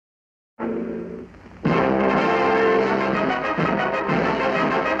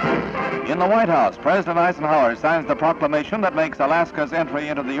the White House, President Eisenhower signs the proclamation that makes Alaska's entry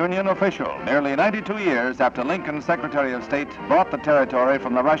into the Union official, nearly 92 years after Lincoln's Secretary of State bought the territory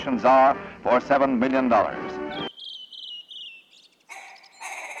from the Russian Tsar for $7 million. The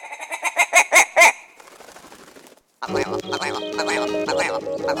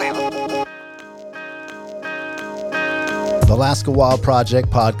Alaska Wild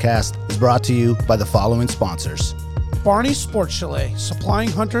Project podcast is brought to you by the following sponsors. Barney's Sports Chalet, supplying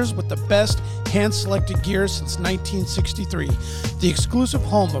hunters with the best hand-selected gear since 1963. The exclusive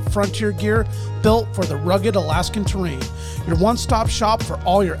home of frontier gear built for the rugged Alaskan terrain. Your one-stop shop for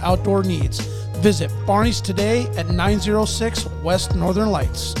all your outdoor needs. Visit Barney's today at 906 West Northern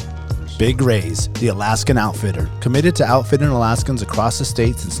Lights. Big Rays, the Alaskan outfitter, committed to outfitting Alaskans across the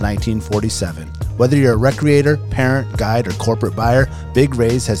state since 1947. Whether you're a recreator, parent, guide, or corporate buyer, Big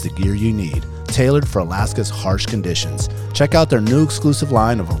Rays has the gear you need, tailored for Alaska's harsh conditions. Check out their new exclusive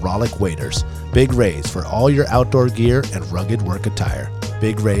line of Auralic waders. Big Rays for all your outdoor gear and rugged work attire.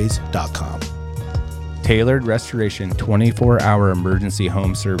 BigRays.com. Tailored Restoration 24-hour emergency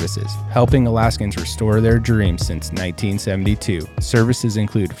home services, helping Alaskans restore their dreams since 1972. Services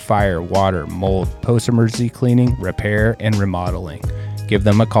include fire, water, mold, post-emergency cleaning, repair, and remodeling. Give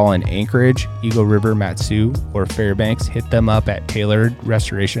them a call in Anchorage, Eagle River, Matsu, or Fairbanks. Hit them up at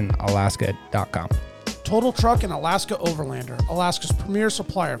tailoredrestorationalaska.com. Total Truck and Alaska Overlander, Alaska's premier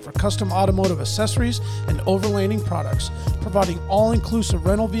supplier for custom automotive accessories and overlanding products, providing all-inclusive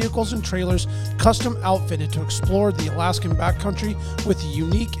rental vehicles and trailers custom outfitted to explore the Alaskan backcountry with a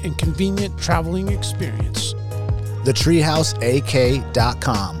unique and convenient traveling experience.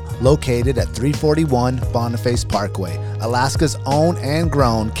 TheTreehouseAK.com, located at 341 Boniface Parkway, Alaska's own and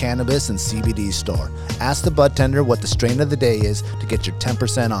grown cannabis and CBD store. Ask the bud tender what the strain of the day is to get your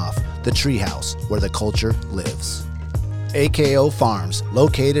 10% off. The Treehouse, where the culture lives. AKO Farms,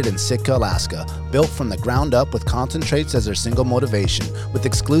 located in Sitka, Alaska, built from the ground up with concentrates as their single motivation, with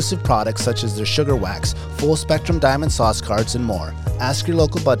exclusive products such as their sugar wax, full spectrum diamond sauce cards, and more. Ask your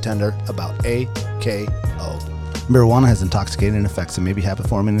local bud tender about AKO. Marijuana has intoxicating effects and may be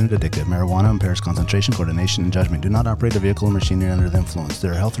habit-forming and addictive. Marijuana impairs concentration, coordination, and judgment. Do not operate a vehicle or machinery under the influence.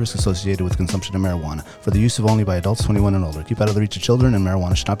 There are health risks associated with consumption of marijuana. For the use of only by adults 21 and older. Keep out of the reach of children, and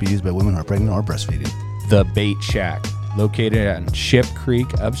marijuana should not be used by women who are pregnant or breastfeeding. The Bait Shack, located on Ship Creek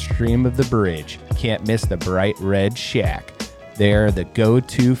upstream of the bridge. Can't miss the bright red shack. They are the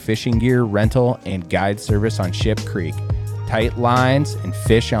go-to fishing gear rental and guide service on Ship Creek. Tight lines and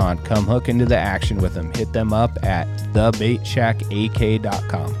fish on. Come hook into the action with them. Hit them up at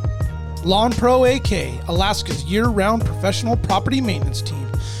thebaitshackak.com. Lawn Pro AK, Alaska's year-round professional property maintenance team.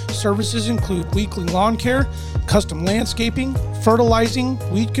 Services include weekly lawn care, custom landscaping, fertilizing,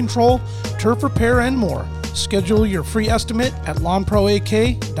 weed control, turf repair, and more. Schedule your free estimate at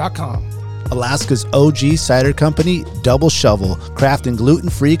lawnproak.com. Alaska's OG cider company, Double Shovel, crafting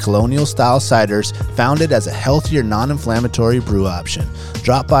gluten-free colonial-style ciders founded as a healthier, non-inflammatory brew option.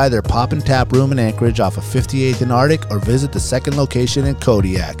 Drop by their Pop and Tap room in Anchorage off of 58th and Arctic or visit the second location in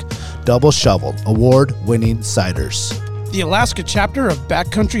Kodiak. Double Shovel, award-winning ciders. The Alaska chapter of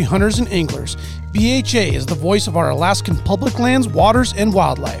Backcountry Hunters and Anglers. BHA is the voice of our Alaskan public lands, waters, and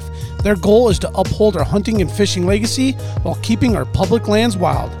wildlife. Their goal is to uphold our hunting and fishing legacy while keeping our public lands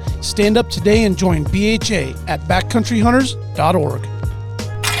wild. Stand up today and join BHA at backcountryhunters.org.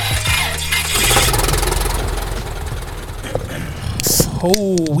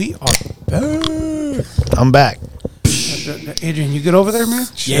 Oh, we are back. I'm back. Adrian, you good over there, man?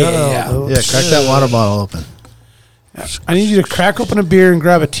 Yeah, crack that water bottle open. I need you to crack open a beer and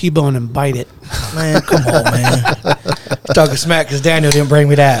grab a T-bone and bite it. Man, come on, man. Talking smack because Daniel didn't bring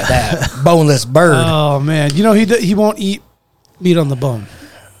me that boneless bird. Oh, man. You know, he won't eat meat on the bone.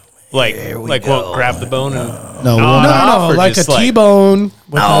 Won't grab the bone and No, like a T-bone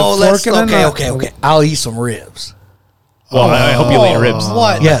with a fork and a knife. Okay. I'll eat some ribs. Well, I hope you'll eat ribs.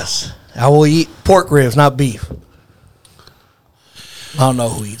 What? Yes. I will eat pork ribs, not beef. I don't know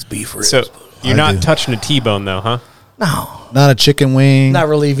who eats beef ribs. So you're not touching a T-bone, though, huh? No. Not a chicken wing. Not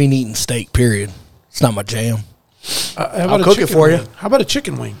really even eating steak, period. It's not my jam. How about I'll a cook it chicken for wing? you. How about a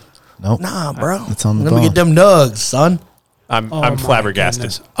chicken wing? Nope. Nah, bro. It's on the Let me bone. get them nugs, son. I'm my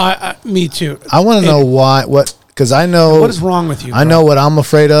flabbergasted. goodness. Me too. I want to know why, because I know. What is wrong with you? I know what I'm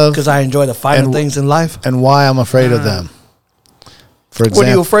afraid of Because I enjoy the finer things in life. and why I'm afraid of them. For example, What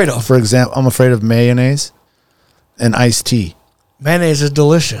are you afraid of? For example, I'm afraid of mayonnaise and iced tea. Mayonnaise is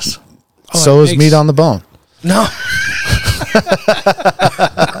delicious. So is meat on the bone. No.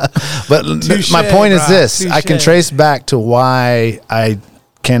 But Touche, my point is Brock, this. I can touche. trace back to why I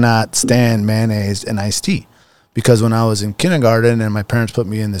cannot stand mayonnaise and iced tea. because when I was in kindergarten and my parents put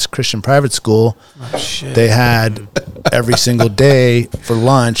me in this Christian private school, they had every single day for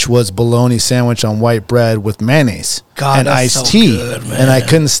lunch was bologna sandwich on white bread with mayonnaise and iced tea. Good, and I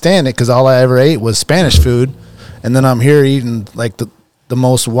couldn't stand it because all I ever ate was Spanish food. And then I'm here eating like the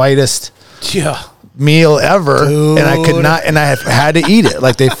most whitest meal ever. Dude. And I could not, and I had to eat it.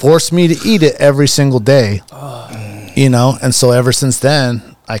 Like they forced me to eat it every single day, you know? And so ever since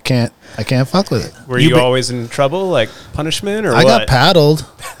then, I can't fuck with it. Were you always in trouble, like punishment or I what? got paddled.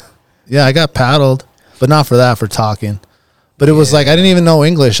 Yeah, I got paddled, but not for that, for talking. But it was like, I didn't even know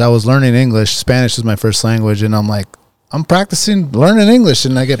English. I was learning English. Spanish is my first language. And I'm like, I'm practicing learning English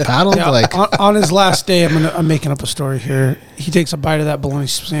and I get paddled. Like on his last day, I'm making up a story here. He takes a bite of that bologna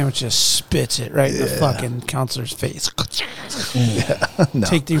sandwich, just spits it right in the fucking counselor's face. No.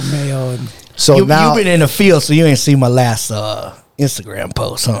 Take the mayo and So now, you've been in the field, so you ain't seen my last Instagram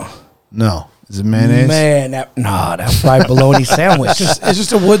post, huh? no. Is it mayonnaise? Man, that fried bologna sandwich. it's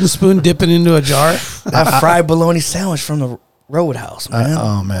just a wooden spoon dipping into a jar. That fried bologna sandwich from the Roadhouse, man.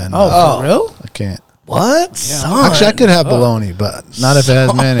 Oh, man. Oh, for real? I can't. What? Son. Actually, I could have bologna, but not if it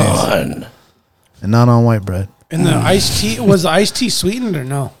has mayonnaise. And not on white bread. And the iced tea, was the iced tea sweetened or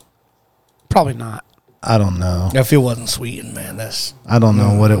no? Probably not. I don't know. If it wasn't sweetened, man, I don't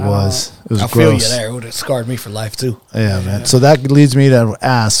know what it was. It was I gross. feel you there. It would have scarred me for life, too. Yeah, man. So that leads me to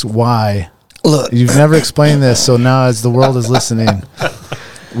ask why. Look. You've never explained this, so now as the world is listening,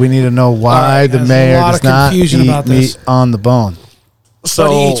 we need to know why the there's a mayor lot does of not confusion eat about meat this. on the bone. So,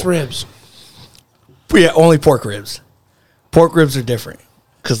 But he eats ribs. yeah, only pork ribs. Pork ribs are different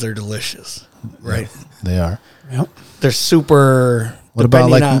because they're delicious, right? They are. Yep. They're super. What about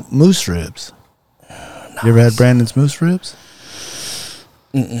depending like on- moose ribs? You ever had Brandon's moose ribs?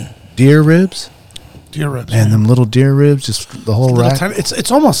 Deer ribs? Deer ribs. And them little deer ribs, just the whole Little rack. tiny-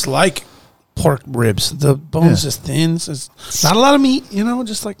 it's almost like pork ribs. The bone's just thin. So it's not a lot of meat, you know,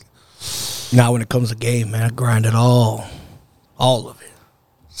 just like. Now, when it comes to game, man, I grind it all of it.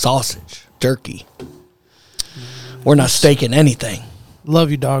 Sausage, turkey. We're not staking anything.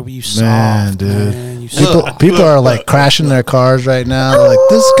 Love you, dog, but you Man, soft, dude. man. You soft. People are like crashing their cars right now. They're like,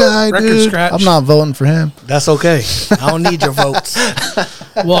 this guy, Record dude, scratch. I'm not voting for him. That's okay. I don't need your votes.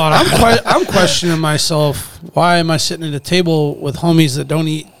 Well, and I'm questioning myself. Why am I sitting at a table with homies that don't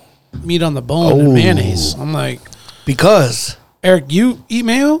eat meat on the bone and mayonnaise? I'm like, Because Eric, you eat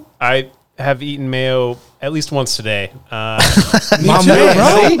mayo? I have eaten mayo at least once today. my too, man,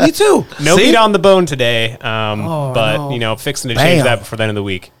 bro. see? Me too. No See? meat on the bone today, Oh, but no. you know, fixing to change Bam. that before the end of the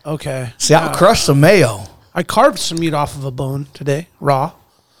week. Okay. See, I'll crush some mayo. I carved some meat off of a bone today, raw.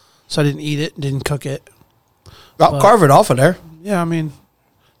 So I didn't eat it, didn't cook it. I'll carve it off of there. Yeah, I mean,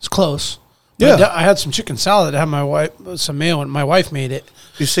 it's close. Yeah. But I had some chicken salad that had my wife some mayo, and my wife made it.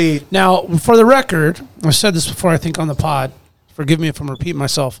 You see, Now, for the record, I've said this before, I think, on the pod. Forgive me if I'm repeating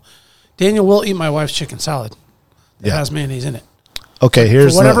myself. Daniel will eat my wife's chicken salad that Yeah. has mayonnaise in it. Okay,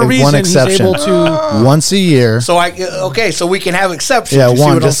 here's For whatever reason, one he's exception. able to. Once a year. so so we can have exceptions. Yeah, You see one,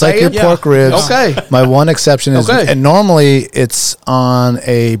 what I'm just like your saying? pork ribs. Okay. My one exception is, Okay. and normally it's on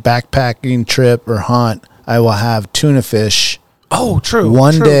a backpacking trip or hunt, I will have tuna fish Oh, true.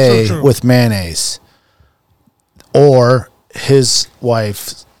 one true, day true, true. with mayonnaise or his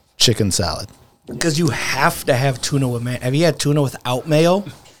wife's chicken salad. Because you have to have tuna with mayo. Have you had tuna without mayo?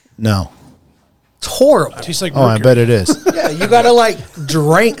 No. It's horrible. Tastes like Oh, I mercury. bet it is. Yeah, you got to like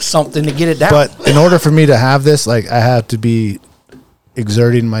drink something to get it down. But in order for me to have this, like I have to be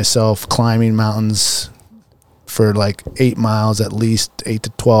exerting myself, climbing mountains for like 8 miles, at least 8 to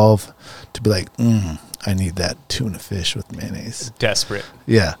 12, to be like, I need that tuna fish with mayonnaise. Desperate.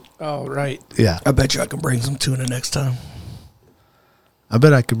 Yeah. Oh, right. Yeah. I bet you I can bring some tuna next time. I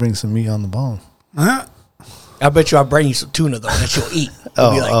bet I could bring some meat on the bone. Huh? I bet you I'll bring you some tuna though that you'll eat.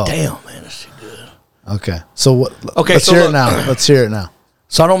 You'll be like, Oh. damn, man, this shit good. Okay. So what? Okay, Let's so hear look. it now. Let's hear it now.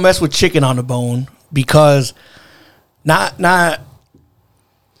 So I don't mess with chicken on the bone because not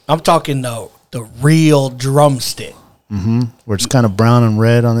I'm talking the real drumstick. Where it's kind of brown and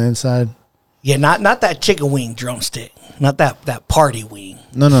red on the inside. Yeah, not that chicken wing drumstick. Not that party wing.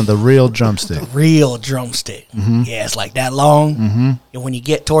 No, the real drumstick. Real drumstick. Yeah, it's like that long. And when you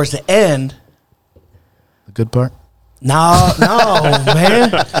get towards the end, The good part. no,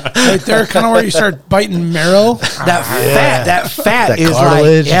 man. Right there, kind of where you start biting marrow. That fat That is like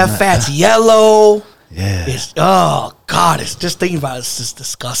cartilage that and fat's yellow. Yeah. It's oh god, it's just thinking about it, it's just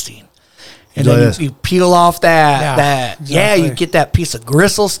disgusting. And Enjoy then this. you peel off that Yeah, exactly. you get that piece of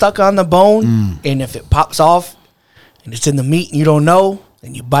gristle stuck on the bone, and if it pops off and it's in the meat and you don't know,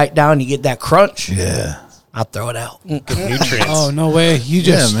 and you bite down, you get that crunch. Yeah. I'll throw it out. Nutrients. Oh, no way. You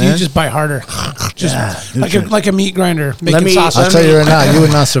just man. bite harder. Just nutrients. like a meat grinder making me- sausage. I'll tell you right now, you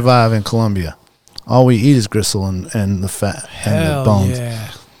would not survive in Colombia. All we eat is gristle and the fat and the Hell bones.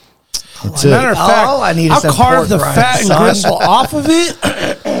 yeah. That's Matter it. of fact, All I need is I'll some carve pork the rinds, fat and son. gristle off of it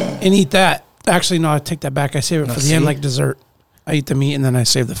and eat that. Actually, no, I take that back. I save it for the see? end like dessert. I eat the meat and then I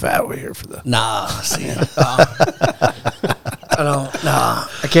save the fat over here for the. Nah, see. I don't. Nah,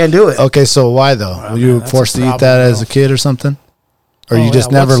 I can't do it. Okay, so why though? Were you that's forced a to eat problem, that as bro. a kid or something? Or Oh, you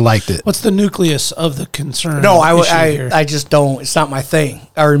just yeah, never what's- liked it? What's the nucleus of the concern? No, issue here? I just don't. It's not my thing.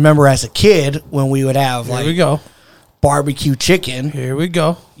 I remember as a kid when we would have Here we like go. barbecue chicken. Here we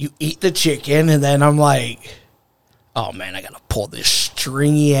go. You eat the chicken, and then I'm like, oh man, I gotta pull this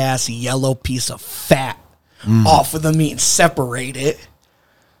stringy ass yellow piece of fat off of the meat and separate it.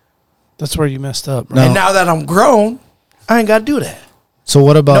 That's where you messed up, bro. No. And now that I'm grown, I ain't gotta do that. So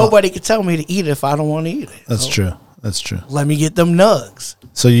what about? Nobody can tell me to eat it if I don't want to eat it. That's So true. That's true. Let me get them nugs.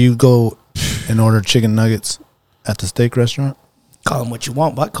 So you go and order chicken nuggets at the steak restaurant? Call them what you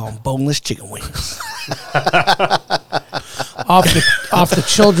want, but I call them boneless chicken wings. off the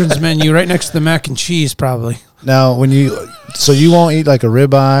children's menu, right next to the mac and cheese, probably. Now, so you won't eat like a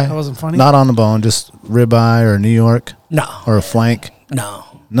ribeye? That wasn't funny? Not on the bone, just ribeye or New York No, or a flank? no.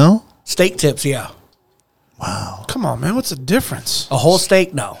 No? Steak tips, yeah. Come on, man. What's the difference? A whole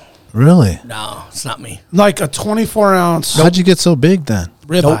steak, no. Really? No, it's not me. Like a 24-ounce How'd you get so big then?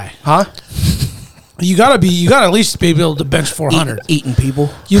 ribeye. Huh? You gotta at least be able to bench 400. Eating people.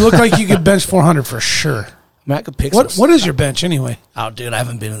 You look like you could bench 400 for sure. I mean, I could pick What is your bench anyway? Oh, dude, I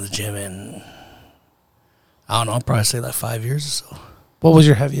haven't been in the gym in, I don't know, I'll probably say like 5 years or so. What was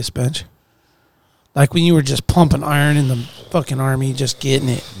your heaviest bench? Like when you were just pumping iron in the fucking army, just getting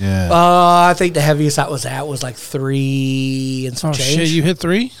it. Yeah. I think the heaviest I was at was like 3 and some Oh change. shit, you hit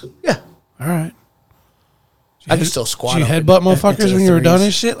 3? Yeah. All right. I can still squat. Did you up headbutt into motherfuckers the when you were done threes.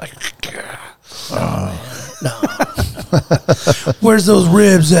 and shit? Like, No. where's those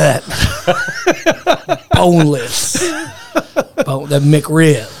ribs at? Boneless. The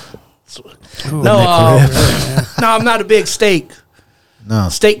McRib. Ooh, No, McRib. no, I'm not a big steak. No.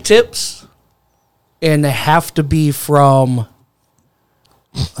 Steak tips, and they have to be from,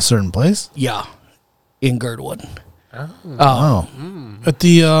 A certain place? yeah, in Girdwood. Oh. At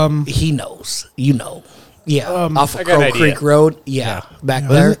the He knows. You know. Yeah. Off I of got an Crow idea. Creek Road. Yeah. Back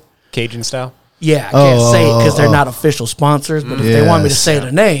What is there. it? Cajun style. Yeah, I can't say it because they're oh. not official sponsors, but if they want me to Yes. say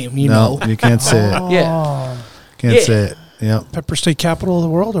the name, you No, know. you can't say it. Yeah. Can't Yeah. say it. Yep. Pepper State capital of the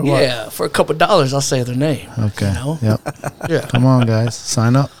world, or what? Yeah. For a couple dollars, I'll say their name. Okay. You know? Yep. Yeah. Come on, guys.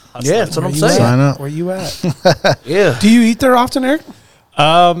 Sign up. Yeah, that's what I'm you saying. Sign up. Where you at? Yeah. Do you eat there often, Eric?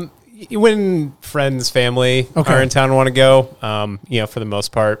 When friends, family Okay. are in town and want to go, for the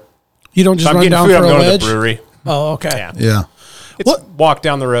most part. You don't If just I'm run getting down food, for I'm a going to wedge? the brewery. Oh, okay. Yeah. Yeah. It's walk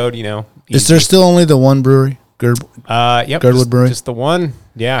down the road, Is there easy. still only the one brewery? Yep, Girdwood just, Brewery? just the one.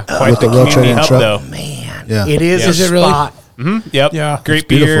 Yeah, quite With the the rotating community hub, truck? though. Man. Yeah. It is Yeah. a Is it really? spot. Yep. Yeah. Great It's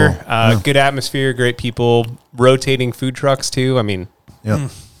beautiful. beer, Yeah. good atmosphere, great people, rotating food trucks too. I mean,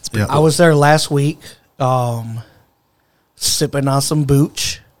 Yep. Yep. I was there last week, sipping on some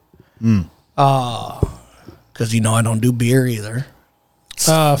booch. Because, I don't do beer either.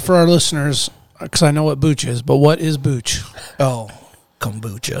 For our listeners, because I know what booch is, but what is booch? Oh,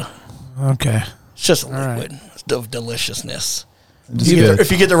 kombucha. Okay. It's just a right. liquid of deliciousness. It's If you, good.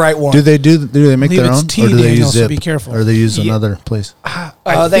 if you get the right one. Do they make Leave their its own, tea, or do they Daniel, use so Zip? be careful. Or they use Yeah. another place? I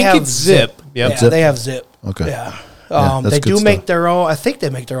they think have it's Zip. Yep. Yeah, Zip. they have Zip. Okay. Yeah. Yeah, that's they good do make stuff. their own. I think they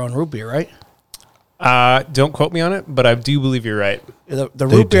make their own root beer, right? Don't quote me on it, but I do believe you're right. The They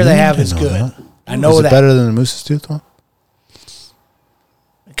root beer do? they have I is didn't know good. that. I know Is it that. better than the Moose's Tooth one?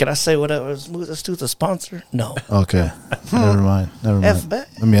 Can I say whatever? Is Moose's Tooth a sponsor? No. Okay. Never mind. Never F mind. back.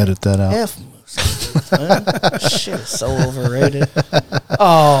 Let me edit that out. F Moose's Tooth, man. Shit is so overrated.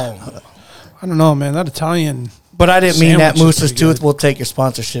 I don't know, man. That Italian. But I didn't mean that Sandwich is Moose's pretty Tooth good. will take your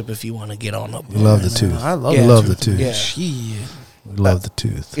sponsorship if you want to get on up. We love the tooth. I love We Yeah. love the tooth. Yeah. Shit. We love the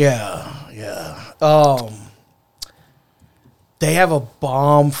tooth. Yeah, yeah. They have a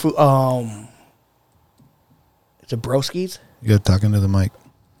bomb food. Is it Broski's? You got talking to the mic.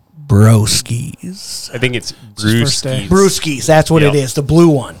 Broski's. I think it's his first day. Brewskis. Brewskis. That's what Yep. it is. The blue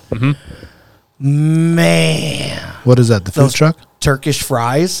one. Man, What is that? The food Those- truck? Turkish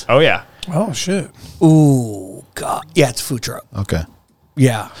fries. Oh yeah. Oh, shit. Ooh, God. Yeah, it's a food truck. Okay.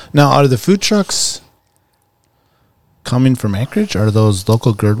 Yeah. Now, are the food trucks coming from Anchorage? Or are those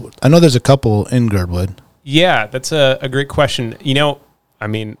local Girdwood? I know there's a couple in Girdwood. Yeah, that's a great question.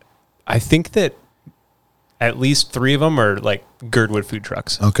 I think that at least 3 of them are like Girdwood food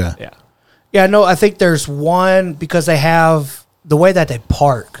trucks. Okay. Yeah. Yeah, no, I think there's one because they have the way that they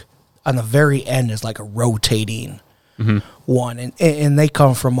park. on the very end is like a rotating one, and they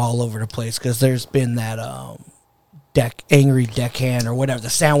come from all over the place because there's been that angry deckhand or whatever, the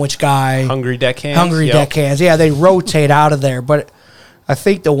sandwich guy, Hungry deckhands. deckhands. Yeah, they rotate out of there, but I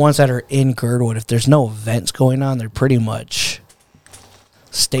think the ones that are in Girdwood, if there's no events going on, they're pretty much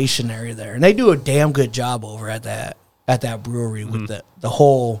stationary there, and they do a damn good job over at that brewery with the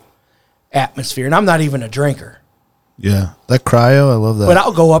whole atmosphere. And I'm not even a drinker. Yeah, that cryo, I love that. But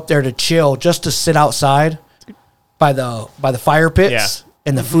I'll go up there to chill, just to sit outside by the fire pits,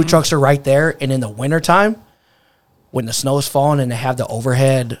 and the food trucks are right there. And in the wintertime, when the snow's falling and they have the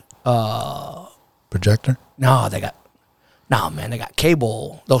overhead projector? they got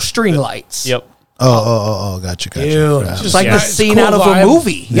cable, those string lights. Yep. Oh, gotcha. Dude, Yeah. it's like the It's scene cool out of vibe. a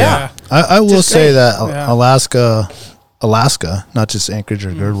movie. Yeah. I will Just say great. that Yeah. Alaska, not just Anchorage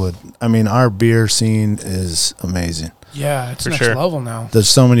or Girdwood. I mean, our beer scene is amazing. Yeah, it's For next sure. level now. There's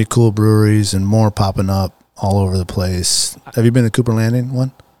so many cool breweries and more popping up all over the place. Have you been to Cooper Landing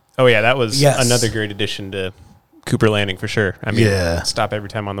one? Oh yeah, that was Yes. another great addition to Cooper Landing for sure. I mean, Yeah. stop every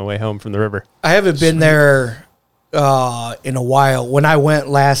time on the way home from the river. I haven't been there in a while. When I went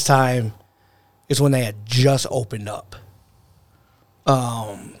last time is when they had just opened up.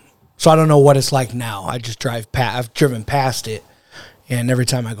 So I don't know what it's like now. I just I've driven past it, and every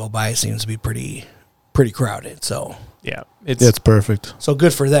time I go by, it seems to be pretty crowded. So Yeah, It's perfect. so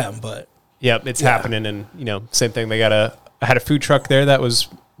good for them. But it's happening, and same thing. They got had a food truck there that was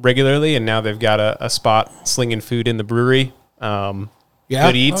regularly, and now they've got a spot slinging food in the brewery.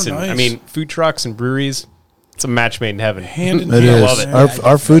 Good eats, Oh, and I nice. mean food trucks and breweries. It's a match made in heaven. Hand in It hand. is. love it.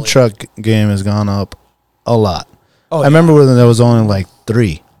 Our food truck game has gone up a lot. Oh, I remember when there was only like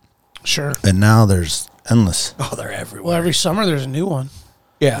 3, Sure. and now there's endless. they're everywhere. Well, every summer there's a new one.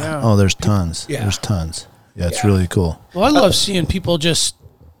 yeah. Oh, there's tons. Yeah. There's tons. Yeah, it's Yeah. really cool. Well, I love seeing people just,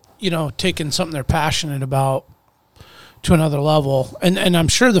 taking something they're passionate about to another level. And I'm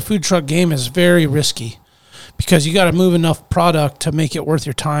sure the food truck game is very risky because you got to move enough product to make it worth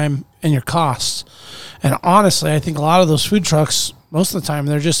your time and your costs. And honestly, I think a lot of those food trucks, most of the time,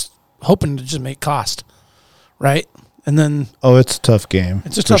 they're just hoping to just make cost, right? And then Oh, it's a tough game.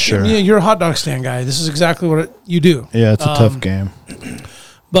 it's a for tough sure. game. Yeah, you're a hot dog stand guy. This is exactly what you do. Yeah, it's a tough game.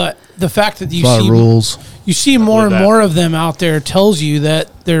 But the fact that you A lot of see rules. you see more and believe that. more of them out there tells you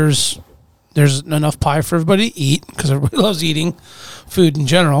that there's enough pie for everybody to eat because everybody loves eating food in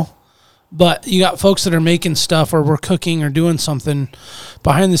general. But you got folks that are making stuff or we're cooking or doing something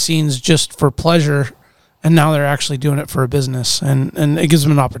behind the scenes just for pleasure, and now they're actually doing it for a business, and it gives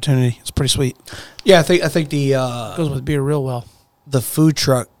them an opportunity. It's pretty sweet. Yeah, I think the Goes with beer real well. the food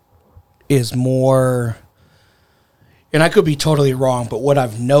truck is more, and I could be totally wrong, but what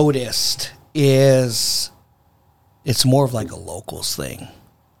I've noticed is it's more of like a locals thing.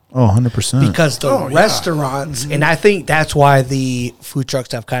 Oh, 100%. Because the restaurants, and I think that's why the food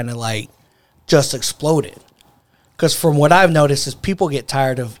trucks have kind of like just exploded. Because from what I've noticed is people get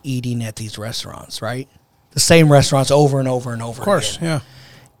tired of eating at these restaurants, right? The same restaurants over and over and over Of course, again.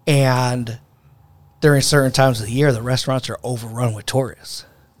 yeah. And during certain times of the year, the restaurants are overrun with tourists.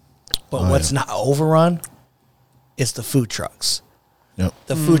 But what's not overrun is the food trucks. Yep.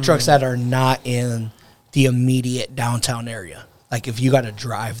 The food trucks that are not in the immediate downtown area. Like if you got to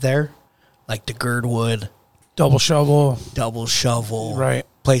drive there, like the Girdwood, Double shovel, Double Shovel, right?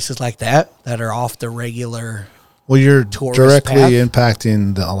 places like that are off the regular. Well, you're Tourist directly path.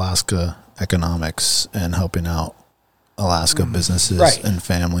 impacting the Alaska economics and helping out Alaska businesses Right. and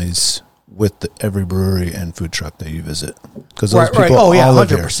families with every brewery and food truck that you visit. Because those Right. people Oh yeah, all live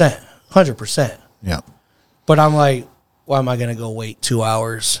here. 100%, 100%. Yeah. But I'm like, why am I gonna go wait 2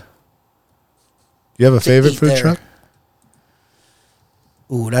 hours? You have a favorite eat food there. truck?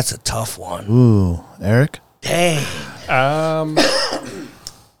 Ooh, that's a tough one. Ooh, Eric? Dang.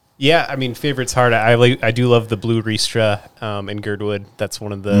 Yeah, I mean, favorite's hard. I do love the Blue Ristra in Girdwood. That's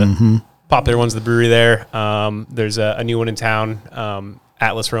one of the popular ones of the brewery there. There's a new one in town,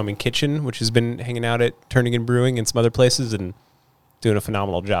 Atlas Roman Kitchen, which has been hanging out at Turnigan Brewing and some other places and doing a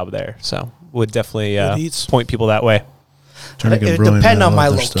phenomenal job there. So would definitely eats. point people that way. Turnigan It Brewing, depends I on love my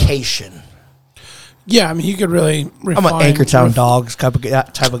their stuff. location. Yeah, I mean, you could really refine. I'm an Anchortown Dogs type of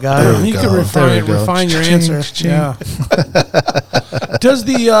guy. There we You go. could There we go. refine your Cha-ching, answer. cha-ching. Yeah. Does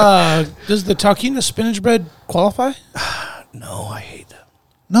the Talkeetna spinach bread qualify? No, I hate that.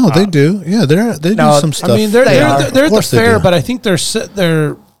 No, they do. Yeah, they No, do some stuff. I mean, they're They they're, are. they're Of at the course they fair, do. but I think they're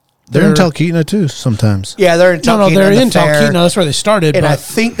They're in Talkeetna too sometimes. Yeah, they're in Talkeetna. they're in the fair, Talkeetna. That's where they started. and I But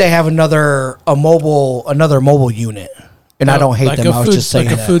think they have another mobile unit And I don't hate like them. I was just saying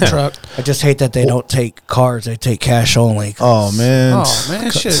like a that. food truck. I just hate that they don't take cards. They take cash only. Oh man. Oh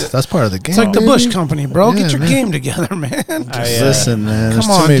man, shit. That's part of the game. It's like the baby. Bush Company, bro. Yeah, Get your man. game together, man. Listen, man. There's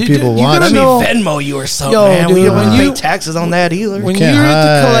Come too on, many dude, people you watching. gotta Let me know- Venmo you or something, Yo, man. dude, We don't when pay you- taxes on that either. When can't you're at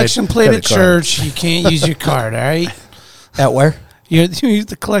the hide collection plate at credit card. church, you can't use your card, all right? At where? You use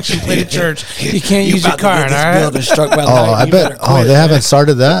the collection plate at church, you can't use your about to get card, this all right? building struck by Oh, lightning. I You bet. better Oh, quit. they haven't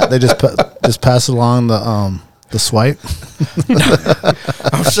started that. They just pass along the swipe.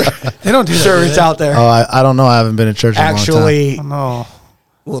 I'm sure, They don't do that. sure do it's they? out there. Oh, I don't know. I haven't been in church in a long time. Actually, No.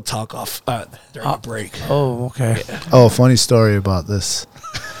 we'll talk off during the break. Oh, okay. Oh, funny story about this.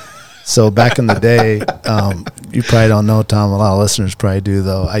 So back in the day, you probably don't know, Tom. A lot of listeners probably do,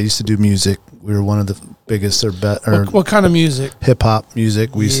 though. I used to do music. We were one of the biggest What kind of music? hip hop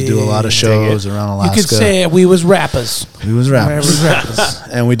music. We used to do a lot of shows around Alaska. You could say we was rappers. we was We rappers. was rappers.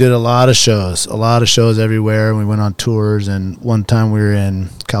 And we did a lot of shows everywhere. And we went on tours. And one time we were in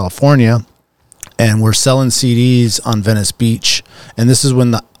California, and we're selling CDs on Venice Beach. And this is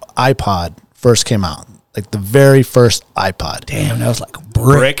when the iPod first came out, like the very first iPod. Damn, that was like a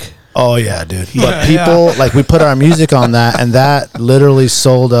brick. Oh yeah, dude. But Yeah, people like we put our music on that, and that literally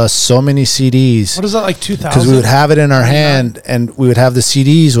sold us so many CDs. What is that, like 2000? Because we would have it in our hand, and we would have the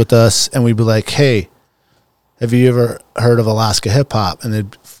CDs with us, and we'd be like, "Hey, have you ever heard of Alaska hip hop?" And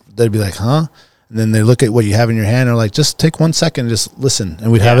they'd be like, "Huh?" And then they look at what you have in your hand, and they're like, "Just take 1 second, and just listen." And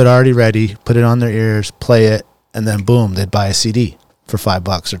we'd have it already ready, put it on their ears, play it, and then boom, they'd buy a CD for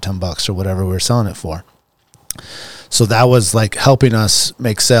 $5 or $10 or whatever we were selling it for. So that was like helping us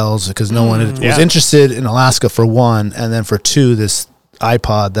make sales because no one was interested in Alaska for one, and then for two, this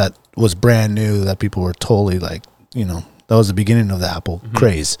iPod that was brand new that people were totally like, that was the beginning of the Apple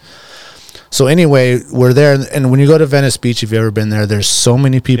craze. So anyway, we're there, and when you go to Venice Beach, if you've ever been there, there's so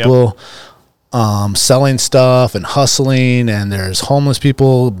many people selling stuff and hustling, and there's homeless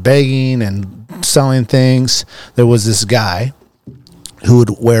people begging and selling things. There was this guy who would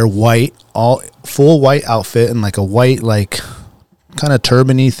wear white, all full white outfit and like a white, like kind of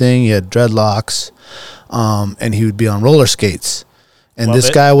turban-y thing. He had dreadlocks, and he would be on roller skates. And Love this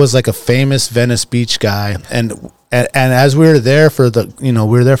it. guy was like a famous Venice Beach guy. And as we were there for we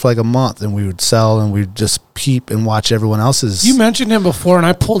were there for like a month, and we would sell, and we'd just peep and watch everyone else's. You mentioned him before, and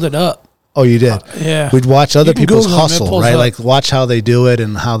I pulled it up. Oh, you did? Yeah. We'd watch other You can people's Google him, it hustle, pulls right? up. Like watch how they do it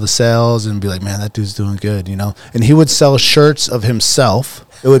and how the sales, and be like, man, that dude's doing good, And he would sell shirts of himself.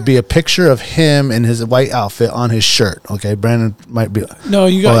 It would be a picture of him in his white outfit on his shirt. Okay, Brandon might be. No,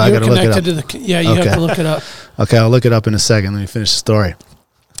 you I you're gotta look it connected to up. the. Yeah, you Okay. have to look it up. Okay, I'll look it up in a second. Let me finish the story.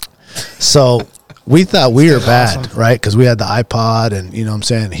 So we thought we were bad, awesome. right? Because we had the iPod, and what I'm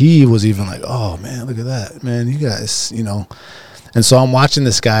saying, he was even like, oh man, look at that, man, you guys, And so I'm watching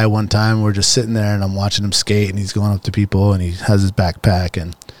this guy one time. We're just sitting there, and I'm watching him skate, and he's going up to people, and he has his backpack,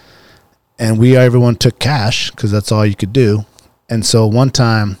 and everyone took cash because that's all you could do. And so one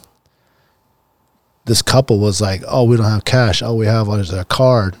time, this couple was like, "Oh, we don't have cash. All we have is a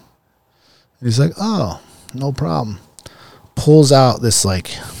card." And he's like, "Oh, no problem." Pulls out this like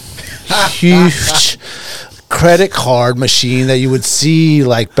huge credit card machine that you would see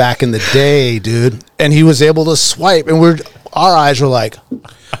like back in the day, dude. And he was able to swipe, and our eyes were like,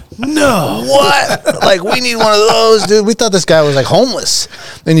 no, what? Like, we need one of those, dude. We thought this guy was like homeless.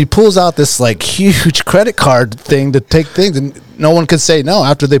 And he pulls out this like huge credit card thing to take things, and no one could say no.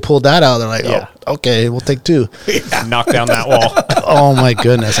 After they pulled that out, they're like, oh, okay, we'll take two. Knock down that wall. Oh my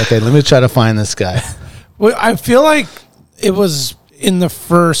goodness. Okay, let me try to find this guy. Well, I feel like it was in the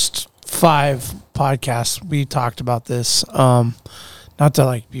first 5 podcasts we talked about this. Not to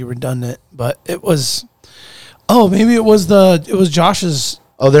like be redundant, but it was. Oh, maybe it was Josh's.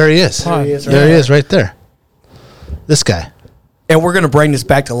 Oh, there he is. There he is, There he is, right there. This guy. And we're gonna bring this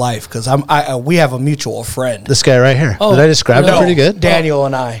back to life because we have a mutual friend, This guy right here. Oh, Did I describe no. it pretty good? Daniel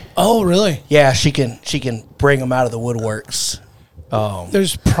and I. Oh, really? Yeah, she can bring him out of the woodworks.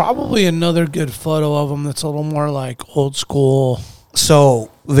 There's probably another good photo of him that's a little more like old school.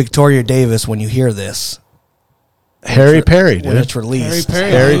 So Victoria Davis, when you hear this, Harry Perry, when dude. it's released,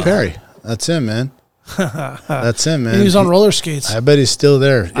 Harry Perry. That's him, man. That's him, man. He was on roller skates. I bet he's still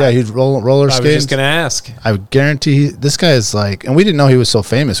there. Yeah, he's roller I was skating. just gonna ask. I guarantee this guy is like, and we didn't know he was so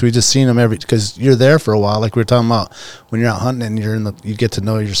famous. We just seen him because you're there for a while, like we were talking about when you're out hunting and you get to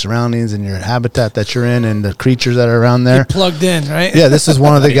know your surroundings and your habitat that you're in and the creatures that are around there. Plugged in, right? Yeah, this is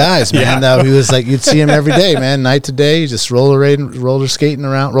one of the guys, man. That he was like, you'd see him every day, man, night to day, just roller skating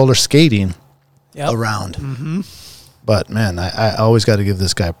around. Yep. Around. Mm-hmm. But man, I always got to give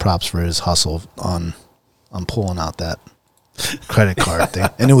this guy props for his hustle on pulling out that credit card thing,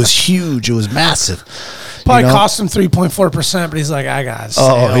 and it was huge. It was massive. Probably cost him 3.4%, but he's like, I got a sale.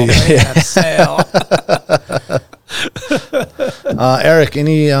 Oh, yeah. I got a sale. Eric,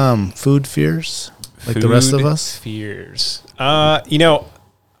 any food fears like the rest of us? Fears.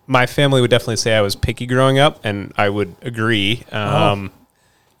 My family would definitely say I was picky growing up, and I would agree.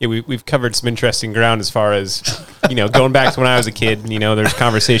 Yeah, we've covered some interesting ground as far as, going back to when I was a kid. There's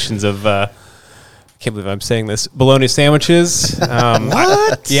conversations of, I can't believe I'm saying this, bologna sandwiches.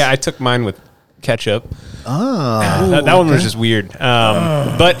 What? I took mine with ketchup. Oh, that one was just weird.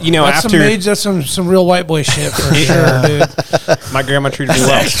 But That's after that's some real white boy shit for sure, dude. my grandma treated me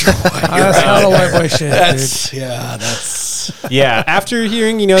well. That's not a white boy shit, dude. Yeah, after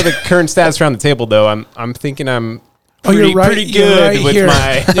hearing the current stats around the table, though, I'm thinking I'm you're right. pretty You're good right with here.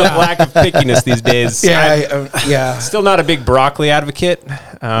 my lack of pickiness these days. Yeah. Still not a big broccoli advocate. well,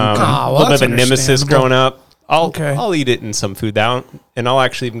 A little bit that's of a nemesis understandable. growing up. Okay. I'll eat it in some food down, and I'll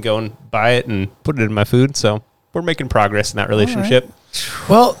actually even go and buy it and put it in my food. So we're making progress in that relationship.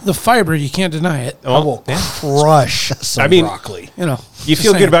 Well, the fiber, you can't deny it. I will crush some broccoli. You just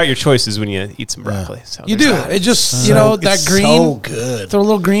feel good saying. about your choices when you eat some broccoli. So You there's do. It just, that green. So good. Throw a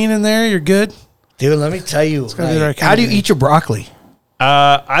little green in there, you're good. Dude, let me tell you. gonna be the right How do you kind of eat your broccoli?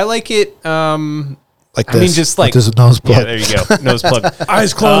 I like it. like I mean, just like this is nose plug. Yeah, there you go. Nose plug.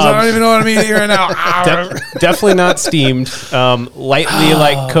 Eyes closed. I don't even know what I'm eating right now. Definitely not steamed. Lightly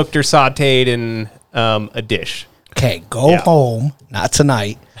like cooked or sauteed in a dish. Okay, go home. Not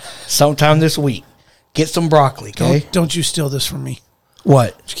tonight. Sometime this week. Get some broccoli, okay? Don't you steal this from me.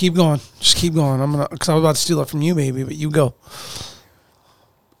 What? Just keep going. Because I was about to steal it from you, baby, but you go.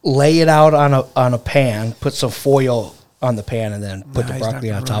 Lay it out on a pan. Put some foil on the pan, and then put the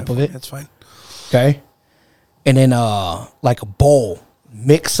broccoli on top of it. That's fine. Okay. And then like a bowl,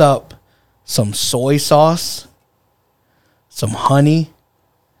 mix up some soy sauce, some honey,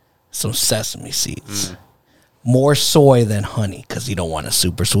 some sesame seeds. More soy than honey because you don't want it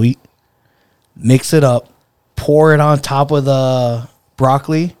super sweet. Mix it up, pour it on top of the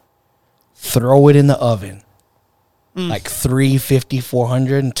broccoli, throw it in the oven. Like 350,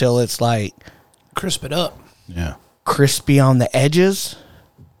 400 until it's like Crisp it up. Yeah. crispy on the edges.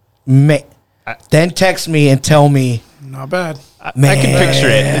 Then text me and tell me. Not bad. I can picture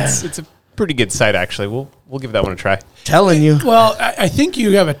it. It's a pretty good sight, actually. We'll give that one a try. Telling you. Well, I think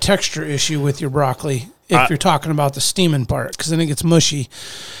you have a texture issue with your broccoli if you're talking about the steaming part, because then it gets mushy.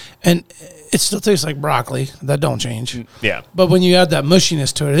 And it still tastes like broccoli. That don't change. Yeah. But when you add that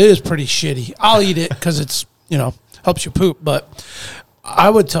mushiness to it, it is pretty shitty. I'll eat it because it's, helps you poop. But I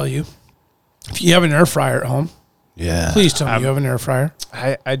would tell you, if you have an air fryer at home, please tell me you have an air fryer.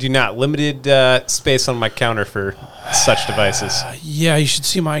 I do not. Limited space on my counter for such devices. Yeah, you should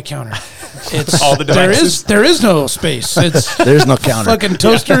see my counter. It's all the devices. There is no space. There's no counter. Fucking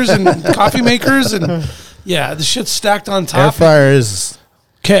toasters and coffee makers and the shit's stacked on top. Air fryer is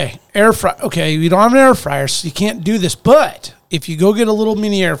air fryer. Okay, you don't have an air fryer, so you can't do this. But if you go get a little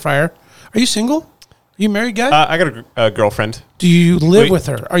mini air fryer, are you single? Are you a married guy? I got a girlfriend. Do you live with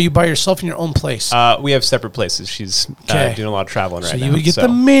her? Are you by yourself in your own place? We have separate places. She's doing a lot of traveling right now. So you would get the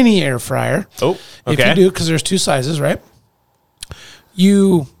mini air fryer. Oh, okay. If you do, because there's two sizes, right?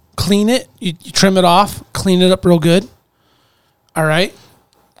 You clean it. You trim it off. Clean it up real good. All right.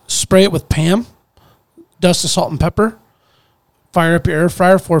 Spray it with Pam. Dust of salt and pepper. Fire up your air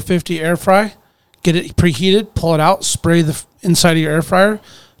fryer, 450 air fry. Get it preheated. Pull it out. Spray the inside of your air fryer.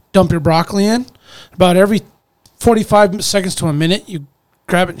 Dump your broccoli in. About every 45 seconds to a minute, you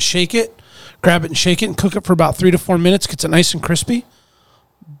grab it and shake it. Grab it and shake it and cook it for about 3 to 4 minutes. Gets it nice and crispy.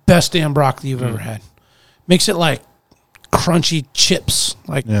 Best damn broccoli you've ever had. Makes it like crunchy chips,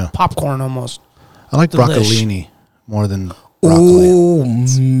 like popcorn almost. I like Delish. broccolini more than broccoli. Oh,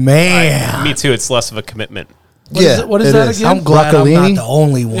 man. Me too. It's less of a commitment. What is that again? I'm glad I'm Broccolini? not the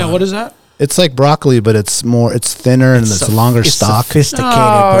only one. Yeah, what is that? It's like broccoli, but it's thinner and it's longer It's stalk. sophisticated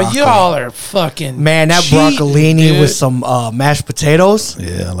Oh, broccoli. y'all are fucking Man, that cheating, broccolini dude. with some mashed potatoes.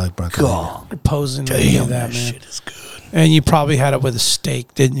 Yeah, I like broccoli. God, You're posing to me damn, that, that man. shit is good. And you probably had it with a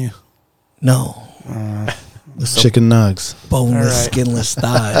steak, didn't you? No. Chicken nugs. Boneless, All right. skinless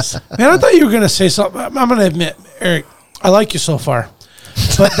thighs. Man, I thought you were going to say something. I'm going to admit, Eric, I like you so far.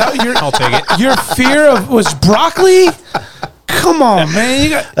 But I'll take it. Your fear was broccoli? Come on,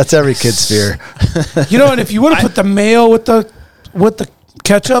 man. That's every kid's fear. And if you would have put the mayo with the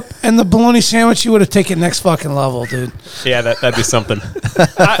ketchup and the bologna sandwich, you would have taken next fucking level, dude. Yeah, that'd be something.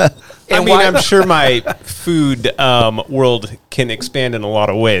 I'm sure my food world can expand in a lot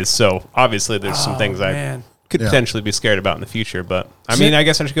of ways. So obviously, there's some things I could Yeah. potentially be scared about in the future. But I mean, I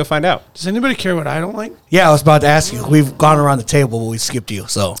guess I should go find out. Does anybody care what I don't like? Yeah, I was about to ask you. We've gone around the table, but we skipped you.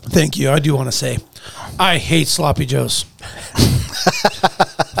 So Thank you. I do want to say, I hate sloppy joes.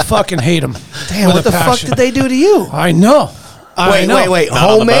 Fucking hate them. damn, what the fuck did they do to you? I know. I know. Wait. Not on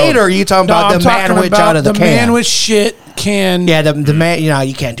the Homemade, bone. or are you talking No, about I'm the talking manwich about out of the can? manwich shit can. Yeah, the man.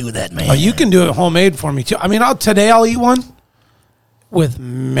 You can't do that, man. Oh, you can do it homemade for me too. I mean, today I'll eat one with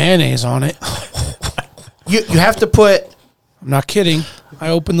mayonnaise on it. You have to put. I'm not kidding. I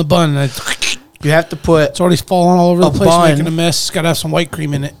open the bun and You have to put it's already falling all over the place, bun. making a mess. It's got to have some white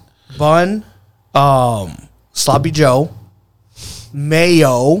cream in it. bun, sloppy Joe,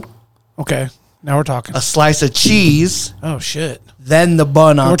 mayo, Okay, now we're talking. a slice of cheese, Oh shit, then the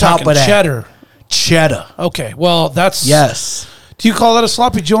bun on we're top talking of that. cheddar. Cheddar. Okay, well that's Yes. Do you call that a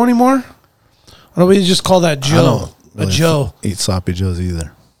sloppy Joe anymore? Or do we just call that I Joe? don't A really Joe. eat sloppy joes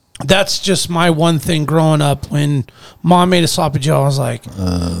either. That's just my one thing growing up. When Mom made a sloppy Joe, I was like,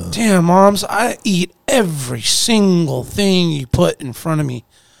 damn, Moms, I eat every single thing you put in front of me.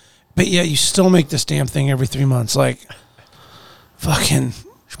 But yet you still make this damn thing every 3 months. Like, fucking.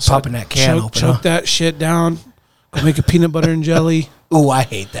 Popping that can open, Choke huh? that shit down. Go make a peanut butter and jelly. Ooh, I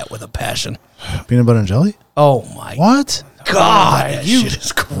hate that with a passion. Peanut butter and jelly? Oh my What? God, that you- shit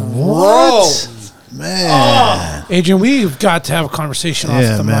is gross. Man. Adrian, we've got to have a conversation off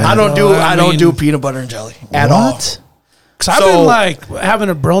Yeah, the man. mic. I don't mean, do peanut butter and jelly at all. What? Because I've been like having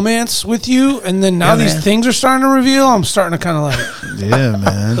a bromance with you, and then now Yeah, these man.ing are starting to reveal. I'm starting to kind of like, Yeah,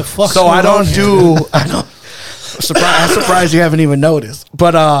 man. the fuck. So I don't do. I don't. I'm surprised you haven't even noticed.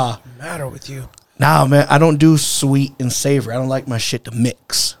 But matter with you. nah, man, I don't do sweet and savory. I don't like my shit to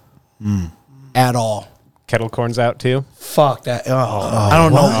mix at all. Kettle corn's out too. Fuck that. I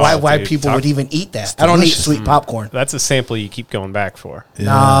don't know why dude. people would even eat that. I don't eat delicious. sweet popcorn. That's a sample you keep going back for. No,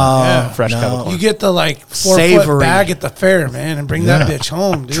 Yeah. Fresh kettle corn. You get the like 4 foot Savory. bag at the fair, man, and bring that bitch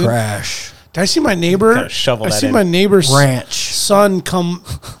home, dude. trash. Did I see my neighbor? Gotta shovel I that see in. my neighbor's Ranch. son come.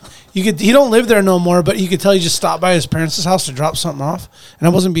 He don't live there no more, but you could tell he just stopped by his parents' house to drop something off. And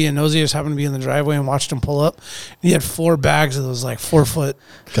I wasn't being nosy; I just happened to be in the driveway and watched him pull up. And he had 4 bags of those like 4 foot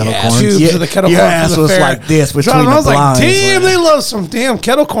Kettle Yeah, corn? tubes Yeah, of the kettle your corn. ass from the was fair. like this between Driving, the I was like, blinds, damn, like- they love some damn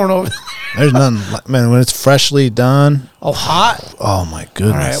kettle corn over there. There's nothing. Man, when it's freshly done, Oh, hot. oh my All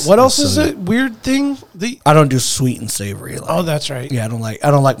goodness. right. What else It's is so it? Weird thing? I don't do sweet and savory. Like, Oh, that's right. yeah, I don't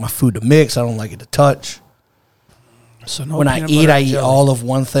like my food to mix. I don't like it to touch. So no When I peanut eat, butter I and eat jelly. all of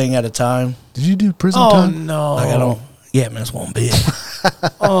one thing at a time. Did you do prison Oh time? no! Like I don't. Yeah, man, it's one bit.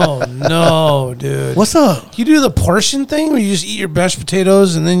 Oh no, dude! What's up? You do the portion thing where you just eat your mashed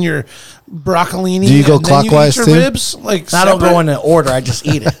potatoes and then your broccolini. Do you go and then clockwise you eat too? your ribs? Like I don't go separate? in the order. I just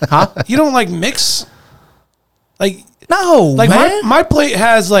eat it. Huh? You don't like mix? Like No, like man. my plate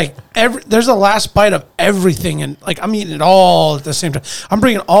has like there's a last bite of everything, and like I'm eating it all at the same time. I'm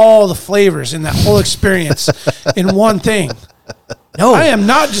bringing all the flavors in that whole experience in one thing. No, I am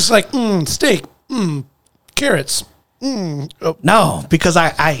not just like steak, carrots, no, because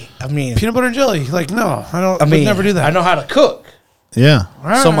I mean, peanut butter and jelly. Like no, I don't. I mean, would never do that. I know how to cook, Yeah.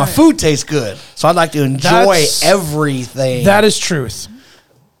 so my Alright. food tastes good. So I like to enjoy That's- everything. That is truth.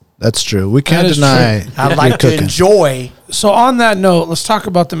 That's true. We can't is deny I your like to cooking. enjoy. So on that note, let's talk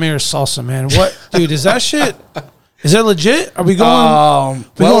about the mayor's salsa, man. What, dude? Is that shit? Is that legit? Are we going?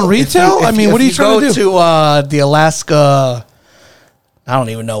 We going retail? I mean, what are you trying to do? Go to the Alaska. I don't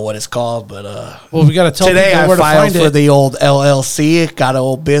even know what it's called, but Well, we got to tell today people I where to filed find for it. the old LLC. Got an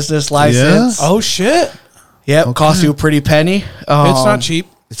old business license. Yeah? Oh shit! Yep, Okay. cost you a pretty penny. It's not cheap.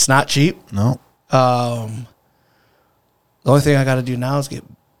 It's not cheap. No. The only thing I got to do now is get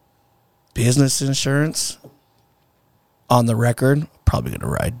business insurance on the record. Probably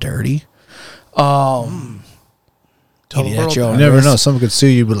gonna ride dirty. Tell the Eat at world your that. own You never risk. know. Someone could sue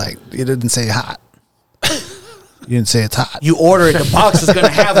you, but like, you didn't say hot. You didn't say it's hot. You order it. The box is gonna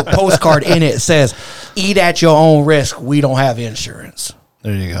have a postcard in it. It says, "Eat at your own risk. We don't have insurance."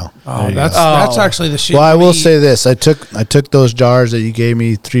 There you go. Oh, There you that's go. that's actually the shit. Well, I we will eat. say this: I took those jars that you gave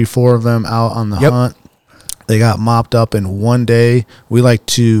me, 3-4 of them out on the Yep. hunt. They got mopped up in one day. We like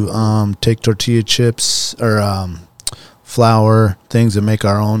to take tortilla chips or flour things and make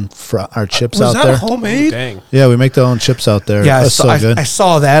our own our chips Was out that there. homemade? Dang. Yeah, we make our own chips out there. Yeah, That's so good, I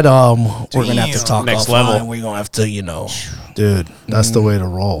saw that. We're gonna have to Damn. talk Next offline. level. We're gonna have to, dude. That's the way to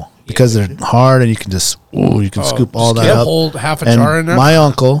roll because they're hard and you can just you can scoop all Just that can't up. hold half a And jar in there.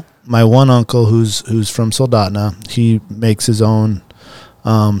 my one uncle who's from Soldotna, he makes his own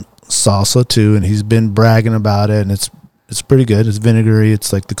salsa too, and he's been bragging about it, and it's pretty good. It's vinegary.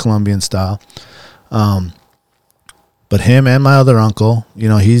 It's like the Colombian style. But him and my other uncle,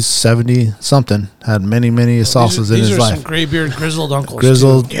 he's 70-something, had many salsas in his These are life. some graybeard grizzled uncles.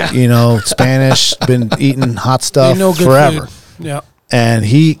 Grizzled, too. Spanish, been eating hot stuff They know good forever. food. Yeah. And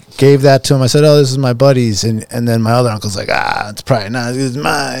he gave that to him. I said, "Oh, this is my buddy's." And then my other uncle's like, "It's probably not. It's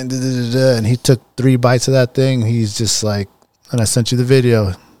mine." And he took 3 bites of that thing. He's just like, and I sent you the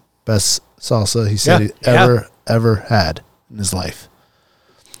video. Best salsa he said he ever had in his life.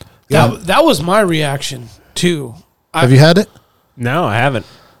 That was my reaction too. Have you had it? No, I haven't.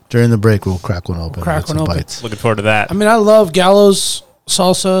 During the break, we'll crack one open. Get some bites. Looking forward to that. I mean, I love Gallo's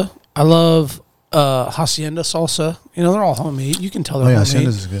salsa. I love Hacienda salsa. They're all homemade. You can tell they're homemade.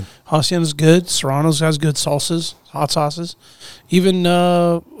 Hacienda's is good. Hacienda's good. Serrano's has good salsas, hot sauces. Even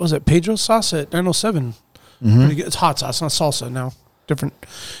was it Pedro's sauce at 907? Pretty good. It's hot sauce, not salsa now. Different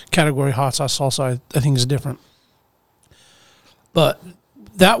category. Hot sauce, salsa. I think is different. But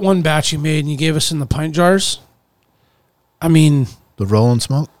that one batch you made and you gave us in the pint jars. I mean, the roll and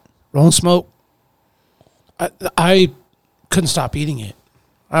smoke. Roll and smoke. I couldn't stop eating it.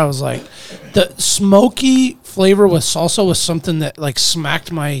 I was like, the smoky flavor with salsa was something that like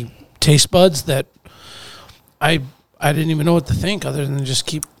smacked my taste buds that I didn't even know what to think other than just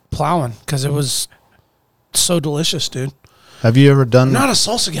keep plowing because it was so delicious, dude. Have you ever done I'm not a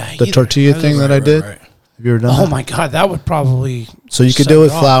salsa guy. the either. tortilla thing that I did? Right. Have you ever done Oh that? my God, that would probably. So you could set do it it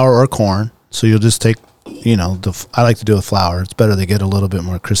with off. flour or corn. So you'll just take, I like to do it with flour. It's better. They get a little bit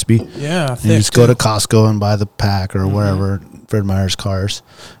more crispy. Yeah. And you just go to Costco and buy the pack or wherever, Fred Meyer's cars.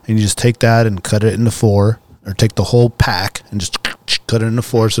 And you just take that and cut it into 4, or take the whole pack and just cut it into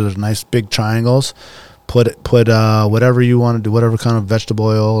 4 so there's nice big triangles. Put whatever you want to do, whatever kind of vegetable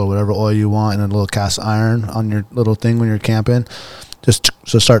oil or whatever oil you want in a little cast iron on your little thing when you're camping. Just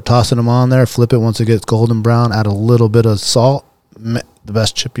start tossing them on there. Flip it once it gets golden brown. Add a little bit of salt. The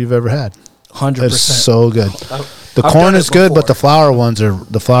best chip you've ever had. 100%. It's so good. The I've corn done it is good, but before.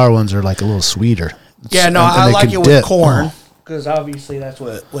 the flour ones are like a little sweeter. Yeah, no, And I they like can it dip. with corn because obviously that's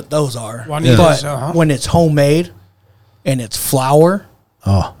what those are. Juanitas, But when it's homemade and it's flour,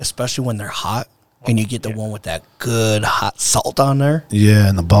 Oh, especially when they're hot, and you get the one with that good hot salt on there. yeah,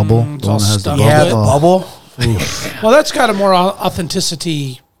 and the bubble. It's The one all that has the stuck. bubble. Yeah, the Oh. bubble. Well, that's got a more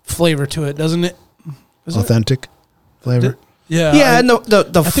authenticity flavor to it, doesn't it? Is it? Authentic flavor. Yeah. Yeah, and the think I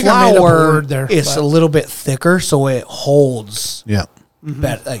made up a flour word there, is but- a little bit thicker, so it holds Yeah.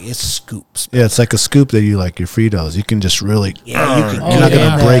 better. Like it scoops. Yeah, it's like a scoop that you like your Fritos. You can just really, Yeah, you can. you're not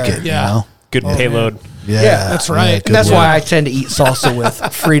going to break it, Yeah. you know? Good payload. Yeah, that's right. good That's work. why I tend to eat salsa with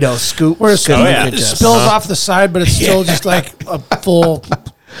Frito scoop. Where it's, Good it just- spills off the side, but it's still just like a full.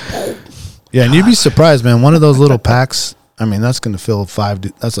 Yeah, and you'd be surprised, man. One of those little packs, I mean, that's going to fill 5.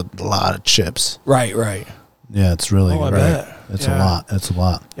 That's a lot of chips. Right, right. Yeah, it's really Oh, I good. bet. It's Yeah. a lot. It's a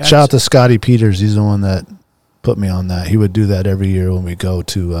lot. Yeah, Shout out to Scotty Peters. He's the one that put me on that. He would do that every year when we go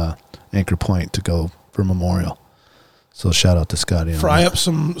to Anchor Point to go for Memorial. So shout out to Scotty. on Fry that. up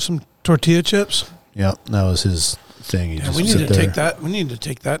some tortilla chips. Yep, that was his thing. He Yeah, just we need sit to there. take that. We need to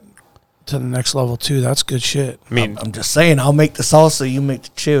take that to the next level too. That's good shit. I mean, I'm just saying, I'll make the salsa, you make the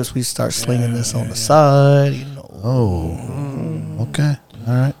chips. We start slinging this on the side. You know. Oh, okay.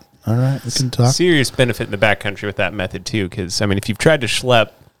 All right. We can talk. serious benefit in the backcountry with that method too, because I mean, if you've tried to schlep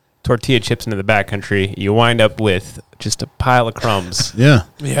tortilla chips into the backcountry, you wind up with just a pile of crumbs. Yeah.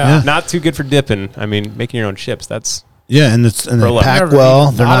 Yeah. Not too good for dipping. I mean, making your own chips. That's Yeah, and they Roll up. pack Never well.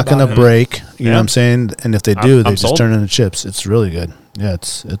 even They're thought not going about to it. break. You know Yeah. what I'm saying? And if they do, I'm they just sold. turn into chips. It's really good. Yeah,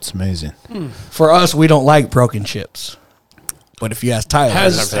 it's amazing. For us, we don't like broken chips. But if you ask Tyler,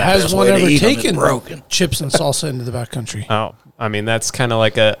 Has that's the has best one way to ever eat 'em is taken broken? chips and salsa into the backcountry? oh, I mean, that's kind of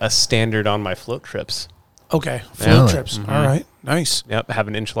like a standard on my float trips. Okay, Yeah. float trips. All right, nice. Yep, have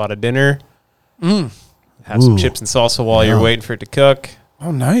an enchilada dinner. Have some Ooh. chips and salsa while you're waiting for it to cook.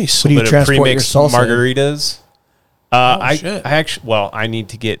 Oh, nice. What do you Bit of transport your pre-mixed salsa in? margaritas. Shit. I actually, well, I need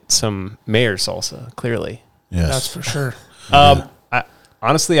to get some Mayer salsa. Clearly, Yes. That's for sure.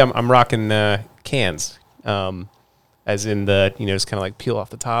 honestly, I'm rocking cans, as in the just kind of like peel off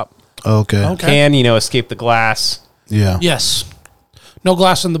the top. Okay. Okay. Can escape the glass? Yeah. Yes. No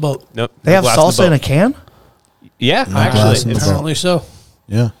glass in the boat. Nope. They no have glass salsa in the a boat. can? Yeah, glass in actually, the it's boat. Apparently so.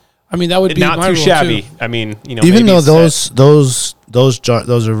 Yeah. I mean, that would be not my too rule shabby. too. I mean, Even maybe though set- those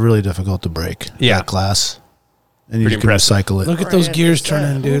are really difficult to break. Yeah. That glass. And Pretty you can impressive. recycle it. Look at those gears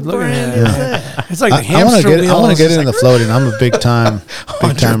turning, dude. Look at that. It's like the I want to hamster get. wheel. I want It's to get just into like- the floating. I'm a big time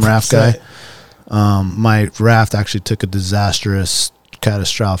raft guy. My raft actually took a disastrous,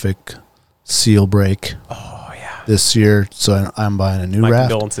 catastrophic seal break. Oh yeah. This year, so I'm buying a new My raft.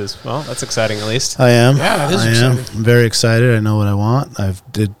 condolences. Well, that's exciting at least. I am. Yeah, it is I am. exciting. I'm very excited. I know what I want.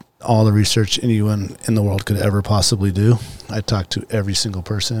 all the research anyone in the world could ever possibly do. I talked to every single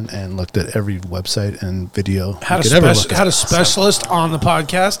person and looked at every website and video Had a specialist on the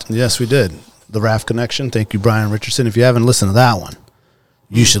podcast. Yes, we did. The Raft Connection. Thank you, Brian Richardson. If you haven't listened to that one,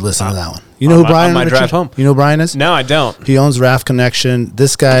 you should listen to that one. You know who Brian on my drive home. You know who Brian is? No, I don't. He owns Raft Connection.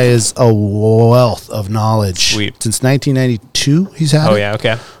 This guy is a wealth of knowledge. Sweet. Since 1992, he's had it. Oh, yeah,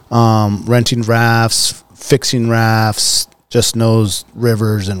 okay. Renting rafts, fixing rafts, just knows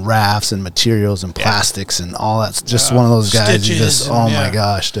rivers and rafts and materials and plastics and all that. Just one of those guys. You just, my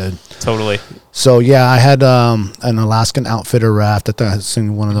gosh, dude. Totally. So, yeah, I had an Alaskan Outfitter raft. I thought I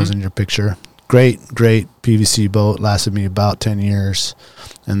seen one of those in your picture. Great PVC boat. Lasted me about 10 years.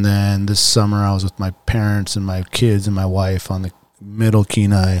 And then this summer I was with my parents and my kids and my wife on the Middle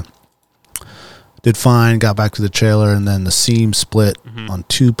Kenai. Did fine, got back to the trailer, and then the seam split on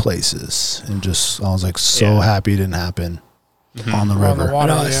 2 places. And just, I was like happy it didn't happen on the river. I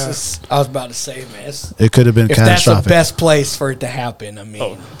was about to say, man. It could have been catastrophic. That's the best place for it to happen. I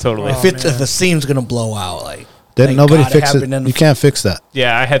mean, totally. If the seam's going to blow out, like, Didn't nobody fix it? You can't fix that.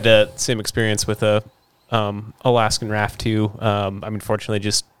 Yeah, I had the same experience with a Alaskan raft too. I mean, fortunately,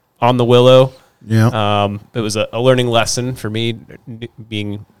 just on the Willow. Yeah. It was a learning lesson for me,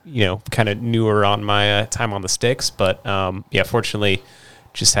 being kind of newer on my time on the sticks. But fortunately,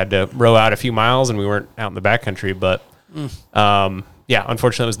 just had to row out a few miles, and we weren't out in the backcountry. But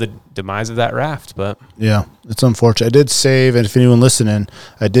unfortunately, it was the demise of that raft. But yeah, it's unfortunate. I did save, and if anyone listening,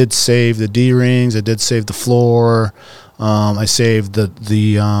 I did save the D rings. I did save the floor. I saved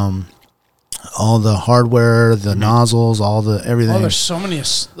the all the hardware, the nozzles, everything. Oh, there's so many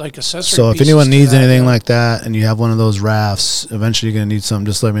accessories. So if anyone needs anything like that, and you have one of those rafts, eventually you're gonna need something.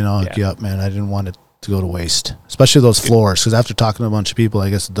 Just let me know. Hook you up, man. I didn't want it to go to waste, especially those floors, because after talking to a bunch of people, I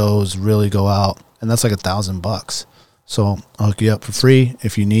guess those really go out, and that's like $1,000. So I'll hook you up for free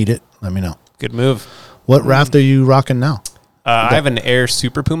if you need it. Let me know. Good move. What raft are you rocking now? I have an Air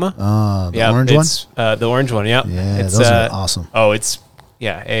Super Puma. The orange one? The orange one, yeah. Yeah, those are awesome. Oh, it's,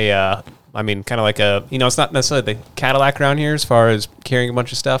 I mean, kind of like it's not necessarily the Cadillac around here as far as carrying a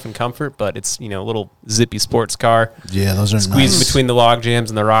bunch of stuff and comfort, but it's, a little zippy sports car. Yeah, those are squeezed nice. between the log jams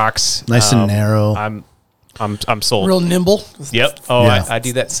and the rocks. Nice and narrow. I'm sold. Real nimble. Yep. Oh, yeah. I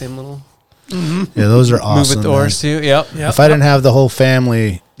do that same little. Yeah, those are awesome. Move with the oars too. Yep. If I didn't have the whole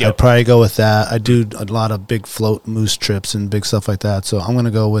family, I'd probably go with that. I do a lot of big float moose trips and big stuff like that. So I'm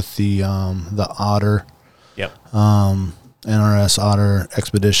gonna go with the Otter. Yep. NRS Otter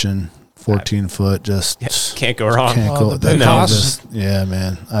Expedition, 14 foot. Just can't go wrong. Can't go. The big house. Yeah,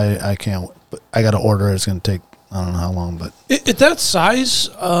 man. I can't. But I got to order it. It's gonna take I don't know how long, but at that size,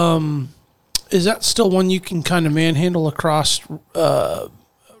 is that still one you can kind of manhandle across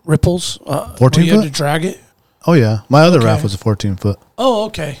ripples? 14 you had foot? to drag it. Oh yeah, my other raft was a 14 foot. Oh,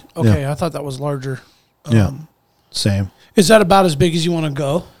 okay. Yeah. I thought that was larger. Yeah, same. Is that about as big as you want to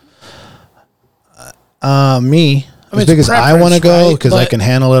go? Me. I mean, as big as I want to go, right? because I can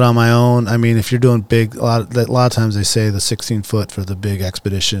handle it on my own. I mean, if you're doing big, a lot of times they say the 16 foot for the big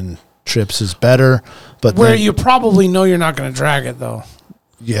expedition trips is better. But where you probably know you're not going to drag it though.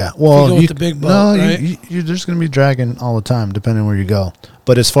 Yeah, well, you go with the big boat, no, right? you're just going to be dragging all the time, depending where you go.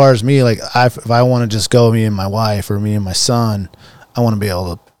 But as far as me, like if I want to just go, me and my wife or me and my son, I want to be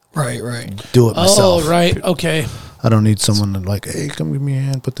able to do it myself. Oh, right, okay. I don't need someone to like, hey, come give me a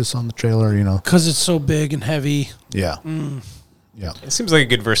hand, put this on the trailer, Because it's so big and heavy. Yeah. Yeah. It seems like a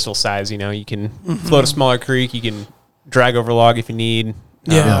good versatile size. You can float a smaller creek. You can drag over log if you need.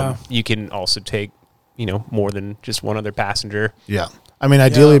 Yeah. You can also take, more than just one other passenger. Yeah. I mean,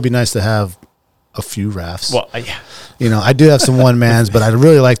 ideally, it'd be nice to have a few rafts. Well, yeah. I do have some one mans, but I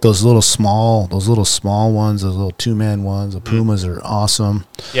really like those little small ones, those little 2-man ones. The Pumas are awesome.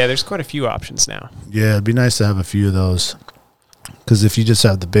 Yeah, there's quite a few options now. Yeah, it'd be nice to have a few of those. Because if you just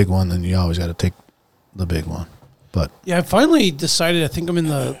have the big one, then you always got to take the big one. But yeah, I finally decided. I think I'm in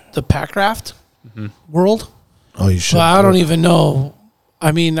the pack raft world. Oh, you should. So I don't even know.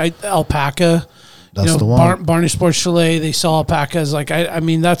 I mean, alpaca. That's the one. Barney Sports Chalet, they sell alpacas. Like, I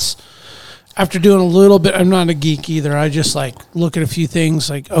mean, that's after doing a little bit. I'm not a geek either. I just look at a few things.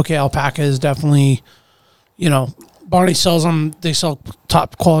 Like, okay, alpaca is definitely, Barney sells them. They sell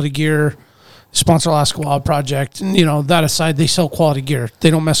top quality gear. Sponsor Alaska Wild Project, and that aside, they sell quality gear.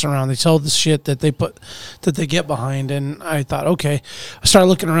 They don't mess around. They sell the shit that they get behind. And I thought, okay, I started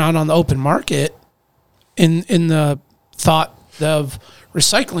looking around on the open market, in the thought of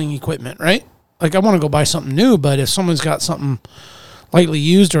recycling equipment, right? Like, I want to go buy something new, but if someone's got something lightly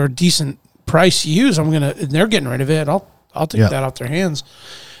used or a decent price used, and they're getting rid of it, I'll take that off their hands.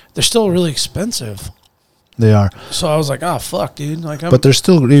 They're still really expensive. They are. So I was like, oh, fuck, dude. Like, But they're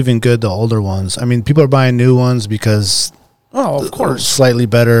still even good, the older ones. I mean, people are buying new ones because of course. slightly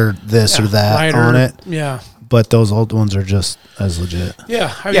better this or that lighter, on it. Yeah. But those old ones are just as legit.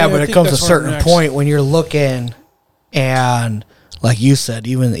 Yeah. I Yeah, mean, but I it think comes to a that's certain next. point when you're looking and, like you said,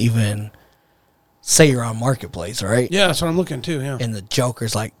 even say you're on Marketplace, right? Yeah, that's what I'm looking too. Yeah. And the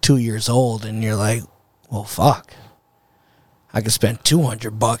Joker's like 2 years old, and you're like, well, fuck. I could spend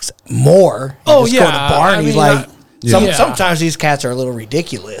 $200 more. And Oh, just go to yeah, Barney's. I mean, Yeah. Sometimes these cats are a little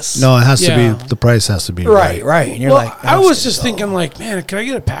ridiculous. No, it has to Yeah. be, the price has to be Right. And you're Well, like, I that's was just so- thinking, like, man, can I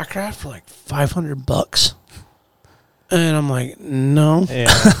get a pack rat for like $500? And I'm like, no.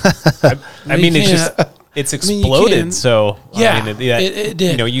 Yeah. I mean, it's just it's I mean, you exploded. can. So Yeah, I mean, it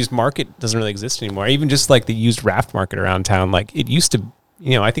did. You know, used market doesn't really exist anymore. Even just like the used raft market around town, like it used to.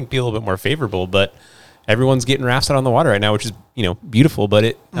 You know, I think be a little bit more favorable, but everyone's getting rafts out on the water right now, which is beautiful. But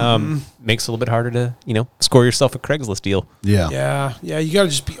it makes it a little bit harder to score yourself a Craigslist deal. Yeah. Yeah. You got to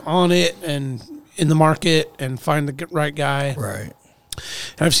just be on it and in the market and find the right guy. Right.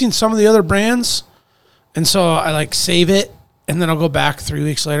 And I've seen some of the other brands, and so I like save it, and then I'll go back 3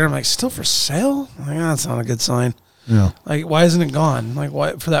 weeks later. I'm like, still for sale? I'm like, that's not a good sign. Yeah. Like, why isn't it gone? Like,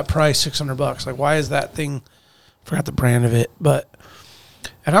 why for that price, $600? Like, why is that thing? Forgot the brand of it,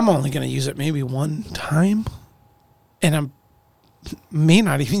 and I'm only going to use it maybe one time, and I may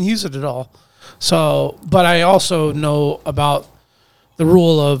not even use it at all. So, but I also know about the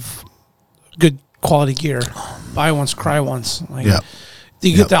rule of good quality gear: buy once, cry once. Like, Yeah. do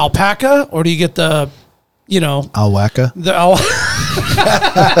you get the alpaca or do you get the, Alwaka. the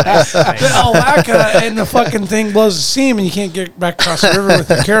alpaca and the fucking thing blows the seam and you can't get back across the river with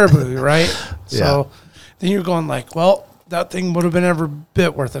the caribou, right? So then you're going like, well, that thing would have been every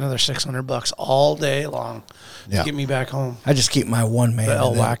bit worth another $600 all day long to get me back home. I just keep my one man. The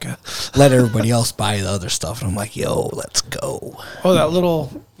and then alpaca. let everybody else buy the other stuff. And I'm like, yo, let's go. Oh, that little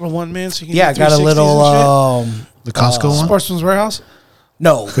one man. So you can Yeah, I do got a 360s little. and shit? The Costco one? Sportsman's Warehouse.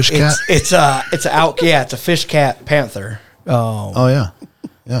 No, Fish cat? It's a fish cat panther. Oh, yeah.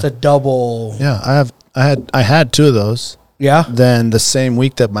 It's a double. Yeah, I had two of those. Yeah. Then the same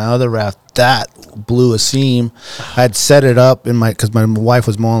week that my other raft that blew a seam, I had set it up because my wife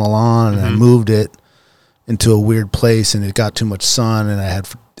was mowing the lawn and I moved it into a weird place and it got too much sun and I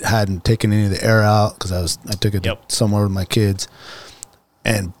hadn't taken any of the air out because I took it somewhere with my kids,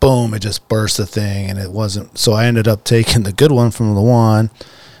 and boom, it just burst the thing and it wasn't. So I ended up taking the good one from the one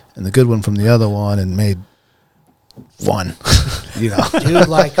and the good one from the other one and made one. Dude,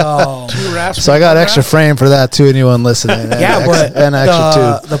 like 2 rafts. So I got extra frame for that too. Anyone listening? And but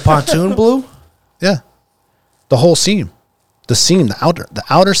extra too. the pontoon blew. Yeah, the whole seam, the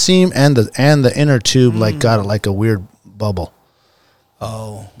outer seam and the inner tube got like a weird bubble.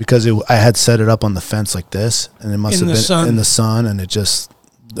 Oh, because I had set it up on the fence like this, and it must have been in the sun, and it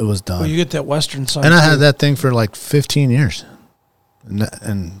was done. Well, you get that western sun. And I had that thing for like 15 years, and the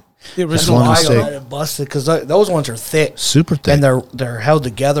That's original one I mistake. got it busted because those ones are thick, super thick. and they're held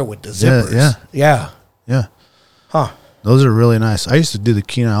together with the zippers. Yeah. Huh. Those are really nice. I used to do the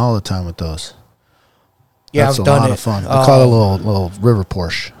Kenai all the time with those. Yeah, That's I've a done lot it. of fun. I call it a little river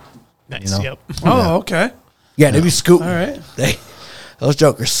Porsche. Nice. You know? Yep. Oh, okay. Yeah, they be scooting. All right. Those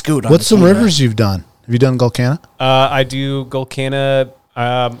jokers scoot. On What's the some Kenai. rivers you've done? Have you done Gulcana? I do Gulcana.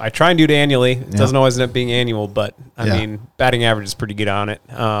 I try and do it annually. It doesn't always end up being annual, but I mean, batting average is pretty good on it.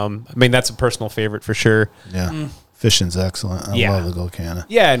 I mean, that's a personal favorite for sure. Yeah. Fishing's excellent. I love the Gulcana.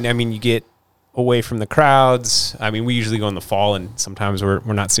 Yeah, and I mean, you get away from the crowds. I mean, we usually go in the fall, and sometimes we're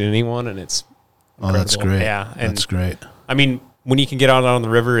not seeing anyone, and it's Oh, that's incredible. great. Yeah, and that's great. I mean, when you can get out on the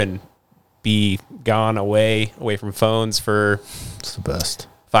river and be gone away from phones for It's the best.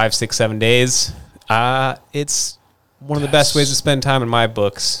 5, 6, 7 days, it's one of the best ways to spend time in my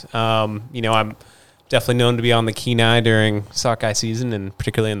books. I'm definitely known to be on the Kenai during sockeye season, and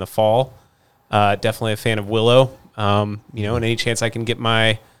particularly in the fall. Definitely a fan of Willow. And any chance I can get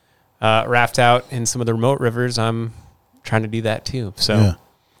my raft out in some of the remote rivers, I'm trying to do that too. So, Yeah.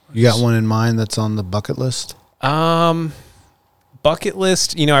 You got one in mind that's on the bucket list? bucket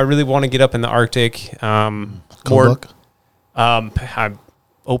list. I really want to get up in the Arctic. Cold More. book? I'm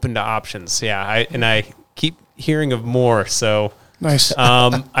open to options. Yeah, I keep hearing of more. So, Nice.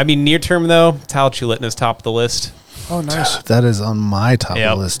 I mean, near term though, Talachulitna is top of the list. Oh, nice. That is on my top of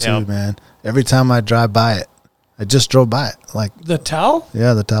the list too, man. Every time I drive by it, I just drove by it. Like, The towel?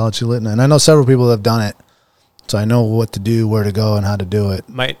 yeah, the Talachulitna. And I know several people that have done it. So I know what to do, where to go, and how to do it.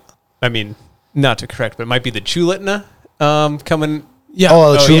 Not to correct, but it might be the Chulitna coming. Yeah.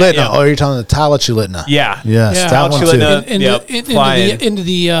 Oh, the Oh, Chulitna. yeah. Oh, you're talking the Talachulitna. Yeah. Yes, Yeah. that one too. Talachulitna. Into Yep, the flying.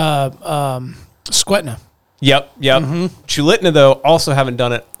 Squetna. Yep. Chulitna, though, also haven't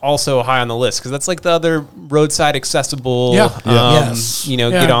done it. Also high on the list because that's like the other roadside accessible. Yes.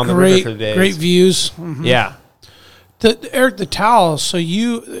 Get on the river for the days. Great views. Mm-hmm. Yeah. Eric, the towel. So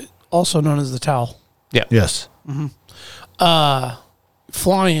you also known as the towel. Yeah. Yes.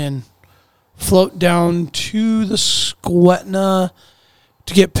 Fly in, float down to the Squetna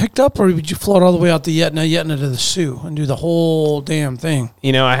to get picked up, or would you float all the way out to Yetna to the Sioux and do the whole damn thing?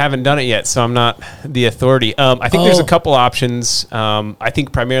 I haven't done it yet, so I'm not the authority. I think there's a couple options. I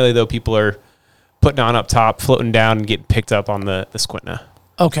think primarily, though, people are putting on up top, floating down, and getting picked up on the Squetna.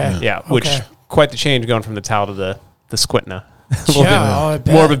 Okay. Yeah, which quite the change going from the towel to the Squetna. I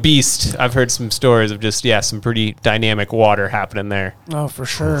bet. More of a beast. I've heard some stories of just, some pretty dynamic water happening there. Oh, for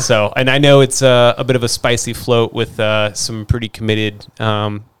sure. So, and I know it's a bit of a spicy float with some pretty committed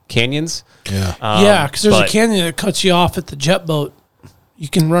canyons. Yeah. Because there's a canyon that cuts you off at the jet boat. You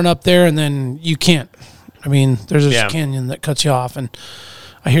can run up there and then you can't. I mean, there's a canyon that cuts you off, and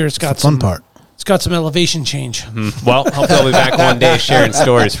I hear it's got some fun part. It's got some elevation change. Well, hopefully I'll be back one day sharing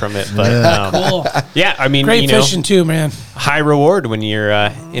stories from it. But cool. I mean, great fishing too, man. High reward when you're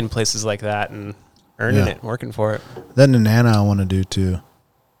in places like that and earning it, working for it. Then the Nana I want to do too.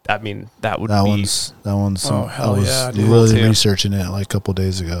 I mean, that would That be one's. I hell was yeah, dude. really Cool, too. researching it like a couple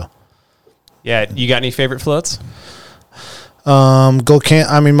days ago. Yeah, you got any favorite floats? My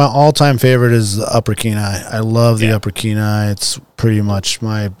all-time favorite is the Upper Kenai. I love the Upper Kenai. It's pretty much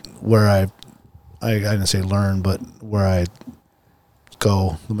where I didn't say learn, but where I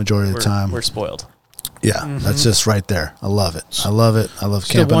go the majority of the time. We're spoiled. Yeah, that's just right there. I love it. I love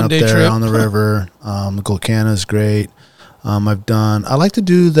camping up one-day there trip. on the river. The Golcana is great. I like to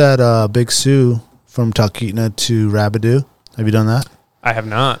do that Big Sioux from Talkeetna to Rabideau. Have you done that? I have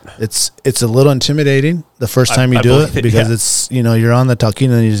not. It's a little intimidating the first time you do it because it's you're on the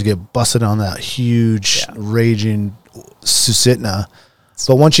Talkeetna and you just get busted on that huge raging Susitna.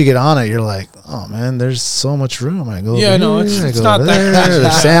 But once you get on it, you're like, oh man, there's so much room. I go, it's not that.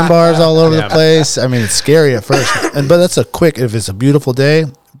 There's sandbars all over the place. I mean, it's scary at first, but that's if it's a beautiful day,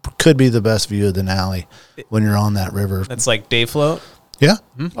 could be the best view of Denali when you're on that river. That's like day float. Yeah,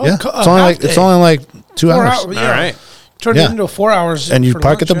 Oh, it's only like 2 hours. All right. Turn it into 4 hours. And you for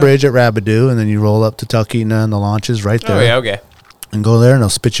park at lunch, the bridge at Rabideau, and then you roll up to Talkeetna, and the launch is right there. Oh yeah, okay. And go there, and they'll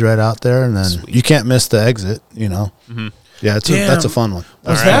spit you right out there, and then you can't miss the exit. Mm-hmm. Yeah, that's a fun one.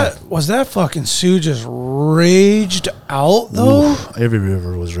 Was that fucking Sioux just raged out though? Oof, every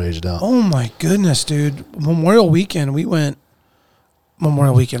river was raged out. Oh my goodness, dude! Memorial weekend, we went.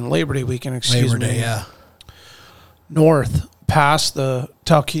 Labor Day weekend, excuse me. Yeah. North, past the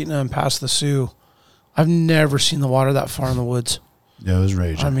Talkeetna and past the Sioux. I've never seen the water that far in the woods. Yeah, it was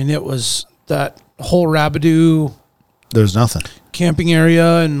raging. I mean, it was that whole Rabideau There's nothing. camping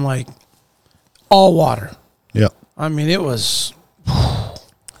area and like all water. Yep. I mean, it was.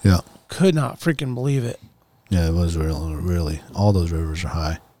 Yeah. Could not freaking believe it. Yeah, it was really. All those rivers are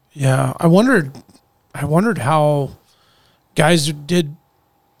high. Yeah, I wondered how guys did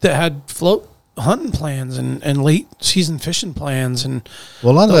that had float hunting plans and late season fishing plans and.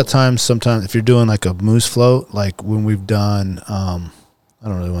 Well, a lot of that time, sometimes if you're doing like a moose float, like when we've done, I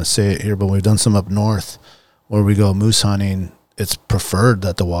don't really want to say it here, but we've done some up north where we go moose hunting. It's preferred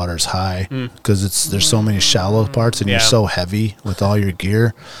that the water's high because there's so many shallow parts and you're so heavy with all your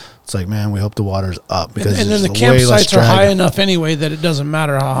gear. It's like, man, we hope the water's up because and then the way less campsites are high drag. enough anyway that it doesn't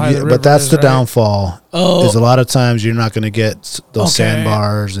matter how high the river but that's is, the right? downfall. Oh. Is a lot of times you're not going to get those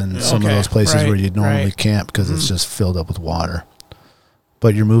sandbars and some of those places where you normally camp because it's just filled up with water.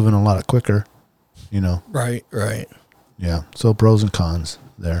 But you're moving a lot quicker, Right. Yeah. So pros and cons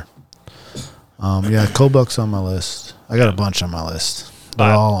there. Kobuk's on my list. I got a bunch on my list.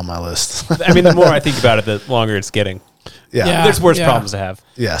 They're all on my list. I mean, the more I think about it, the longer it's getting. Yeah. There's worse problems to have.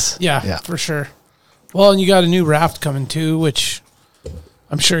 Yes. Yeah, for sure. Well, and you got a new raft coming too, which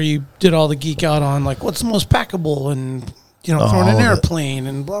I'm sure you did all the geek out on, like what's the most packable and, throwing an airplane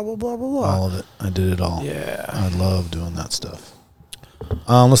and blah, blah, blah, blah, blah. All of it. I did it all. Yeah. I love doing that stuff.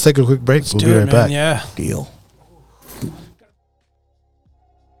 Let's take a quick break. We'll be right man. back. Yeah. Deal.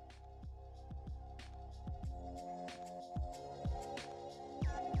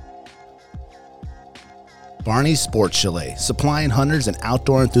 Barney's Sports Chalet, supplying hunters and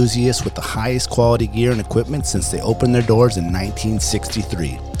outdoor enthusiasts with the highest quality gear and equipment since they opened their doors in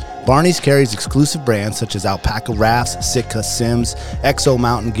 1963. Barney's carries exclusive brands such as Alpaca Rafts, Sitka Sims, Exo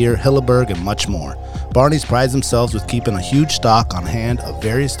Mountain Gear, Hilleberg, and much more. Barney's prides themselves with keeping a huge stock on hand of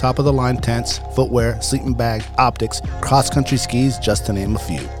various top-of-the-line tents, footwear, sleeping bags, optics, cross-country skis, just to name a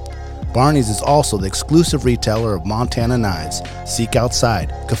few. Barney's is also the exclusive retailer of Montana knives, Seek Outside,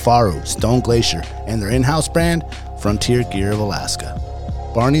 Kafaru, Stone Glacier, and their in-house brand, Frontier Gear of Alaska.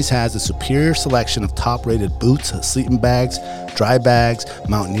 Barney's has a superior selection of top-rated boots, sleeping bags, dry bags,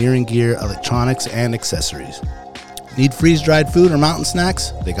 mountaineering gear, electronics, and accessories. Need freeze-dried food or mountain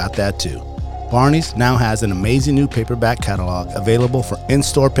snacks? They got that too. Barney's now has an amazing new paperback catalog available for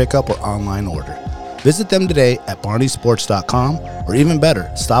in-store pickup or online order. Visit them today at barneysports.com, or even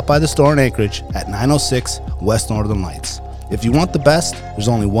better, stop by the store in Anchorage at 906 West Northern Lights. If you want the best, there's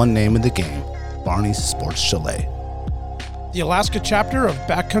only one name in the game, Barney's Sports Chalet. The Alaska chapter of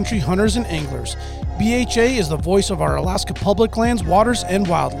Backcountry Hunters and Anglers. BHA is the voice of our Alaska public lands, waters, and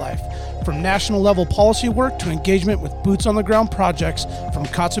wildlife. From national level policy work to engagement with boots on the ground projects from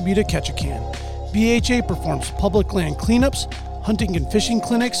Kotzebue to Ketchikan. BHA performs public land cleanups, hunting and fishing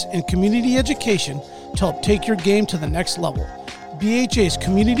clinics, and community education to help take your game to the next level. BHA's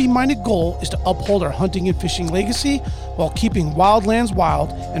community-minded goal is to uphold our hunting and fishing legacy while keeping wildlands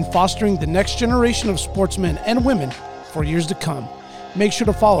wild and fostering the next generation of sportsmen and women for years to come. Make sure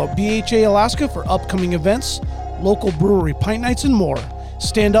to follow BHA Alaska for upcoming events, local brewery pint nights, and more.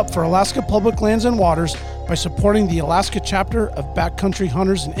 Stand up for Alaska public lands and waters by supporting the Alaska chapter of Backcountry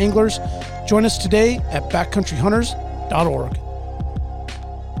Hunters and Anglers. Join us today at backcountryhunters.org.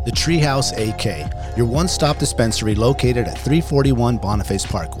 The Treehouse AK, your one-stop dispensary located at 341 Boniface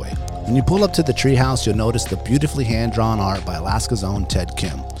Parkway. When you pull up to the Treehouse, you'll notice the beautifully hand-drawn art by Alaska's own Ted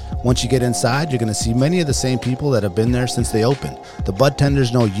Kim. Once you get inside, you're going to see many of the same people that have been there since they opened. The bud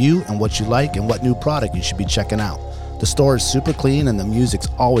tenders know you and what you like and what new product you should be checking out. The store is super clean and the music's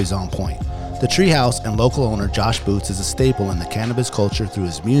always on point. The Treehouse and local owner Josh Boots is a staple in the cannabis culture through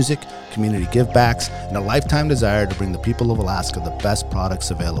his music, community givebacks, and a lifetime desire to bring the people of Alaska the best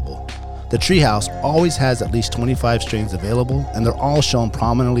products available. The Treehouse always has at least 25 strains available, and they're all shown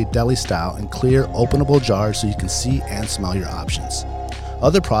prominently deli style in clear, openable jars so you can see and smell your options.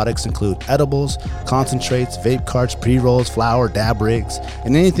 Other products include edibles, concentrates, vape carts, pre-rolls, flour, dab rigs,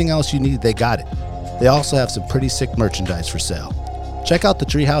 and anything else you need, they got it. They also have some pretty sick merchandise for sale. Check out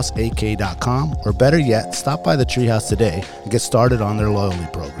thetreehouseak.com, or better yet, stop by the Treehouse today and get started on their loyalty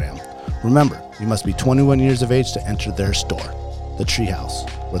program. Remember, you must be 21 years of age to enter their store. The Treehouse,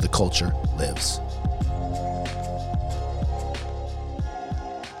 where the culture lives.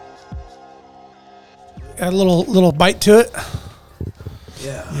 Got a little bite to it.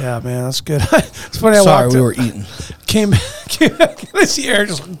 Yeah, man, that's good. It's funny. Sorry, we were eating. Came back, and I see Eric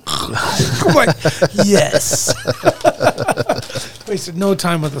just I'm like, yes. Wasted no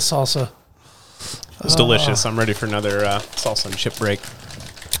time with the salsa. It's delicious. I'm ready for another salsa and chip break.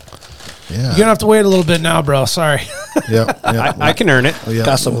 Yeah. You're gonna have to wait a little bit now, bro. Sorry. I can earn it. Yeah.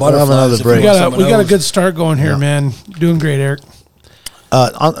 Got some We'll have butterflies. another break. We got a good start going here, man. Doing great, Eric.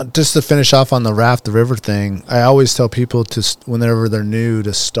 Just to finish off on the raft the river thing, I always tell people to, whenever they're new,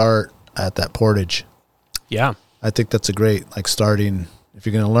 to start at that portage. Yeah. I think that's a great, starting, if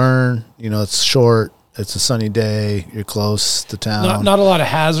you're going to learn, it's short, it's a sunny day, you're close to town. Not a lot of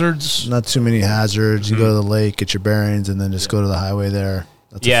hazards. Not too many hazards. You go to the lake, get your bearings, and then just go to the highway there.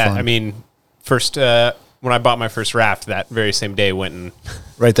 That's Yeah, I mean, first, when I bought my first raft, that very same day went and...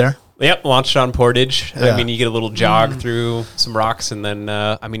 Right there? Yep, launched on portage. Yeah. I mean, you get a little jog through some rocks, and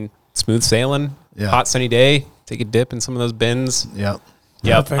then, smooth sailing, hot sunny day, take a dip in some of those bends. Yep.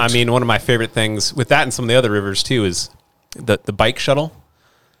 Yep. Perfect. I mean, one of my favorite things with that and some of the other rivers, too, is the bike shuttle.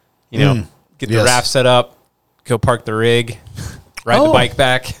 Get the raft set up, go park the rig, ride the bike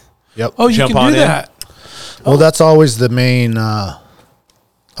back. Yep. Oh, you Jump can on do in. that. Well, that's always the main, I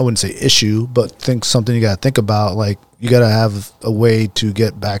wouldn't say issue, but something you got to think about. Like, you got to have a way to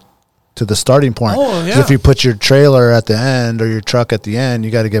get back to the starting point. Oh, 'Cause yeah. if you put your trailer at the end or your truck at the end,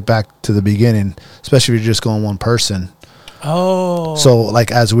 you got to get back to the beginning, especially if you're just going one person. Oh. So,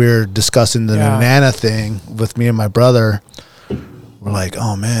 as we were discussing the Nana thing with me and my brother, we're like,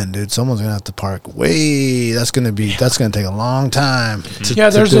 oh man, dude, someone's gonna have to park way. That's gonna take a long time.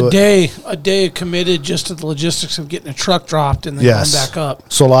 There's a day committed just to the logistics of getting a truck dropped and then going back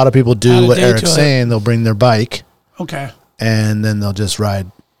up. So a lot of people Add do a what day Eric's to it. saying. They'll bring their bike Okay. and then they'll just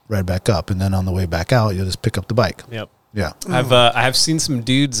ride back up, and then on the way back out, you'll just pick up the bike. Yep. Yeah. I have seen some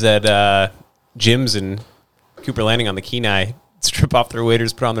dudes at gyms in Cooper Landing on the Kenai strip off their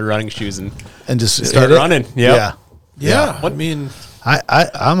waders, put on their running shoes, and just start hit it. running. Yep. Yeah. I mean,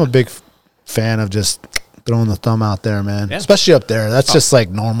 I'm a big fan of just throwing the thumb out there, man. Yeah. Especially up there. That's just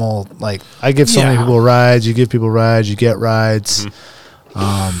normal. I give so many people rides. You give people rides. You get rides.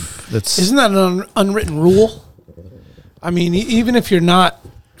 isn't that an unwritten rule? I mean, even if you're not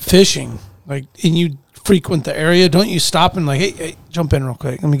fishing, and you frequent the area, don't you stop and like, hey, jump in real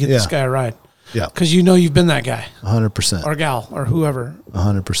quick. Let me get this guy a ride. Yeah. Because you know you've been that guy. 100%. Or gal or whoever.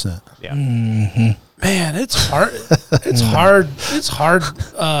 100%. Yeah. Man, it's hard. It's hard. It's hard.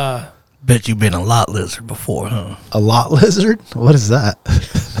 Bet you've been a lot lizard before, huh? A lot lizard? What is that?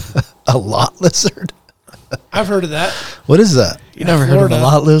 A lot lizard? I've heard of that. What is that? You never heard of Florida. a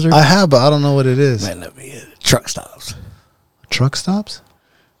lot lizard? I have, but I don't know what it is. Man, let me truck stops. Truck stops?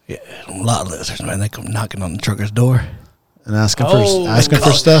 Yeah, a lot lizards, man. They come knocking on the trucker's door. And asking Oh,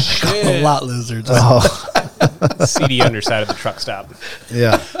 for stuff? shit. A lot lizards. Oh, Seedy underside of the truck stop.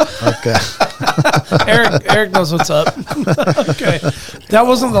 yeah. Okay. Eric knows what's up. Okay. That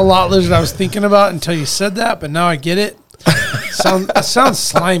wasn't the lot lizard I was thinking about until you said that, but now I get it. It sounds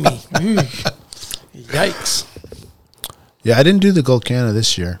slimy. Yikes. Yeah, I didn't do the Gold Canada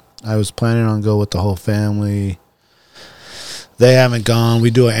this year. I was planning on go with the whole family. They haven't gone. We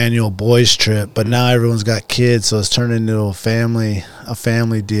do an annual boys trip, but now everyone's got kids, so it's turned into a family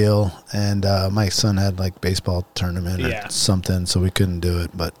deal. And my son had like baseball tournament or something, so we couldn't do it.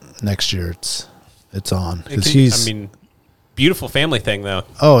 But next year it's on because beautiful family thing though.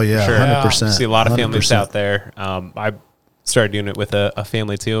 Oh yeah, sure. 100%. See a lot of 100%. families out there. I started doing it with a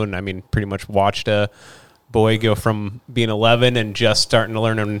family too, and I mean, pretty much watched a boy go from being 11 and just starting to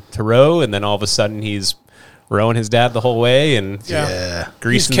learn to row, and then all of a sudden he's rowing his dad the whole way and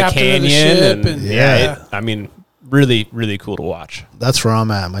greasing the canyon. And really, really cool to watch. That's where I'm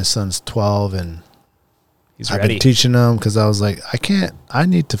at. My son's 12 and He's I've ready. been teaching him because I was like, I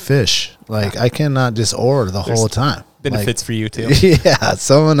need to fish. Like, I cannot just oar the whole time. Benefits for you too. Yeah,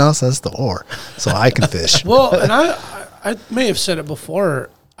 someone else has to oar, so I can fish. Well, and I may have said it before.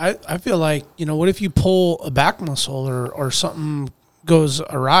 I feel like, what if you pull a back muscle or something goes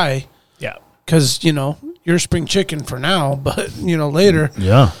awry? Yeah. Because, you're a spring chicken for now, but, later.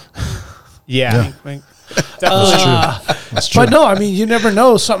 Yeah. Yeah. Definitely true. That's true. But no, you never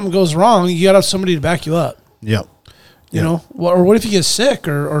know. Something goes wrong. You got to have somebody to back you up. Yep. You know? Or what if you get sick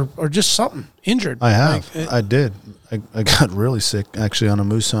or just something, injured? I have. I did. I got really sick, actually, on a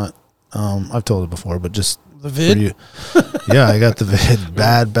moose hunt. I've told it before, but just the vid? for you. Yeah, I got the vid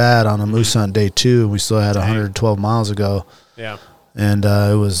bad on a moose hunt day 2. We still had 112 miles ago. Yeah. And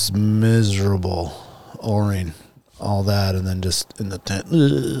it was miserable oaring all that, and then just in the tent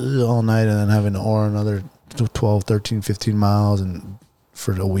all night, and then having to oar another 12, 13, 15 miles and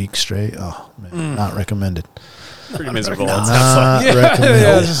for a week straight. Oh, man, not recommended. Pretty miserable. Not recommended.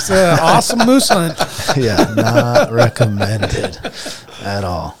 Yeah, just awesome moose hunt. Yeah, not recommended at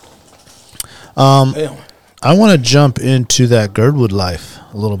all. I want to jump into that Girdwood life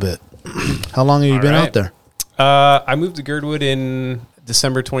a little bit. How long have you been out there? I moved to Girdwood in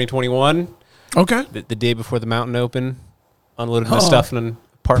December 2021. Okay. The day before the mountain opened, unloaded my stuff in an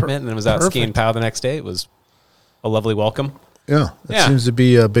apartment, and then was out skiing POW the next day. It was a lovely welcome. Yeah, that seems to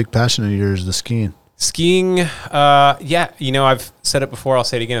be a big passion of yours, the skiing. Skiing, I've said it before, I'll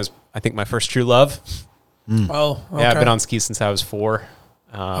say it again, it was, I think, my first true love. Oh, okay. Yeah, I've been on skis since I was 4.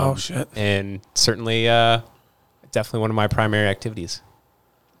 Oh, shit. And certainly, definitely one of my primary activities.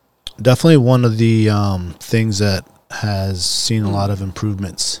 Definitely one of the things that has seen a lot of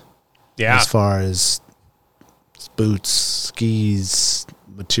improvements. Yeah. As far as boots, skis,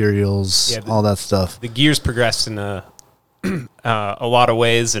 materials, all that stuff. The gear's progressed in a lot of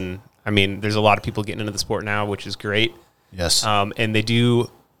ways, and there's a lot of people getting into the sport now, which is great. Yes. And they do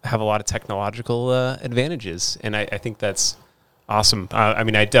have a lot of technological advantages, and I think that's awesome. I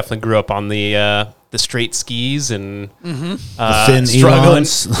definitely grew up on the straight skis and the thin struggling.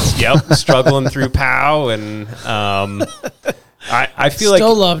 elons. Struggling through POW, and I feel Still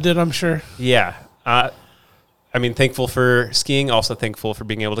like loved it, I'm sure. Yeah. Thankful for skiing, also thankful for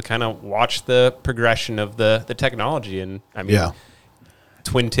being able to kind of watch the progression of the technology. And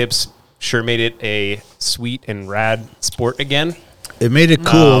twin tips sure made it a sweet and rad sport again. It made it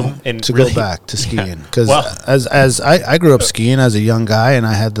cool and to really, go back to skiing because as I grew up skiing as a young guy, and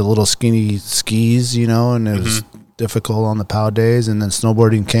I had the little skinny skis, and it was difficult on the POW days, and then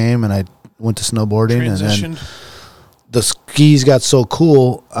snowboarding came, and I went to snowboarding, and then the skis got so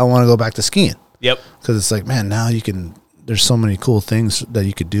cool, I want to go back to skiing. Yep. Because it's like, man, now there's so many cool things that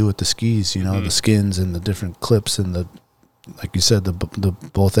you could do with the skis, the skins and the different clips and like you said, the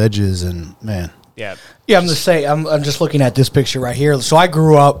both edges, and man. Yeah, I'm just saying. I'm just looking at this picture right here. So I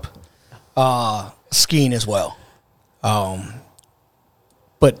grew up skiing as well,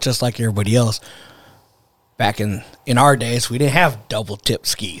 but just like everybody else, back in our days, we didn't have double tip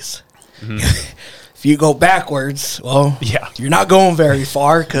skis. If you go backwards, you're not going very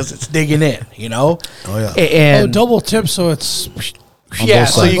far because it's digging in. Oh yeah. And double tip, so it's Yeah, both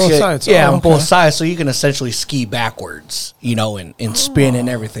so sides. you Both could, sides. yeah, Oh, on both okay. sides, so you can essentially ski backwards, and spin and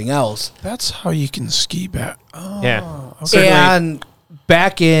everything else. That's how you can ski back. Oh, Yeah. okay. Certainly- And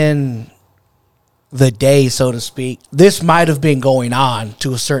back in the day, so to speak, this might have been going on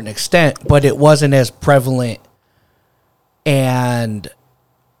to a certain extent, but it wasn't as prevalent. And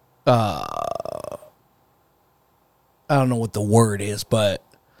I don't know what the word is, but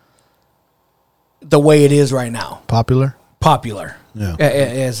the way it is right now. Popular? Popular, Yeah.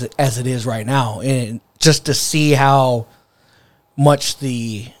 as it is right now, and just to see how much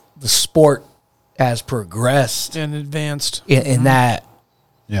the sport has progressed And advanced. in that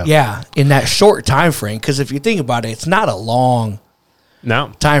in that short time frame. Because if you think about it, it's not a long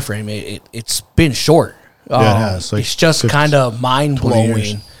No. time frame. It's been short. Yeah, it has, like it's just 50, kind of mind 20 years.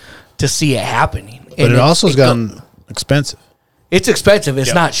 blowing to see it happening. But it also has gotten expensive. It's expensive. It's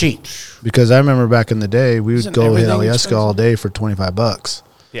Yeah. not cheap. Because I remember back in the day, we would Isn't go hit everything Alyeska all expensive? day for $25.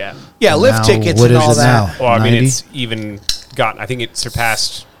 Yeah. Yeah, lift Now, tickets what and is all it that. now? Well, I mean, 90? it's even gotten. I think it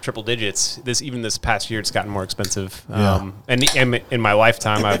surpassed triple digits. This past year, it's gotten more expensive. Yeah. And in my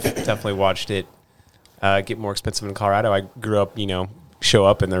lifetime, I've definitely watched it get more expensive in Colorado. I grew up, show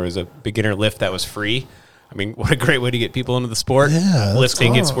up and there was a beginner lift that was free. I mean, what a great way to get people into the sport. Yeah, Lift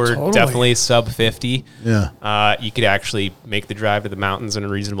tickets were totally. definitely sub 50. Yeah. You could actually make the drive to the mountains in a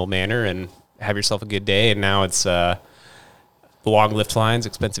reasonable manner and have yourself a good day. And now it's long lift lines,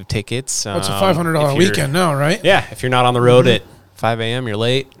 expensive tickets. It's a $500 if you're- weekend now, right? Yeah, if you're not on the road at 5 a.m., you're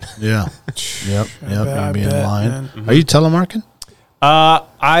late. Yeah. Yep. I You'd be in bet, line. man. Are you telemarking? I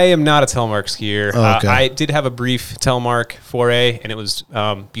am not a telemark skier. Oh, okay. I did have a brief telemark foray, and it was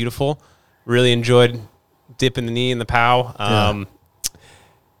beautiful. Really enjoyed dipping the knee in the POW.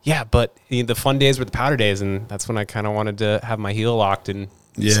 Yeah, but the fun days were the powder days, and that's when I kind of wanted to have my heel locked and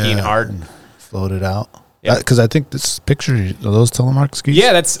skiing hard. and float it out. Yeah. Because I think this picture, are those telemark skis?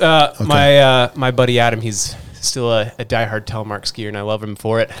 Yeah, that's my buddy Adam. He's still a diehard telemark skier, and I love him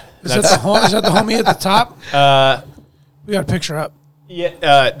for it. Is that the homie at the top? We got a picture up.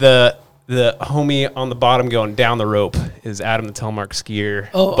 Yeah, the homie on the bottom going down the rope is Adam the telemark skier.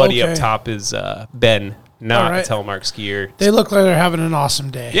 Oh, Buddy okay. up top is Ben, not All right. a telemark skier. They look like they're having an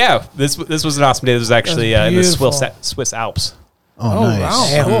awesome day. Yeah, this was an awesome day. This was actually in the beautiful. Swiss Alps. Oh, nice. wow.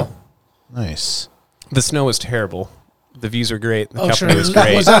 Damn. Cool. Nice. The snow was terrible. The views were great. The Oh, company sure. was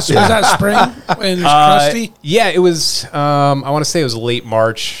great. Was that spring? And it was crusty? Yeah, it was. I want to say it was late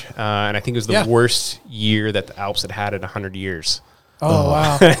March, and I think it was the Yeah. worst year that the Alps had in 100 years. Oh,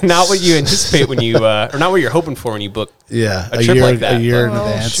 wow. Not what you anticipate when you, or not what you're hoping for when you book. Yeah. A trip year, like that. A year in Oh,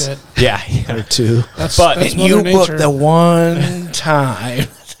 advance. shit. Yeah, Or two. That's, But- that's And you Mother booked Nature. the one time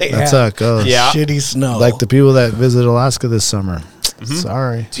they That's had how it goes. Yeah. shitty snow. Like the people that visit Alaska this summer.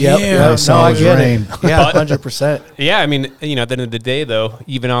 Sorry. Yep. Damn. No, Saw I it get rain. it. Yeah, 100%. yeah. I mean, at the end of the day, though,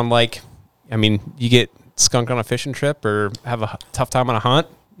 even on you get skunked on a fishing trip or have a tough time on a hunt.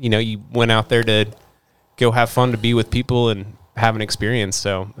 You went out there to go have fun, to be with people and have an experience.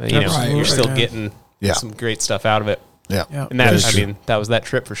 So Absolutely, you're still man. getting Yeah. some great stuff out of it. Yeah. Yeah. And that, is I true. mean, that was that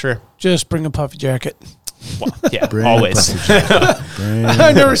trip for sure. Just bring a puffy jacket. Well, yeah, Bring a always. puffy jacket. Bring a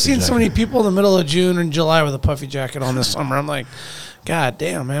I've never puffy seen so jacket. many people in the middle of June and July with a puffy jacket on this summer. I'm like, God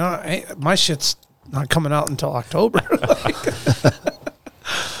damn, man. My shit's not coming out until October.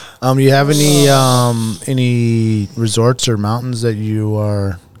 Do you have any resorts or mountains that you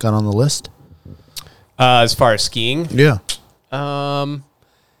are got on the list? As far as skiing, Yeah.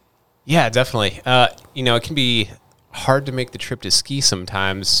 yeah, definitely. It can be hard to make the trip to ski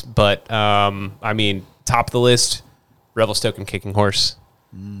sometimes, but I mean, top of the list, Revelstoke and Kicking Horse.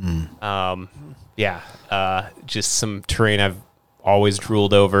 Just some terrain I've always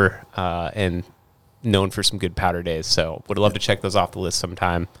drooled over and known for some good powder days. So would love to check those off the list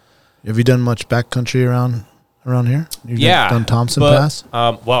sometime. Have you done much backcountry around here? You've Yeah, done Thompson but, Pass?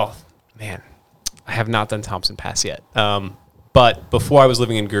 Well, man, I have not done Thompson Pass yet. But before I was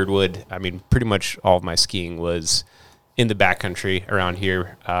living in Girdwood, I mean, pretty much all of my skiing was in the backcountry around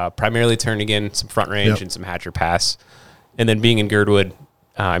here, primarily Turnagain, some Front Range, Yep. and some Hatcher Pass. And then being in Girdwood,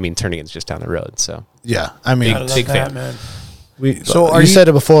 Turnagain's just down the road. So Yeah. I mean, I love Big that, fan. man. you said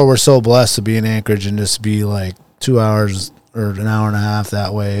it before, we're so blessed to be in Anchorage and just be like 2 hours or an hour and a half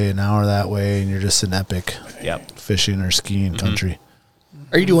that way, an hour that way, and you're just in epic yep. fishing or skiing country.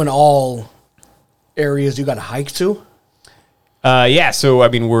 Are you doing all areas you got to hike to? Yeah, so I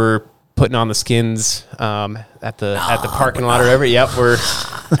mean, we're putting on the skins at the parking lot or whatever. Yep, we're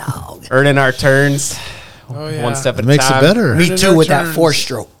earning our turns. Oh, yeah. One step at It a makes time. it better. Me Turn too it with that turns.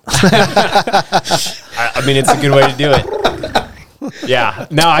 4-stroke. I mean, it's a good way to do it. Yeah.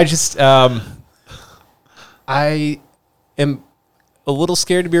 No, I just I am a little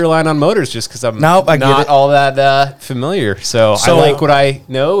scared to be relying on motors just because I'm Nope, I get not it. all that familiar. So I So- like what I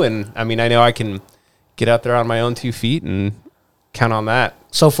know, and I mean, I know I can get out there on my own 2 feet and count on that.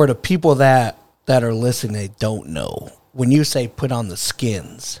 So for the people that are listening, they don't know. When you say put on the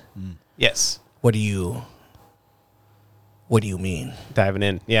skins, Yes. what do you mean? Diving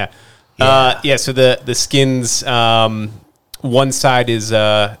in, yeah. So the skins, one side is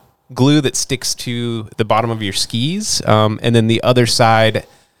glue that sticks to the bottom of your skis, and then the other side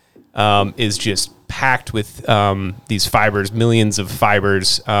is just packed with these fibers, millions of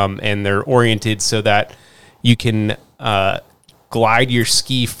fibers, and they're oriented so that you can glide your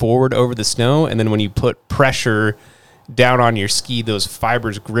ski forward over the snow, and then when you put pressure down on your ski, those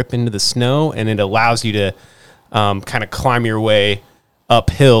fibers grip into the snow, and it allows you to kind of climb your way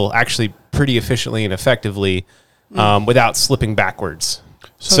uphill, actually pretty efficiently and effectively, without slipping backwards.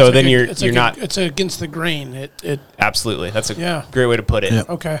 So it's then like you're not It's against the grain. It absolutely. That's a Yeah. great way to put it. Yep.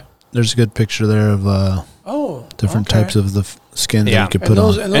 okay. There's a good picture there of different okay. types of the skins that Yeah. you could And put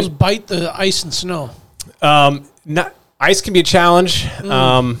those on. and those bite the ice and snow. Not ice can be a challenge,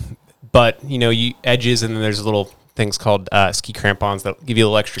 but edges, and then there's little things called ski crampons that give you a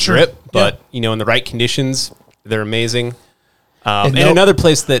little extra Sure. grip. Yeah. But in the right conditions, they're amazing. And no- another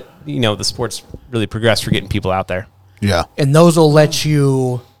place that the sport's really progressed for getting people out there. Yeah. And those will let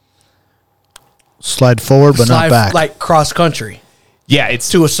you Slide forward, but slide not back. like cross country Yeah, it's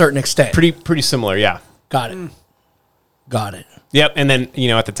to a certain extent. pretty similar. Yeah. Got it. Got it. Yep. And then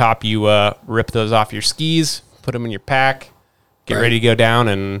at the top you rip those off your skis, put them in your pack, get Right. ready to go down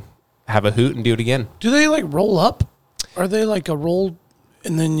and have a hoot and do it again. Do they like roll up? Are they like a roll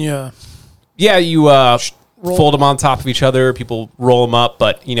and then you? Yeah, you fold them on top of each other. People roll them up,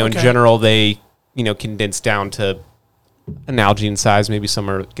 but in Okay. general, they condense down to an Nalgene size. Maybe some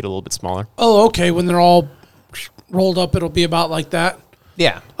are get a little bit smaller. Oh, okay. When they're all rolled up, it'll be about like that.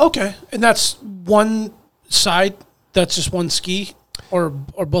 Yeah, Okay, and that's one side. That's just one ski, or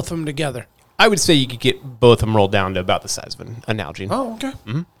both of them together. I would say you could get both of them rolled down to about the size of a Nalgene. Oh, okay.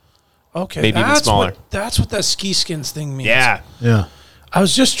 Okay, Maybe even that's smaller. That's what that ski skins thing means. Yeah, Yeah. I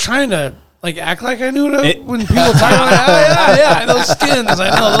was just trying to act like I knew It- when people talk about yeah, those skins. I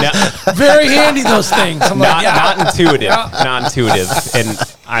know those, very handy those things. I'm like, not intuitive, Yeah. not intuitive,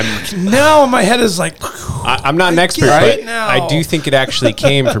 and Now my head is like, I'm not an expert, get it but now. I do think it actually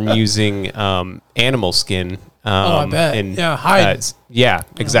came from using animal skin. I bet. And, Yeah, hide. yeah,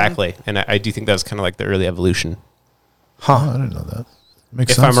 exactly. And I do think that was kind of like the early evolution. Huh. I didn't know that.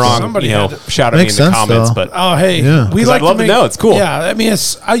 Makes If sense. I'm wrong, Somebody had to- shout at me in Makes the sense, comments. though. But oh hey, Yeah. we 'Cause like I'd love to know. It's cool. Yeah, I mean,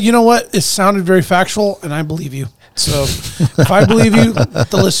 it's you know what? It sounded very factual, and I believe you. So if I believe you, the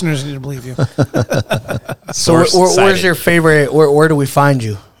listeners need to believe you. So Source where's cited. your favorite? Where do we find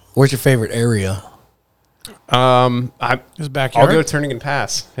you? Where's your favorite area? His backyard. I'll go turning and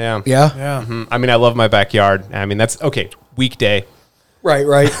pass. Yeah. Yeah. Yeah. I mean, I love my backyard. I mean, that's okay. Weekday, Right.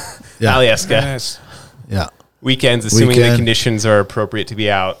 Right. Yeah. Alyeska. Nice. Yeah. Weekends, assuming the Weekend. conditions are appropriate to be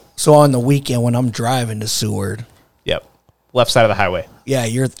out. So on the weekend when I'm driving to Seward, Yep. Left side of the highway. yeah,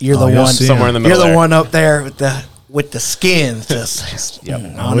 you're the you'll one see Somewhere in the You're middle the there. one up there with the skins just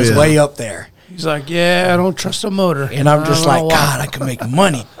on Oh, his yeah. way up there. He's like, yeah, I don't trust a motor. And I'm just I don't like, know why. God, I can make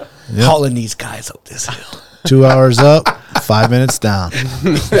money Yep. hauling these guys up this hill. 2 hours up, 5 minutes down.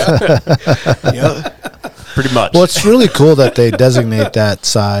 Yep. Pretty much. Well, it's really cool that they designate that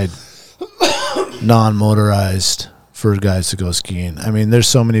side non-motorized for guys to go skiing. I mean, there's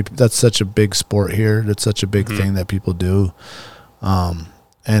so many. That's such a big sport here. That's such a big thing that people do,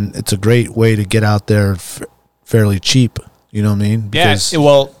 and it's a great way to get out there fairly cheap. You know what I mean? Yeah.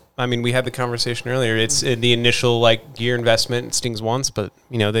 Well, I mean, we had the conversation earlier. It's the initial gear investment. It stings once, but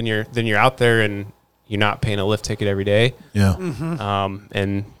then you're out there and you're not paying a lift ticket every day. yeah.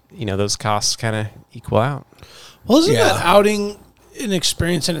 And those costs kind of equal out. Well, isn't Yeah. that outing an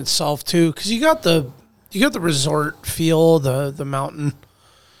experience in itself too? Because you got the resort feel, the mountain.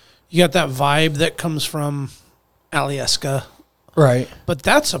 You got that vibe that comes from Alyeska, Right. but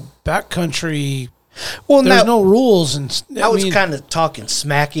that's a backcountry. Well, There's now, no rules, and I was kind of talking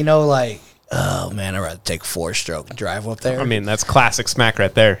smack, like, oh man, I'd rather take 4-stroke and drive up there. I mean, that's classic smack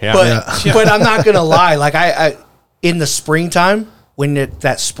right there. Yeah. But but I'm not gonna lie. Like I in the springtime when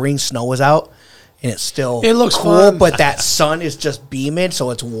that spring snow was out and it's still It looks cool, fun. but that sun is just beaming,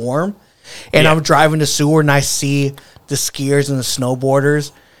 so it's warm. And Yeah. I'm driving to Seward and I see the skiers and the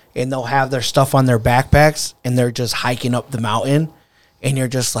snowboarders, and they'll have their stuff on their backpacks and they're just hiking up the mountain, and you're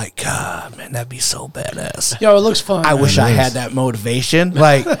just like, God, man, that'd be so badass. Yo, it looks fun. I man. wish I had that motivation.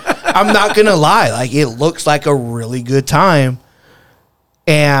 Like, I'm not gonna lie. Like, it looks like a really good time,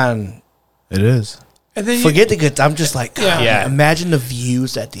 and It is. And then Forget the good. I'm just like, God, Yeah. imagine the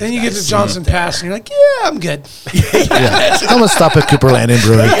views that these Then you get guys to see Johnson up there. Pass, and you're like, yeah, I'm good. I'm gonna stop at Cooper Landing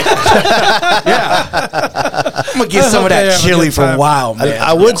Brewery. I'm gonna get some of Okay, that have a chili good from time. Wow, man.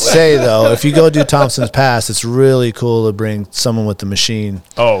 I would say though, if you go do Thompson's Pass, it's really cool to bring someone with the machine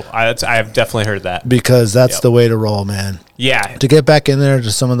Oh, I've definitely heard that. because that's Yep. the way to roll, man. Yeah. To get back in there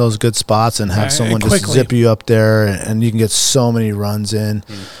to some of those good spots and have Yeah, someone and just quickly. zip you up there, and you can get so many runs in.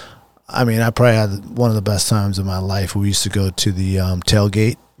 I mean, I probably had one of the best times of my life. We used to go to the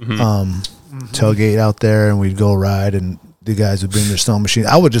tailgate, tailgate out there, and we'd go ride, and the guys would bring their snow machine.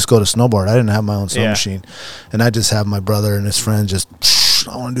 I would just go to snowboard. I didn't have my own snow Yeah. machine, and I just have my brother and his friend just.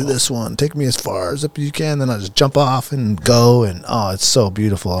 I want to do this one. Take me as far as up as you can. Then I just jump off and go, and it's so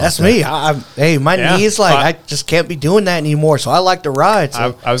beautiful. out That's there. me. Hey, my Yeah. knees like I- I just can't be doing that anymore. So I like to ride.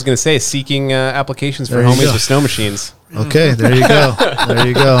 So I was going to say, seeking applications for There you homies go. with snow machines. Okay, there you go. There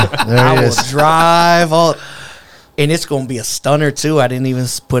you go. There I it will is. drive all, and it's gonna be a stunner too. I didn't even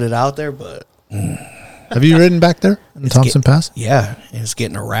put it out there, but Have you ridden back there in Thompson Pass? yeah, and it's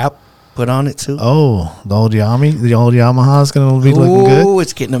getting a wrap put on it too. Oh, the old Yamaha is going to be looking good. Ooh,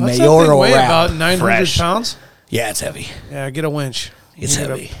 it's getting a What's that thing mayoral weigh, wrap. about 900 Fresh. pounds? Yeah, it's heavy. Yeah, get a winch. It's You get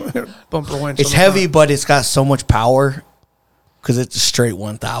heavy. a bumper winch. It's on the heavy, front. but it's got so much power because it's a straight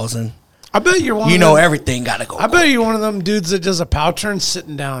 1,000. I bet you're one You of know, them, everything got to go. I bet you're one of them dudes that does a pow turn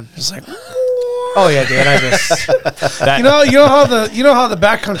sitting down. It's like, Oh yeah, dude. I just you know how the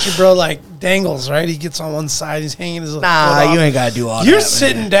backcountry bro like dangles, right? He gets on one side, he's hanging his foot off. you ain't gotta do all You're that.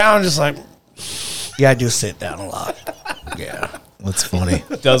 sitting down, just like, Yeah, I do sit down a lot. Yeah, That's funny.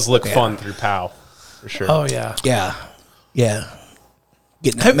 Does look fun through POW, for sure. oh yeah. yeah.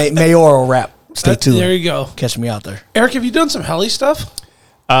 Getting that mayoral wrap. Stay tuned. There you go. Catch me out there. Eric, have you done some heli stuff?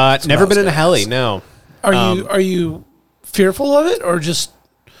 Never been in a heli, no. Are you fearful of it or just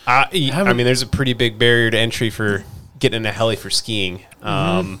I mean, there's a pretty big barrier to entry for getting in a heli for skiing.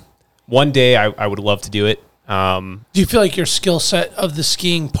 One day I would love to do it. do you feel like your skill set of the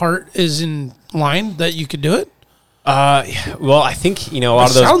skiing part is in line that you could do it? Well, I think, a lot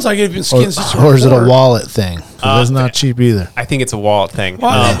of those. Sounds like you've been skiing since you were Or is it a 4. wallet thing? 'Cause it's not cheap either. I think it's a wallet thing.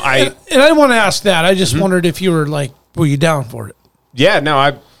 Well, and I want to ask that. I just wondered if you were like, were you down for it? Yeah,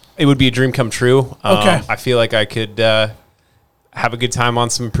 no, it would be a dream come true. Okay. I feel like I could have a good time on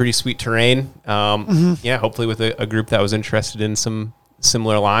some pretty sweet terrain. Yeah, hopefully with a group that was interested in some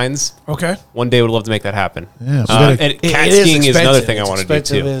similar lines. Okay. One day would love to make that happen. Yeah, we gotta- and cat It is skiing is another expensive. thing I It's want to do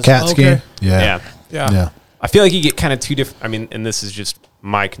expensive too. as- Cat Okay. skiing? Yeah. Yeah. Yeah. I feel like you get kind of two different. I mean, and this is just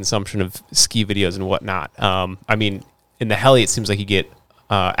my consumption of ski videos and whatnot. I mean, in the heli, it seems like you get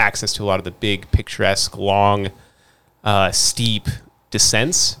access to a lot of the big, picturesque, long, steep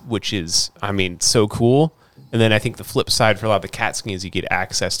descents, which is, I mean, so cool. And then I think the flip side for a lot of the cat skiing is you get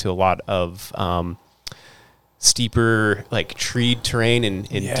access to a lot of steeper, like treed terrain and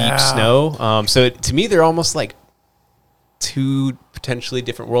Yeah. deep snow. So to me, they're almost like two potentially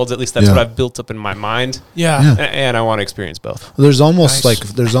different worlds. At least that's Yeah. what I've built up in my mind. Yeah. And I want to experience both. There's almost Nice.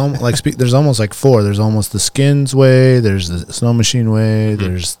 there's almost like 4. There's almost the skins way. There's the snow machine way.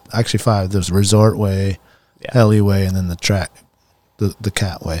 There's actually 5. There's resort way, Yeah. heli way, and then the track, the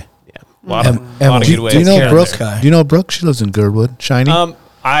cat way. Yeah, a lot of Emily, good ways. Do you know Care of Brooke? this guy. Do you know Brooke? She lives in Girdwood. Shiny.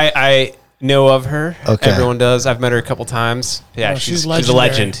 I know of her. Okay. Everyone does. I've met her a couple times. Yeah, Oh, she's a legendary.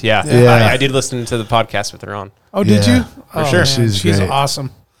 legend. Yeah. Yeah. I did listen to the podcast with her on. Oh, did Yeah. you? For sure. She's great.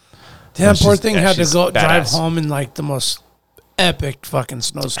 awesome. Damn, poor thing had to she's go drive badass. home in like the most epic fucking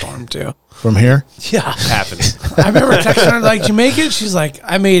snowstorm too. From here. Yeah. Happens. I remember texting her like, "Did you make it?" She's like,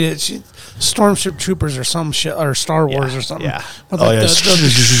 "I made it." She Stormship Troopers or some shit or Star Wars or something. Yeah. With, Oh, like, yeah.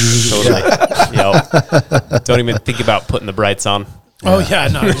 Totally. Yep. Don't even think about putting the brights on. oh yeah,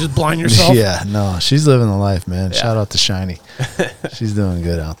 no, you just blind yourself. Yeah, no, she's living the life, man. Shout out to Shiny. She's doing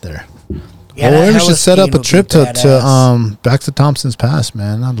good out there. Yeah, well, that we hella should set up skiing a would be trip to badass. back to Thompson's Pass,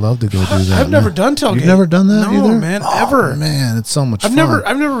 man. I'd love to go do that. I've never man. done tailgate. You've never done that No, either? man, Oh, ever. Man, it's so much I've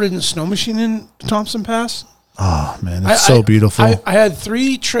fun. never ridden a snow machine in Thompson Pass. Oh man, it's so beautiful. I had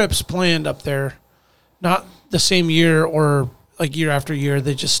 3 trips planned up there, not the same year or like year after year.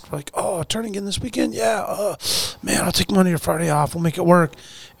 They just like, oh, turn again this weekend. Yeah, man, I'll take Monday or Friday off. We'll make it work.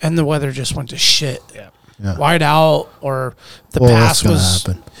 And the weather just went to shit. Yeah. Yeah. White out or the Well, pass that's gonna was.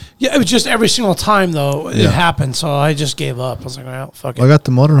 happen. Yeah, it was just every single time though Yeah. it happened. So I just gave up. I was like, well, fuck it. Well, I got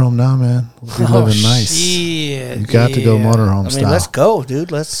the motorhome now, man. We'll be living nice. Shit, You got to go yeah. motorhome I mean, style. let's go, dude.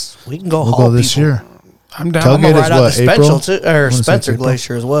 We can go. We'll haul go this people. year. I'm down. Tailgate I'm gonna is ride out what, the April? Spencer, too, or Wanna say Spencer April?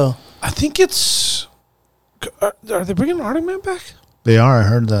 Glacier as well. I think it's. Are they bringing Arctic Man back? They are. I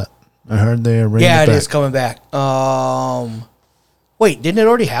heard that. I heard they are bringing Yeah, it it back. is coming back. Wait, didn't it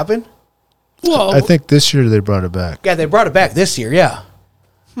already happen? Well, I think this year they brought it back. Yeah, they brought it back this year. Yeah.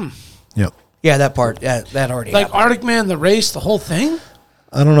 Yep. Yeah, that part. That already. like happened. Arctic Man, the race, the whole thing.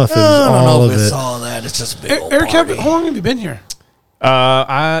 I don't know if it was I don't all know of if it's it. all that. It's just a big old Eric, party. how long have you been here?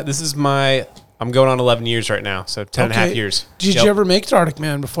 This is I'm going on 11 years right now, so 10 and a half Okay. years. Did Yep. you ever make it to Arctic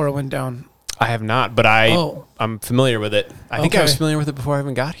Man before it went down? I have not, but I'm familiar with it. I think I was Okay. familiar with it before I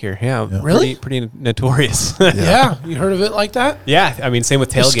even got here. Yeah, Really? pretty notorious. Yeah. You heard of it like that? Yeah, I mean, same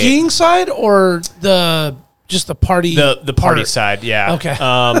with The tailgate. skiing side or just the party? The party part? side, yeah. Okay.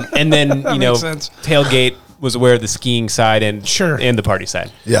 And then That you know, makes sense. tailgate was aware of the skiing side and Sure. and the party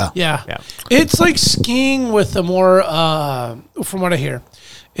side. Yeah. Yeah. Yeah. It's like skiing with the more, from what I hear,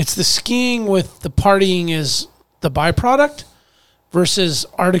 it's the skiing with the partying is the byproduct versus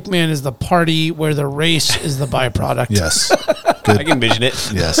Arctic Man is the party where the race is the byproduct. Yes. I can envision it.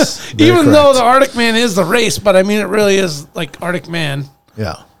 Yes. Very Even though correct. the Arctic Man is the race, but I mean, it really is like Arctic Man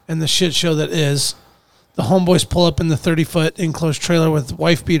Yeah. and the shit show that is. The homeboys pull up in the 30-foot enclosed trailer with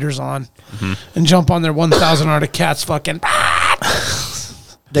wife beaters on and jump on their 1,000 Arctic Cats fucking.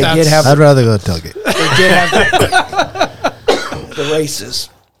 They That's- did have. I'd rather go to tailgate. They did have the races.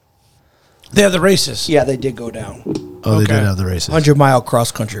 They have the races. Yeah, they did go down. Oh, they Okay. did have the races. 100-mile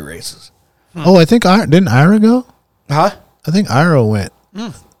cross country races. Oh, I think didn't Ira go? Huh? I think Ira went.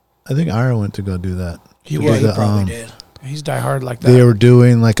 I think Ira went to go do that. He Yeah, he would. probably did. He's die hard like that. They were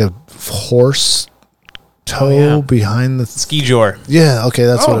doing like a horse toe yeah. behind the. Ski jor. Yeah. Okay,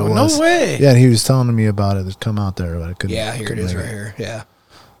 that's what Oh, it no was. way. Yeah, and he was telling me about it. It's come out there, but I couldn't. Yeah, here it couldn't is make right here. Yeah.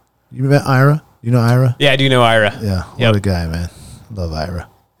 You met Ira? You know Ira? Yeah, I do know Ira. Yeah. Yep. What a guy, man. Love Ira.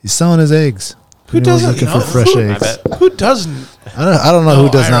 He's selling his eggs. Who Anyone's doesn't looking know? for fresh Who- I eggs? bet. Who doesn't? I don't know know who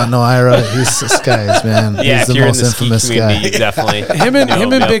does Ira. not know Ira. He's this guy, man. Yeah, He's if the you're in most the ski infamous community, guy. you definitely Him and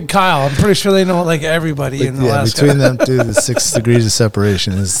know, yep. Big Kyle. I'm pretty sure they know like everybody in Yeah, Alaska. between them two, the 6 degrees of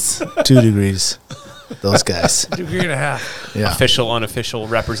separation is 2 degrees. Those guys. Degree and a half. Yeah. official, unofficial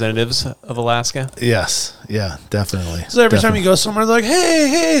representatives of Alaska. Yes. Yeah, definitely. So every time you go somewhere, they're like,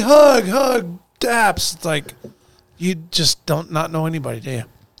 hey, hug, daps. It's like you just don't not know anybody, do you?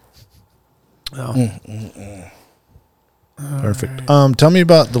 No. Perfect. Tell me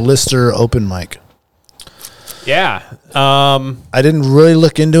about the Lister open mic. Yeah. I didn't really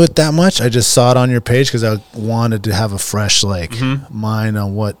look into it that much. I just saw it on your page because I wanted to have a fresh mind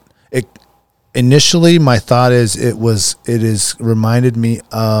on what it. Initially, my thought is it is reminded me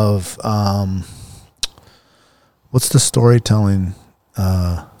of what's the storytelling?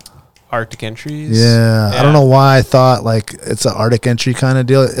 Arctic entries. Yeah, I don't know why I thought like it's an Arctic entry kind of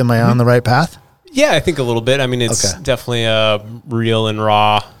deal. Am I on the right path? Yeah, I think a little bit. I mean, it's Okay. definitely a real and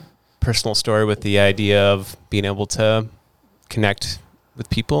raw personal story with the idea of being able to connect with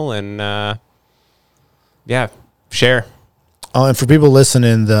people and, share. Oh, and for people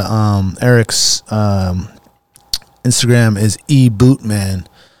listening, the Eric's Instagram is eBootman.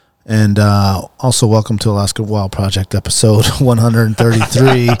 And also, welcome to Alaska Wild Project episode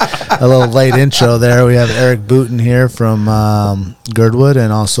 133. A little late intro there. We have Eric Booton here from Girdwood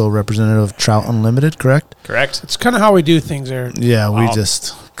and also representative of Trout Unlimited, correct? Correct. It's kind of how we do things there. Yeah, we Wow.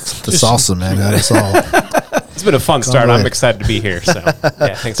 the salsa, man, got us all. It's been a fun start. away. I'm excited to be here. So, yeah,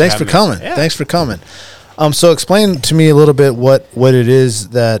 thanks Thanks for having me. coming. Yeah. Thanks for coming. So explain to me a little bit what it is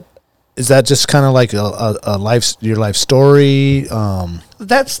that is that just kind of like a life your life story.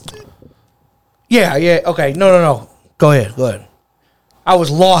 That's. Yeah. Okay. No. Go ahead. I was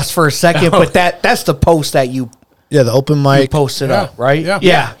lost for a second, but that's the post that you Yeah, the open mic. posted Yeah. up, right?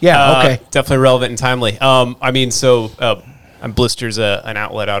 Yeah. Yeah. Okay. Definitely relevant and timely. Blister's an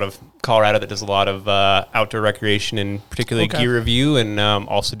outlet out of Colorado that does a lot of outdoor recreation and particularly Okay. gear review and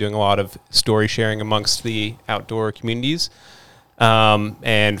also doing a lot of story sharing amongst the outdoor communities.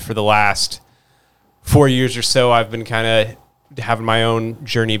 And for the last 4 years or so, I've been kind of having my own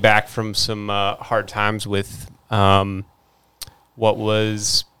journey back from some hard times with what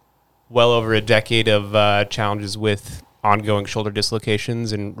was well over a decade of challenges with ongoing shoulder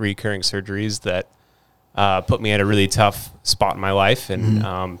dislocations and recurring surgeries that put me at a really tough spot in my life and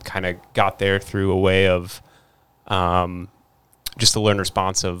kind of got there through a way of just a learned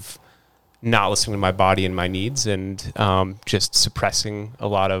response of not listening to my body and my needs and just suppressing a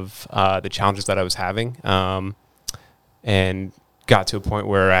lot of the challenges that I was having and got to a point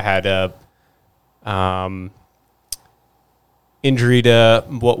where I had a injury to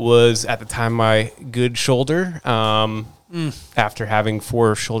what was at the time my good shoulder after having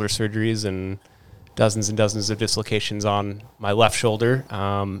 4 shoulder surgeries and dozens of dislocations on my left shoulder.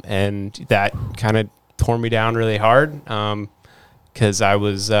 And that kind of tore me down really hard because I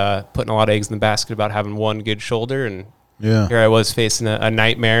was putting a lot of eggs in the basket about having one good shoulder. And Yeah. here I was facing a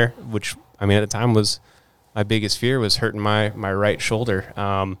nightmare, which I mean, at the time was my biggest fear was hurting my right shoulder.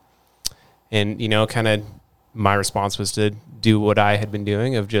 And, you know, kind of my response was to do what I had been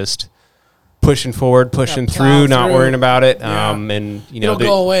doing of just pushing forward, pushing through, not worrying about it. Yeah. And, you know, it'll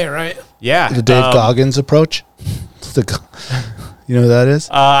go away, right? Yeah. The Dave Goggins approach. You know who that is?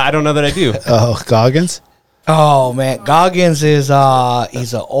 I don't know that I do. Oh, Goggins? Oh, man. Goggins is,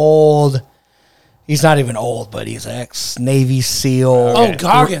 he's an old, he's not even old, but he's ex-Navy SEAL. Oh,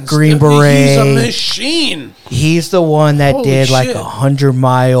 Goggins. Green Beret. He's a machine. He's the one that Holy did like shit.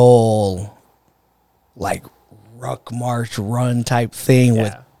 100-mile, like, ruck march run type thing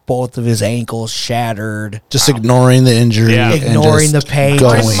with both of his ankles shattered. Just ignoring the injury. Yeah. and Ignoring just the pain.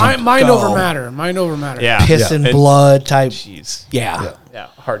 Going. Mind over matter. Mind over matter. Yeah. Piss and And- blood type. Jeez. Yeah. Yeah,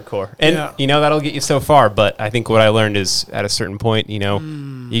 hardcore. And, Yeah. you know, that'll get you so far. But I think what I learned is at a certain point, you know,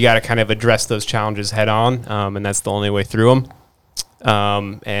 you got to kind of address those challenges head on. And that's the only way through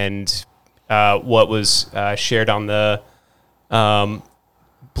them. And what was shared on the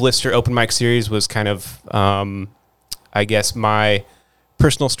Blister Open Mic Series was kind of, I guess, my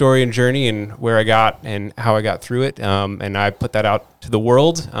personal story and journey and where I got and how I got through it. And I put that out to the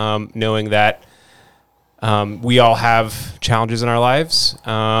world, knowing that we all have challenges in our lives,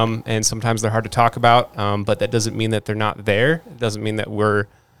 and sometimes they're hard to talk about, but that doesn't mean that they're not there. It doesn't mean that we're,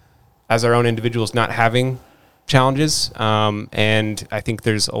 as our own individuals, not having challenges. And I think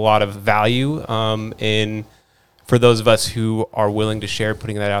there's a lot of value in for those of us who are willing to share,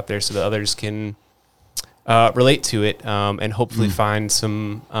 putting that out there so that others can relate to it and hopefully find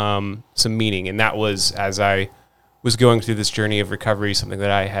some meaning. And that was, as I was going through this journey of recovery, something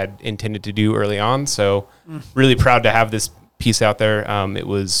that I had intended to do early on. So really proud to have this piece out there. It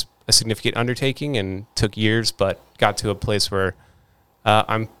was a significant undertaking and took years, but got to a place where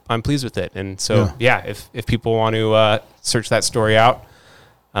I'm pleased with it. And so, if people want to search that story out,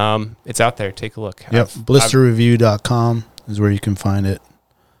 it's out there. Take a look. Yep. Blisterreview.com is where you can find it.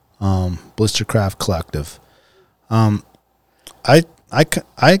 Blistercraft Collective. I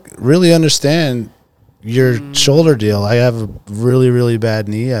really understand your shoulder deal. I have a really, really bad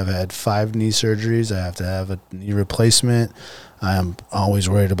knee. I've had 5 knee surgeries. I have to have a knee replacement. I am always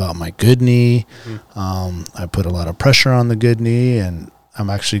worried about my good knee. I put a lot of pressure on the good knee, and I'm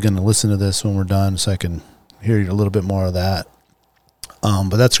actually going to listen to this when we're done so I can hear a little bit more of that.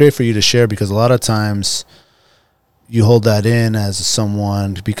 But that's great for you to share, because a lot of times you hold that in as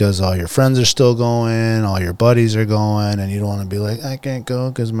someone because all your friends are still going, all your buddies are going, and you don't want to be like, I can't go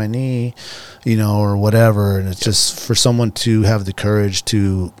because my knee, or whatever. And it's just for someone to have the courage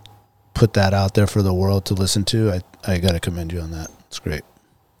to put that out there for the world to listen to. I got to commend you on that. It's great.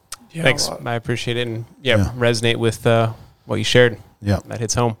 Yeah, thanks. I appreciate it. And resonate with what you shared. Yeah. That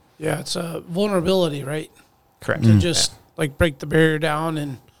hits home. Yeah, it's a vulnerability, right? Correct. To just like break the barrier down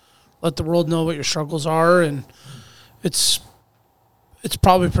and let the world know what your struggles are. And it's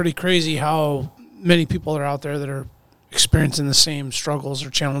probably pretty crazy how many people are out there that are experiencing the same struggles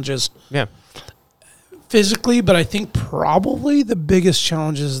or challenges. Yeah. Physically, but I think probably the biggest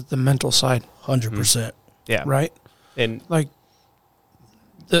challenge is the mental side. 100%. Yeah. Right? And like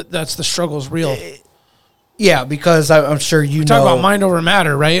that's the struggle's real. Yeah, because I'm sure you Talk know. about mind over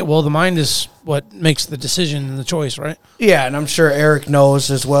matter, right? Well, the mind is what makes the decision and the choice, right? Yeah, and I'm sure Eric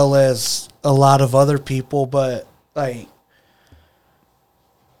knows as well as a lot of other people, but like,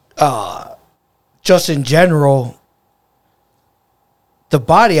 just in general, the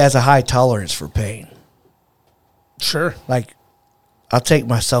body has a high tolerance for pain. Sure. Like, I'll take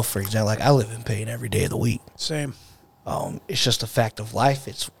myself for example. Like, I live in pain every day of the week. Same. It's just a fact of life.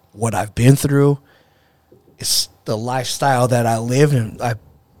 It's what I've been through. It's the lifestyle that I live and I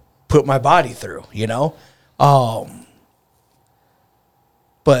put my body through,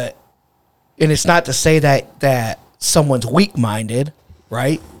 But, and it's not to say that someone's weak-minded,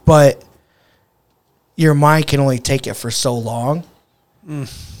 right? But your mind can only take it for so long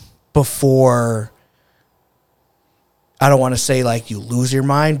before, I don't want to say like you lose your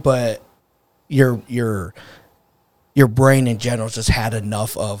mind, but your brain in general just had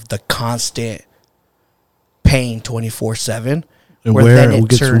enough of the constant pain 24/7. Where it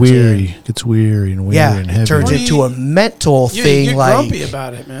gets weary, and weary and heavy. It turns into a mental thing. You get like grumpy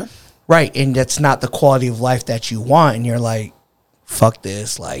about it, man. Right, and that's not the quality of life that you want. And you're like, fuck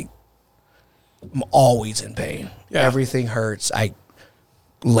this. Like, I'm always in pain. Yeah. Everything hurts. I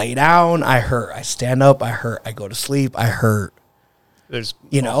lay down, I hurt. I stand up, I hurt. I go to sleep, I hurt. there's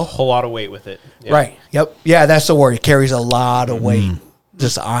a whole lot of weight with it. Yeah. Right. Yep. Yeah, that's the word. It carries a lot of weight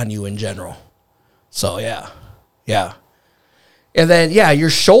just on you in general. So, yeah. Yeah. And then, your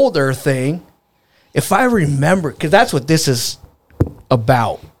shoulder thing, if I remember, because that's what this is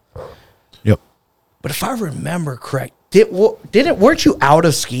about. But if I remember correct, weren't you out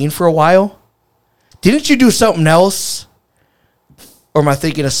of skiing for a while? Didn't you do something else? Or am I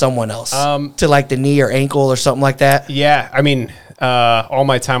thinking of someone else? To like the knee or ankle or something like that? Yeah, I mean, all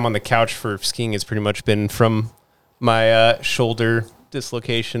my time on the couch for skiing has pretty much been from my shoulder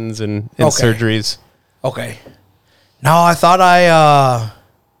dislocations and surgeries. Okay. No, I thought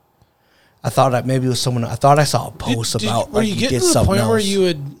maybe it was someone. I thought I saw a post about were you getting to the point where you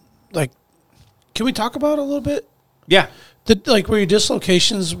would like? Can we talk about it a little bit? Yeah. Where your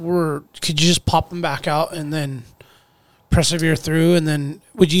dislocations were, could you just pop them back out and then persevere through? And then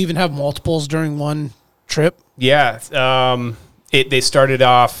would you even have multiples during one trip? Yeah. They started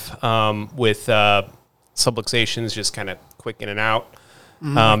off with subluxations, just kind of quick in and out.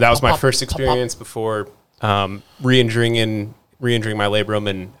 That was my first experience before re-injuring my labrum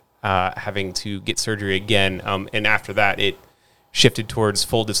and having to get surgery again. And after that, it shifted towards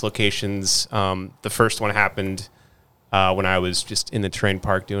full dislocations. The first one happened when I was just in the terrain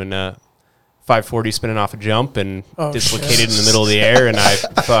park doing a 540 spinning off a jump and dislocated in the middle of the air, and I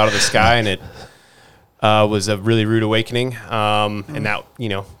fell out of the sky, and it was a really rude awakening. And that,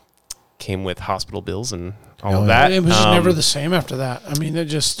 came with hospital bills and all of that. It was just never the same after that. I mean, it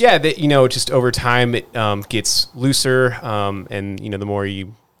just... Yeah, just over time, it gets looser, and, the more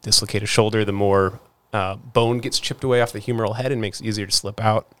you dislocate a shoulder, the more bone gets chipped away off the humeral head and makes it easier to slip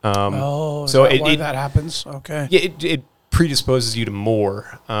out. Is that why that happens? Okay. Yeah, it predisposes you to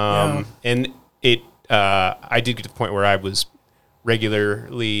more. And I did get to the point where I was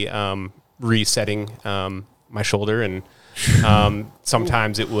regularly resetting my shoulder, and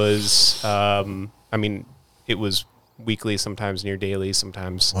sometimes it was, it was weekly, sometimes near daily,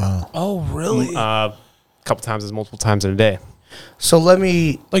 sometimes. Wow. Oh, really? A couple times, multiple times in a day. So let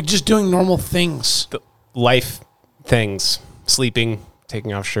me... Like just doing normal things. Life things, sleeping,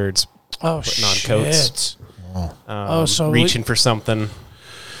 taking off shirts, putting on coats. So reaching for something.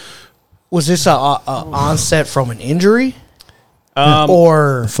 Was this a onset from an injury?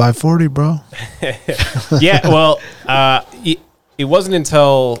 Or 540, bro? Yeah, well, it wasn't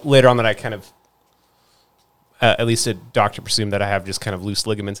until later on that I kind of, at least a doctor presumed that I have just kind of loose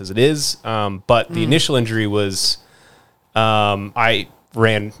ligaments as it is. But the initial injury was, I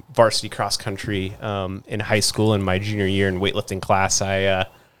ran varsity cross country in high school in my junior year in weightlifting class. I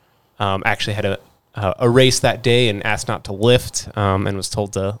actually had a race that day and asked not to lift, and was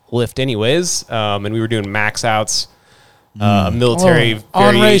told to lift anyways. And we were doing max outs, a military variation.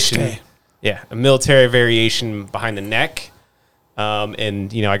 On race day. Yeah, a military variation behind the neck.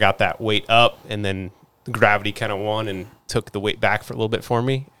 And, I got that weight up, and then the gravity kind of won and took the weight back for a little bit for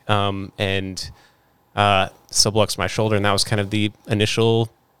me. And subluxed my shoulder, and that was kind of the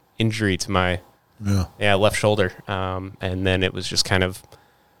initial injury to my left shoulder. And then it was just kind of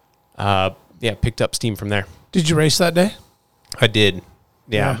picked up steam from there. Did you race that day? I did.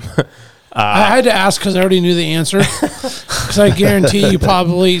 Yeah. I had to ask because I already knew the answer. Because I guarantee you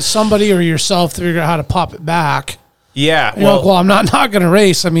probably somebody or yourself figured out how to pop it back. Yeah. And well, I'm not going to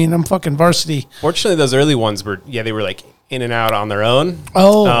race. I mean, I'm fucking varsity. Fortunately, those early ones were, they were like in and out on their own.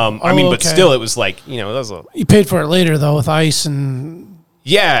 But still, it was like, that was you paid for it later though with ice and.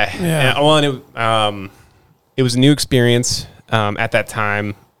 Yeah. And it was a new experience at that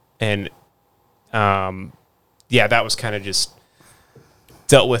time, and that was kind of just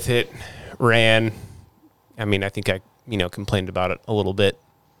dealt with it, ran. I mean, I think I complained about it a little bit,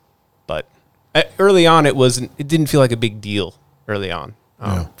 but early on it didn't feel like a big deal early on.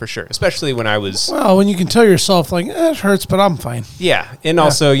 For sure. Especially when I was... Well, when you can tell yourself, like, it hurts, but I'm fine. Yeah. And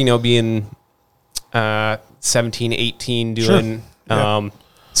also, being 17, 18, doing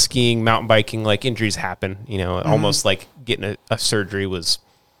skiing, mountain biking, like, injuries happen. Almost like getting a surgery was...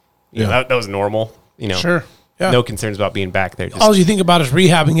 that was normal. Sure. Yeah. No concerns about being back there. All you think about is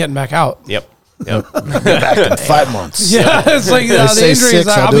rehab and getting back out. Yep. Back in 5 months. Yeah. It's like the injury is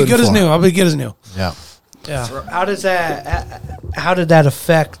I'll be good as new. I'll be good as new. Yeah. Yeah. So how did that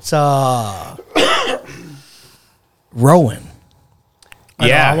affect rowing?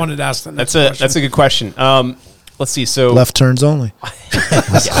 Yeah, I wanted to ask that. That's a good question. Let's see. So left turns only. I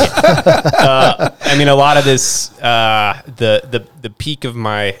mean, a lot of this, the peak of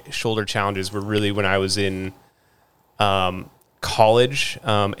my shoulder challenges were really when I was in college,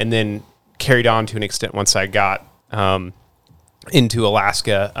 and then carried on to an extent once I got into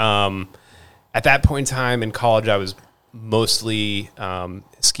Alaska. At that point in time in college, I was mostly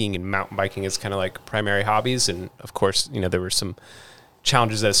skiing and mountain biking as kind of like primary hobbies. And of course, there were some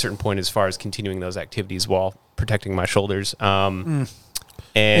challenges at a certain point as far as continuing those activities while protecting my shoulders. And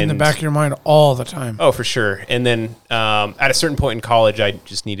in the back of your mind all the time. Oh, for sure. And then at a certain point in college, I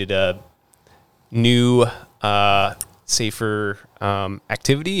just needed a new, safer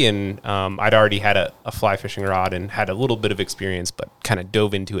activity, and I'd already had a fly fishing rod and had a little bit of experience, but kind of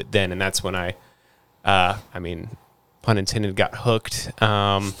dove into it then, and that's when I mean, pun intended, got hooked.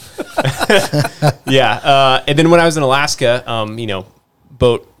 And then when I was in Alaska,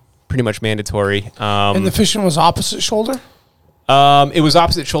 boat pretty much mandatory. And the fishing was opposite shoulder? It was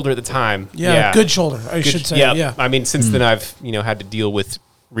opposite shoulder at the time. Yeah. Good shoulder, I should say. Yeah. I mean, since then I've, had to deal with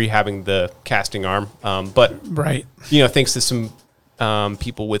rehabbing the casting arm. But, right. Thanks to some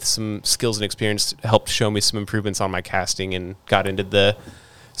people with some skills and experience helped show me some improvements on my casting, and got into the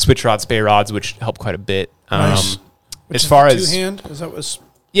switch rod, spay rods, which helped quite a bit. Nice. As far as two-hand, is that was?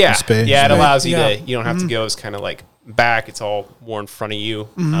 Yeah. Spay. Yeah. It allows you Yeah. to, you don't have to go as kind of like back. It's all more in front of you.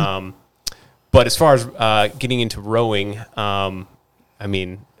 But as far as getting into rowing, I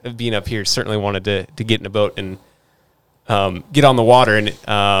mean, being up here, certainly wanted to get in a boat and get on the water. And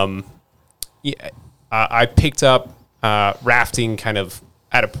I picked up rafting kind of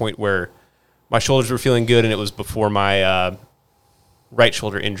at a point where my shoulders were feeling good, and it was before my right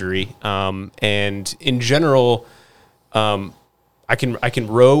shoulder injury. And in general, I can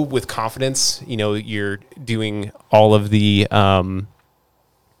row with confidence. You're doing all the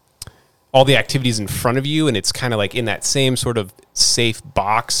activities in front of you, and it's kind of like in that same sort of safe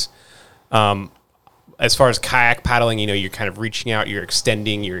box. As far as kayak paddling, you're kind of reaching out, you're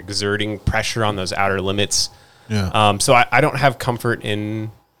extending, you're exerting pressure on those outer limits. Yeah. So I don't have comfort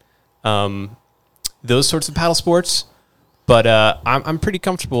in those sorts of paddle sports, but I'm pretty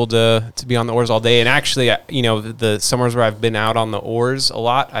comfortable to be on the oars all day. And actually, the summers where I've been out on the oars a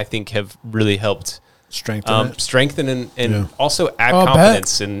lot, I think have really helped strengthen and also add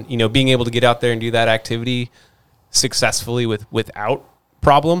confidence. And being able to get out there and do that activity successfully without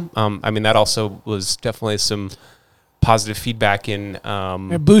problem. I mean, that also was definitely some positive feedback in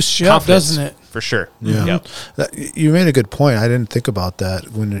It boosts you up, doesn't it? For sure. Yeah. You made a good point. I didn't think about that.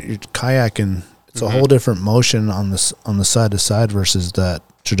 When you're kayaking, it's a whole different motion on the side to side versus that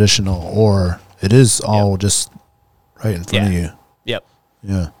traditional oar. It is all just right in front of you. Yep.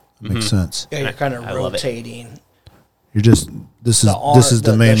 Yeah. Makes sense. Yeah, you're kind of rotating. You're just this is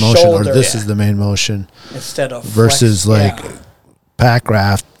the main motion, or this is the main motion, instead of versus pack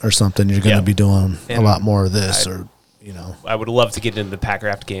raft or something. You're going to be doing a lot more of this, I would love to get into the pack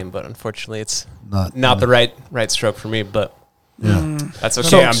raft game, but unfortunately, it's not the right stroke for me. But that's okay.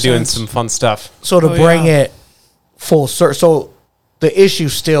 So I'm doing some fun stuff. So to bring it full circle, so the issue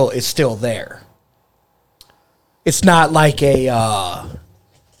is still there. It's not like a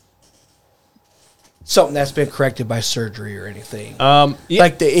something that's been corrected by surgery or anything.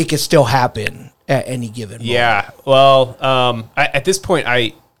 Like it can still happen at any given moment. Yeah. Well, at this point,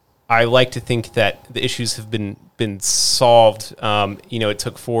 I like to think that the issues have been solved. It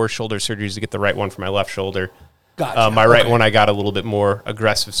took 4 shoulder surgeries to get the right one for my left shoulder. Gotcha. My right one, I got a little bit more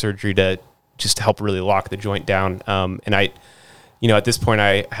aggressive surgery to help really lock the joint down. And I, at this point,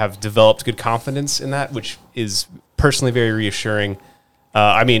 I have developed good confidence in that, which is personally very reassuring.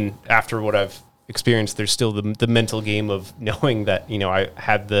 I mean, after what I've experienced, there's still the mental game of knowing that, I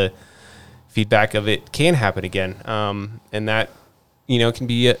had the feedback of it can happen again. And that, can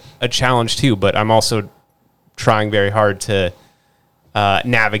be a challenge too, but I'm also trying very hard to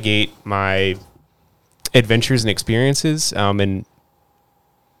navigate my adventures and experiences, and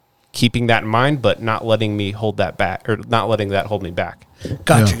keeping that in mind, but not letting me hold that back, or not letting that hold me back.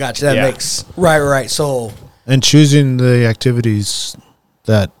 Gotcha. That makes right. So, and choosing the activities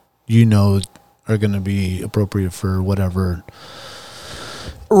that are going to be appropriate for whatever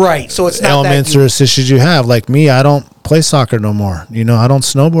so it's not elements or issues you have. Like me, I don't play soccer no more. I don't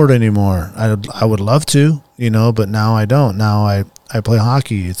snowboard anymore. I would love to, but now I don't. Now I play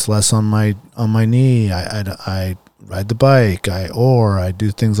hockey. It's less on my knee. I ride the bike. I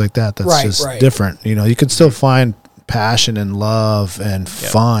do things like that. That's just different. You can still find passion and love and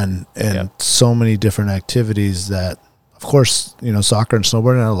fun and so many different activities that, of course, soccer and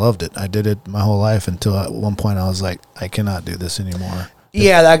snowboarding, I loved it. I did it my whole life until at one point I was like, I cannot do this anymore.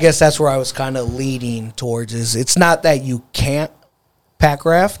 Yeah, I guess that's where I was kind of leading towards. Is it's not that you can't pack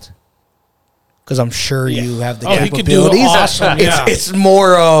raft, because I'm sure you have the capabilities. Awesome. It's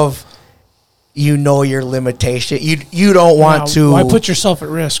more of your limitation. You don't want to. Why put yourself at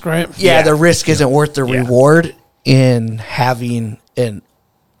risk, right? Yeah, the risk isn't worth the reward in having an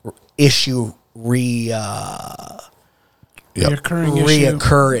issue reoccur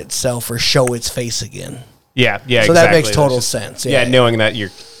itself or show its face again. Yeah. So exactly. that makes total sense. Yeah, knowing that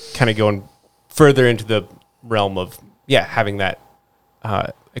you're kind of going further into the realm of having that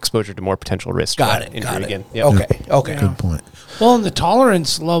exposure to more potential risk. Got it. Again. Yep. Okay. Good point. Well, and the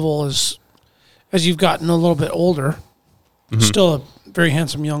tolerance level is as you've gotten a little bit older, still a very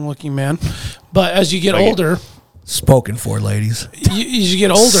handsome, young-looking man, but as you get older, spoken for, ladies. As you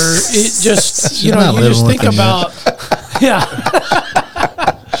get older, it just you not just living think with him about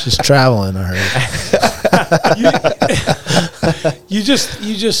She's traveling, I heard. you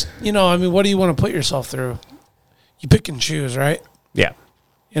just I mean, what do you want to put yourself through? You pick and choose, right? Yeah.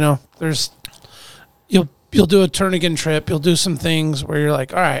 There's you'll do a turn again trip. You'll do some things where you're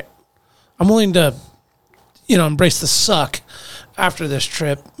like, all right, I'm willing to, embrace the suck after this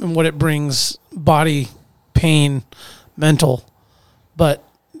trip and what it brings, body, pain, mental. But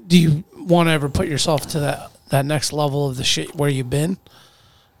do you want to ever put yourself to that next level of the shit where you've been?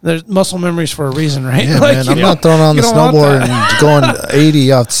 There's muscle memories for a reason, right? Yeah, man. I'm not throwing on the snowboard and going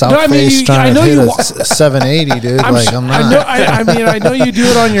 80 off South Face trying to hit a 780, dude. I'm not. I know you do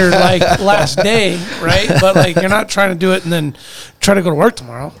it on your last day, right? But you're not trying to do it and then try to go to work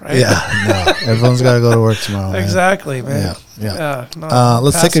tomorrow, right? Yeah, no. Everyone's got to go to work tomorrow. Exactly, man. Yeah. No,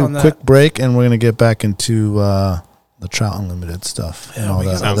 let's take a quick break, and we're gonna get back into the Trout Unlimited stuff and all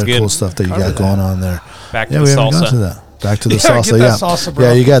that other cool stuff that you got going on there. Back to the salsa. Haven't gone to that. Back to the salsa, yeah. Salsa, bro.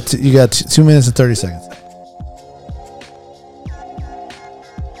 Yeah, you got 2 minutes and 30 seconds.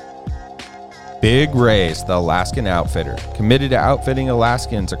 Big Ray's, the Alaskan outfitter, committed to outfitting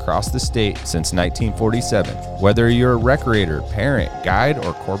Alaskans across the state since 1947. Whether you're a recreator, parent, guide,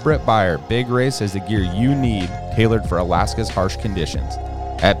 or corporate buyer, Big Ray's has the gear you need tailored for Alaska's harsh conditions.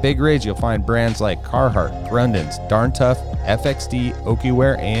 At Big Ray's, you'll find brands like Carhartt, Grundens, Darn Tough, FXD,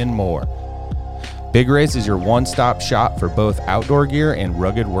 Okiwear, and more. Big Ray's is your one-stop shop for both outdoor gear and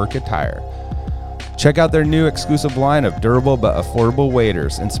rugged work attire. Check out their new exclusive line of durable but affordable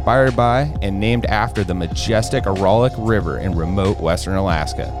waders, inspired by and named after the majestic Aralik River in remote western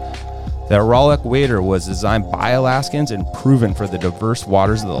Alaska. The Aralik wader was designed by Alaskans and proven for the diverse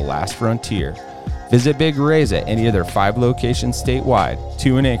waters of the last frontier. Visit Big Ray's at any of their 5 locations statewide,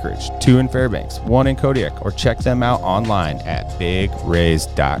 2 in Anchorage, 2 in Fairbanks, 1 in Kodiak, or check them out online at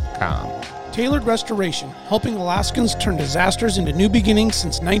bigrays.com. Tailored Restoration, helping Alaskans turn disasters into new beginnings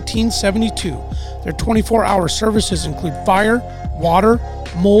since 1972. Their 24-hour services include fire, water,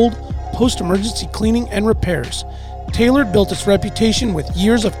 mold, post-emergency cleaning, and repairs. Tailored built its reputation with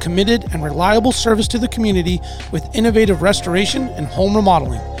years of committed and reliable service to the community with innovative restoration and home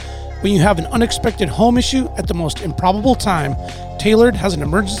remodeling. When you have an unexpected home issue at the most improbable time, Tailored has an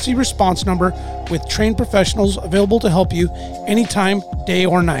emergency response number with trained professionals available to help you anytime, day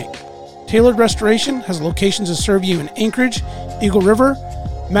or night. Tailored Restoration has locations to serve you in Anchorage, Eagle River,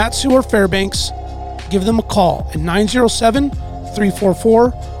 Mat-Su, or Fairbanks. Give them a call at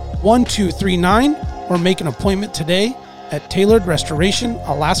 907-344-1239 or make an appointment today at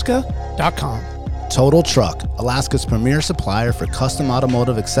tailoredrestorationalaska.com. Total Truck, Alaska's premier supplier for custom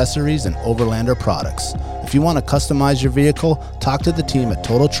automotive accessories and overlander products. If you want to customize your vehicle, talk to the team at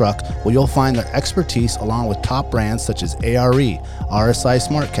Total Truck, where you'll find their expertise along with top brands such as ARE, RSI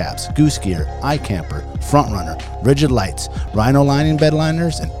Smart Caps, Goose Gear, iCamper, Frontrunner, Rigid Lights, Rhino Lining bed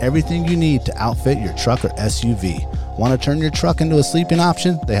liners, and everything you need to outfit your truck or SUV. Want to turn your truck into a sleeping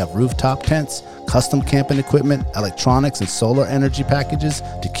option? They have rooftop tents, custom camping equipment, electronics, and solar energy packages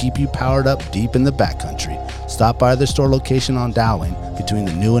to keep you powered up deep in the backcountry. Stop by their store location on Dowling between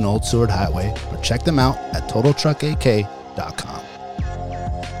the new and old Seward Highway, or check them out at TotalTruckAK.com.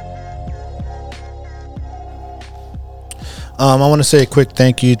 I want to say a quick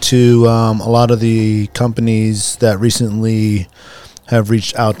thank you to a lot of the companies that recently have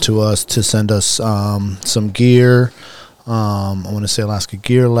reached out to us to send us some gear. I want to say Alaska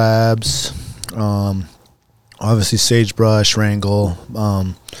Gear Labs, obviously Sagebrush, Wrangle,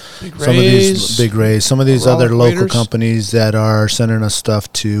 Big Rays, some of these other local companies that are sending us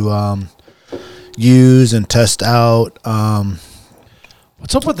stuff to use and test out.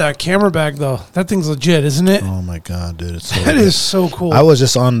 What's up with that camera bag, though? That thing's legit, isn't it? Oh, my God, dude. It's that is so cool. I was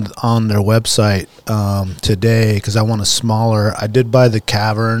just on their website today because I want a smaller. I did buy the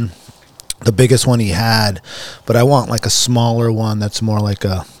Cavern, the biggest one he had, but I want like a smaller one that's more like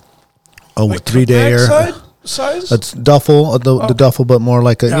a 3-dayer. Size? That's duffel, the duffel, but more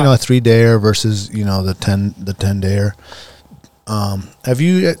like a 3-dayer versus the 10-dayer. Have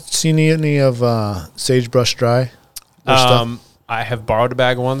you seen any of Sagebrush Dry? I have borrowed a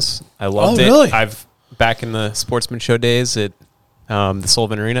bag once. I loved it. Really? I've back in the Sportsman Show days at the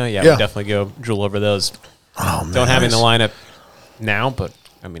Sullivan Arena. Yeah, we definitely go drool over those. Oh, man, don't have it in the lineup now, but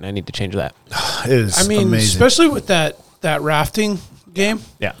I mean, I need to change that. It is amazing, especially with that rafting game.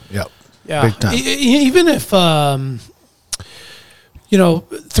 Yeah. Yep. Yeah. Big time. Even if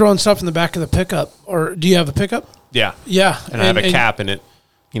throwing stuff in the back of the pickup, or do you have a pickup? Yeah. Yeah. And I have a cap in it.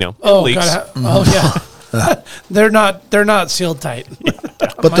 Oh, leaks. yeah. They're not sealed tight.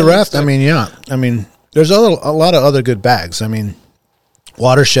 But the rest, I mean, there's a lot of other good bags. I mean,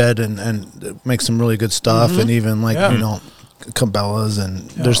 Watershed and makes some really good stuff, and even Cabela's, and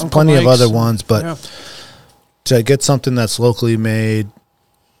there's Uncle plenty of Mike's, other ones. But to get something that's locally made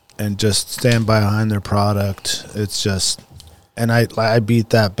and just stand behind their product, it's just, and I beat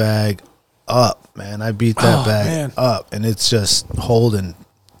that bag up, man. I beat that bag up, and it's just holding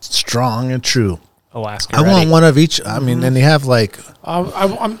strong and true. Alaska. I want one of each. I mean, and they have like.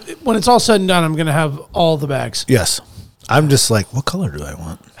 I'm when it's all said and done, I'm gonna have all the bags. Yes, I'm just like, what color do I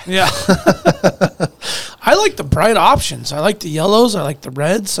want? Yeah. I like the bright options. I like the yellows. I like the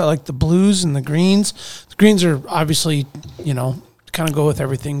reds. I like the blues and the greens. The greens are obviously, kind of go with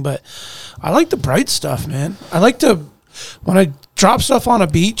everything, but I like the bright stuff, man. I like to, when I drop stuff on a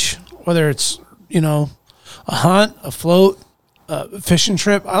beach, whether it's, a hunt, a float, a fishing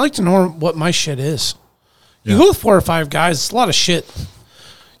trip, I like to know what my shit is. You go with 4 or 5 guys, it's a lot of shit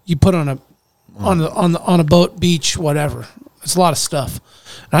you put on a boat, beach, whatever. It's a lot of stuff.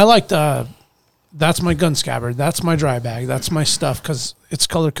 And I like that's my gun scabbard. That's my dry bag. That's my stuff because it's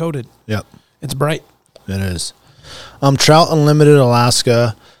color coded. Yep. It's bright. It is. Trout Unlimited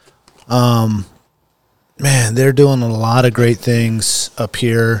Alaska. Man, they're doing a lot of great things up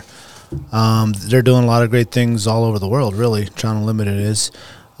here. They're doing a lot of great things all over the world, really. Trout Unlimited is.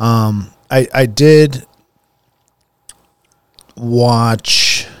 I did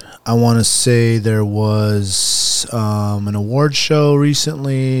watch, I want to say there was an award show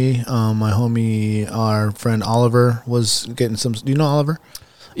recently. My homie, our friend Oliver, was getting some. Do you know Oliver?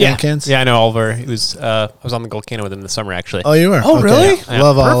 Yeah, Ankins? yeah, I know Oliver. He was. I was on the Gold Cannon with him this summer, actually. Oh, you were? Oh, really? Yeah.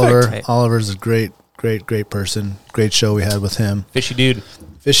 Love Perfect. Oliver. Oliver's a great person. Great show we had with him. Fishy dude.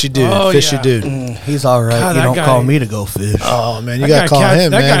 Fishy dude. Oh, Fishy yeah. dude. He's all right. God, you that don't guy- call me to go fish. Oh, man, you That got to guy call catch-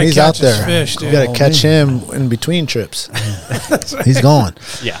 him, that man. guy He's out catches there. fish, You dude. got to catch him in between trips. He's going.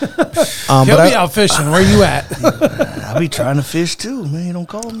 Yeah. He'll But be out fishing. Where you at? I be trying to fish too, man. You don't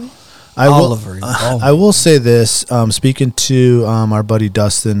call me. I will, Oliver, you call me. I will say this, speaking to our buddy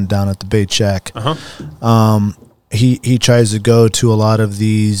Dustin down at the Bait Check, he tries to go to a lot of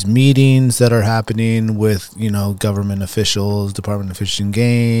these meetings that are happening with, government officials, Department of Fish and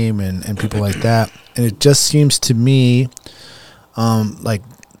Game, and people like that. And it just seems to me, like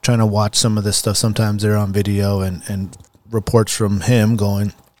trying to watch some of this stuff, sometimes they're on video and reports from him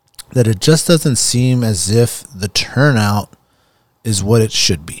going that it just doesn't seem as if the turnout is what it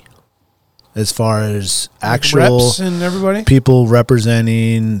should be. As far as actual Reps and everybody? people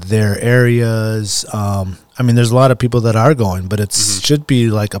representing their areas. There's a lot of people that are going, but it should be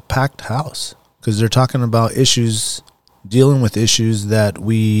like a packed house because they're talking about issues, dealing with issues that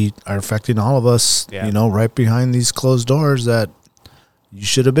we are affecting all of us, right behind these closed doors that you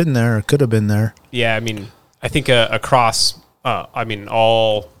should have been there or could have been there. Yeah, I think across,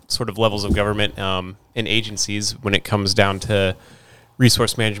 all sort of levels of government and agencies, when it comes down to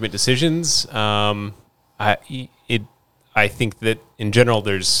resource management decisions, I think that in general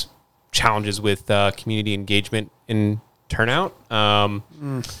there's challenges with community engagement and turnout,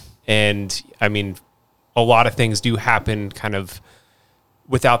 and a lot of things do happen kind of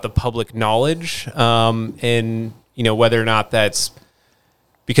without the public knowledge, and whether or not that's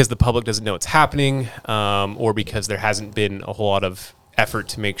because the public doesn't know it's happening, or because there hasn't been a whole lot of effort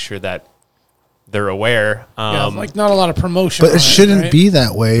to make sure that they're aware. Not a lot of promotion. But it shouldn't be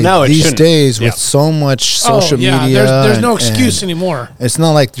that way No, it these shouldn't. days Yeah. with so much social media. There's no and- excuse and anymore. It's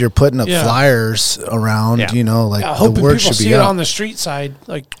not like you're putting up Yeah. flyers around, Yeah. like the Hoping word people should see be it out. on the street side.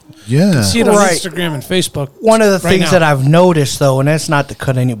 Like, Yeah. see it on Right. Instagram and Facebook. One of the right things now. that I've noticed, though, and that's not to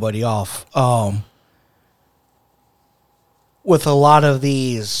cut anybody off, with a lot of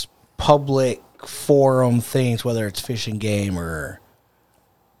these public forum things, whether it's Fish and Game or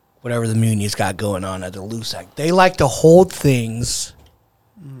whatever the muni's got going on at the Loose Act, they like to hold things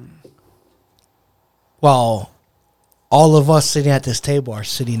while all of us sitting at this table are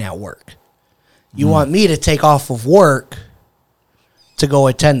sitting at work. You want me to take off of work to go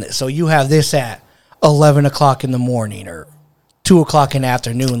attend this. So you have this at 11 o'clock in the morning or 2 o'clock in the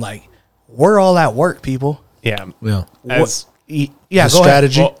afternoon. Like, we're all at work, people. Yeah. Yeah. As, Yeah, The go ahead.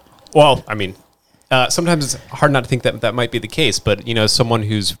 strategy. Sometimes it's hard not to think that might be the case, but as someone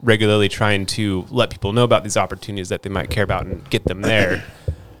who's regularly trying to let people know about these opportunities that they might care about and get them there,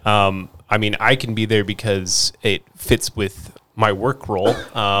 I can be there because it fits with my work role,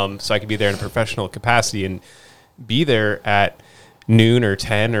 so I can be there in a professional capacity and be there at noon or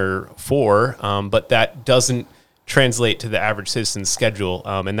 10 or 4, but that doesn't translate to the average citizen's schedule.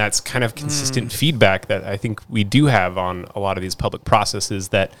 And that's kind of consistent feedback that I think we do have on a lot of these public processes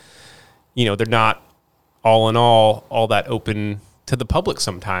that, they're not all in all that open to the public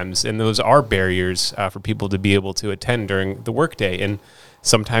sometimes. And those are barriers for people to be able to attend during the workday and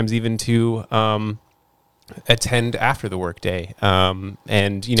sometimes even to attend after the workday. And,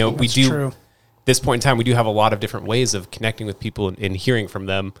 we do, true. this point in time, we do have a lot of different ways of connecting with people and hearing from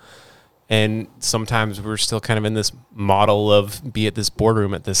them. And sometimes we're still kind of in this model of be at this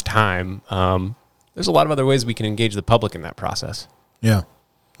boardroom at this time. There's a lot of other ways we can engage the public in that process. Yeah.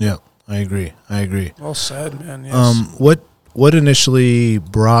 I agree. Well said, man. Yes. What initially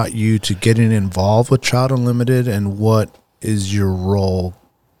brought you to getting involved with Trout Unlimited, and what is your role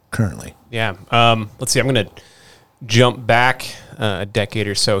currently? Yeah. Let's see. I'm going to jump back a decade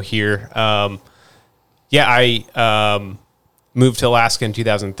or so here. I moved to Alaska in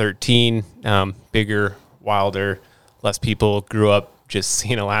 2013. Bigger, wilder, less people. Grew up just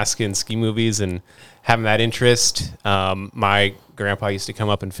seeing Alaskan ski movies and having that interest. My grandpa used to come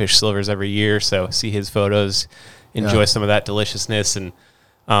up and fish silvers every year, so see his photos, enjoy some of that deliciousness. And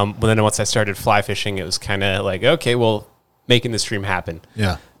but then once I started fly fishing, it was kind of like, okay, well, making this dream happen.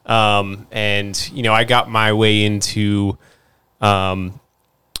 Yeah. And I got my way into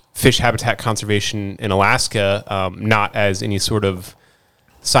fish habitat conservation in Alaska, not as any sort of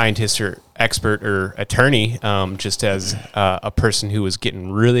scientist or expert or attorney, just as a person who was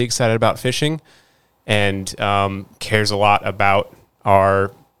getting really excited about fishing and cares a lot about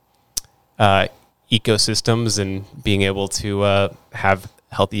our ecosystems and being able to have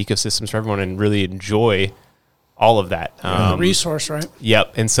healthy ecosystems for everyone and really enjoy all of that. Resource, right?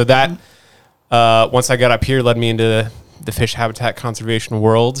 Yep. And so that, once I got up here, led me into the fish habitat conservation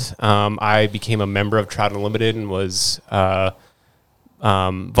world. I became a member of Trout Unlimited and was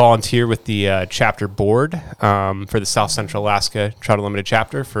volunteer with the chapter board for the South Central Alaska Trout Unlimited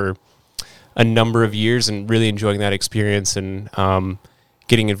chapter for a number of years, and really enjoying that experience and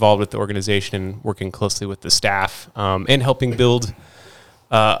getting involved with the organization and working closely with the staff and helping build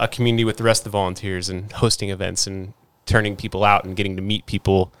a community with the rest of the volunteers and hosting events and turning people out and getting to meet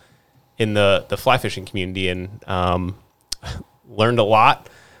people in the fly fishing community, and learned a lot,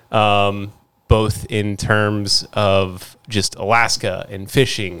 both in terms of just Alaska and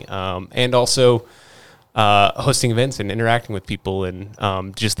fishing, and also hosting events and interacting with people,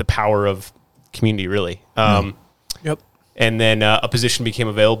 and just the power of community, really. Yep. And then a position became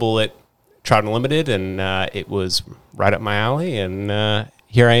available at Trout Unlimited, and it was right up my alley, and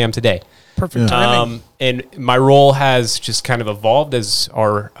here I am today. Perfect timing. And my role has just kind of evolved as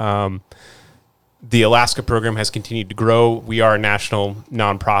our the Alaska program has continued to grow. We are a national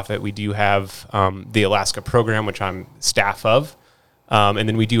nonprofit. We do have the Alaska program, which I'm staff of, and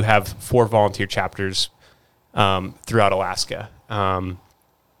then we do have 4 volunteer chapters throughout Alaska.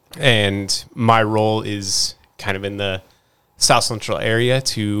 And my role is kind of in the South Central area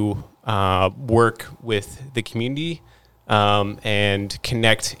to work with the community and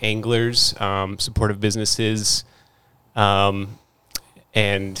connect anglers, supportive businesses,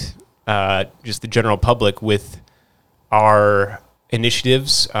 and just the general public with our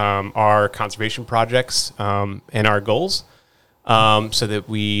initiatives, our conservation projects, and our goals, so that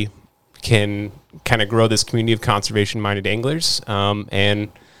we can kind of grow this community of conservation-minded anglers and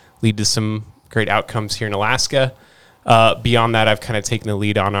lead to some great outcomes here in Alaska. Beyond that, I've kind of taken the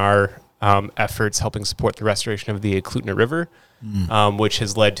lead on our efforts helping support the restoration of the Eklutna River, which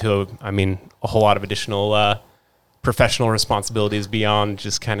has led to, a whole lot of additional professional responsibilities beyond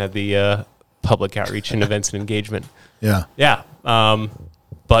just kind of the public outreach and events and engagement. Yeah. Yeah.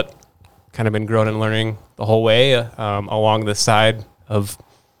 But kind of been growing and learning the whole way along the side of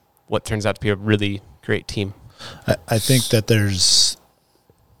what turns out to be a really great team. I think that there's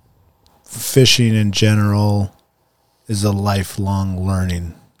fishing in general is a lifelong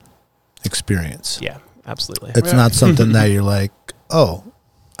learning experience. Yeah, absolutely. It's not something that you're like, oh,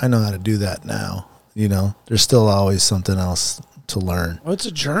 I know how to do that now. There's still always something else to learn. Oh, it's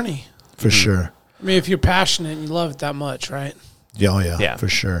a journey. For sure. If you're passionate and you love it that much, right? Yeah, yeah, for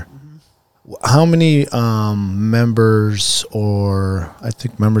sure. How many members, or I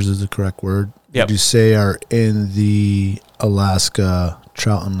think members is the correct word, Yep. would you say are in the Alaska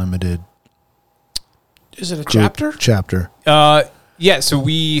Trout Unlimited Is it a group? chapter? Yeah, so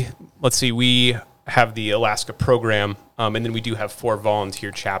we have the Alaska program, and then we do have 4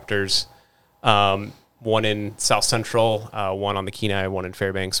 volunteer chapters, one in South Central, one on the Kenai, one in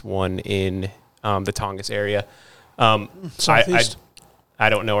Fairbanks, one in the Tongass area. Southeast? I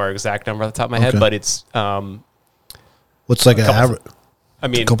don't know our exact number off the top of my head, but it's What's like an average? I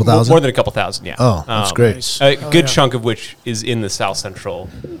mean, couple thousand? more than a couple thousand, yeah. Oh, that's great. A good chunk of which is in the South Central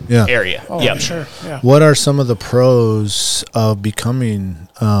area. Oh, yeah, sure. Yeah. What are some of the pros of becoming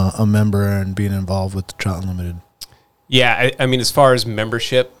a member and being involved with the Trout Unlimited? Yeah, I mean, as far as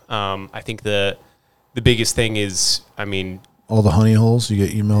membership, I think the biggest thing is, I mean, All the honey holes you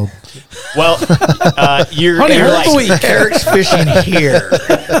get emailed. well, you're Eric's, Eric's fishing here.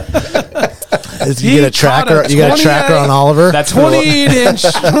 You get a tracker. You got a tracker on Oliver. That's 28-inch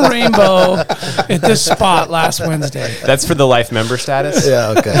rainbow at this spot last Wednesday. That's for the life member status.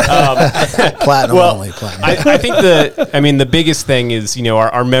 Yeah. Okay. Platinum only. Platinum. I think the biggest thing is,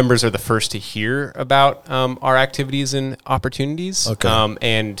 our members are the first to hear about our activities and opportunities. Okay.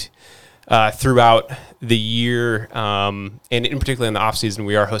 And throughout the year, and in particular in the off season,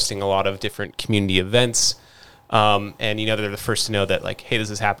 we are hosting a lot of different community events. And they're the first to know that, like, hey, this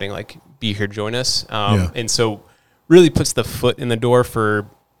is happening. Like, be here, join us. And so really puts the foot in the door for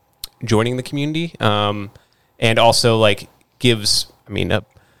joining the community. And also, like, gives, a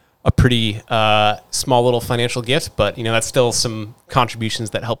pretty small little financial gift, but that's still some contributions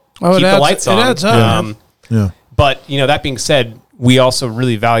that help keep the lights on. It adds up. But that being said, we also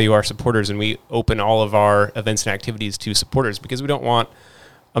really value our supporters, and we open all of our events and activities to supporters because we don't want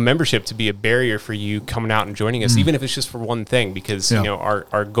a membership to be a barrier for you coming out and joining us, even if it's just for one thing, because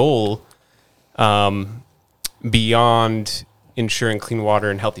our goal, beyond ensuring clean water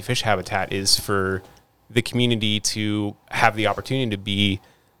and healthy fish habitat, is for the community to have the opportunity to be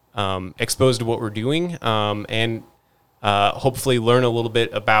exposed to what we're doing, and hopefully learn a little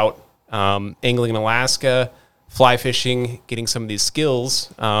bit about angling in Alaska, fly fishing, getting some of these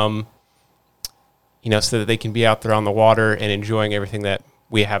skills, so that they can be out there on the water and enjoying everything that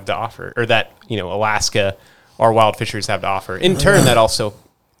we have to offer, or that, Alaska, our wild fisheries have to offer. In turn, that also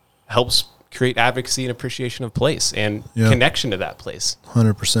helps create advocacy and appreciation of place and connection to that place.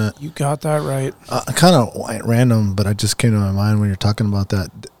 100%. You got that right. Kind of random, but it just came to my mind when you're talking about that.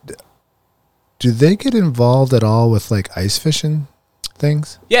 Do they get involved at all with, like, ice fishing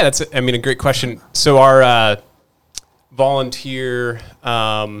things? Yeah, that's a great question. So our volunteer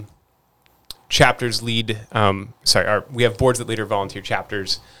chapters lead, we have boards that lead our volunteer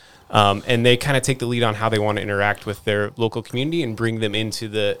chapters, and they kind of take the lead on how they want to interact with their local community and bring them into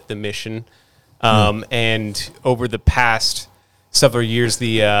the mission. And over the past several years,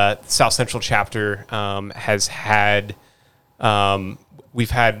 the South Central chapter has had,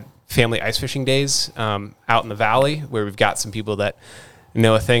 we've had family ice fishing days out in the valley, where we've got some people that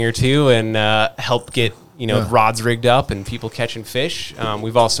know a thing or two and help get rods rigged up and people catching fish.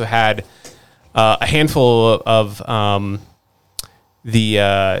 We've also had a handful of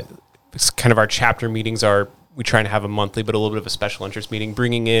the kind of our chapter meetings we try to have a monthly, but a little bit of a special interest meeting,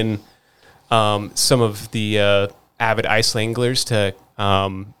 bringing in some of the avid ice anglers to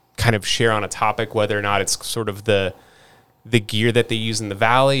kind of share on a topic, whether or not it's sort of the gear that they use in the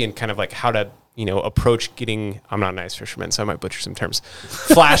valley and kind of like how to approach getting, I'm not an ice fisherman, so I might butcher some terms,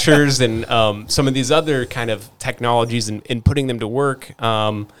 flashers and some of these other kind of technologies and putting them to work,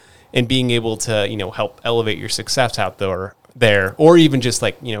 and being able to, help elevate your success out there, or even just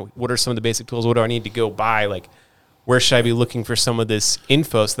like, what are some of the basic tools? What do I need to go buy? Like, where should I be looking for some of this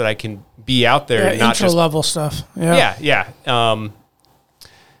info so that I can be out there and not intro just level stuff. Yeah.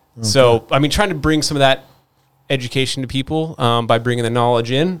 So, trying to bring some of that education to people by bringing the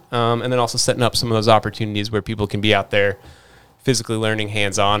knowledge in, and then also setting up some of those opportunities where people can be out there physically learning,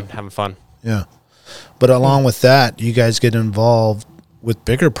 hands-on, having fun. Yeah. But along with that, you guys get involved with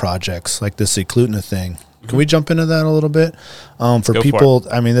bigger projects like this Eklutna thing. Can we jump into that a little bit? For people,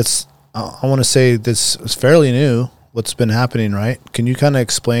 I want to say this is fairly new, what's been happening, right? Can you kind of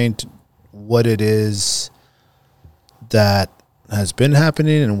explain what it is that has been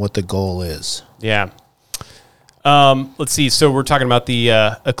happening and what the goal is? Yeah. Let's see. So we're talking about the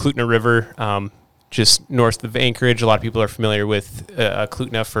Eklutna River, just north of Anchorage. A lot of people are familiar with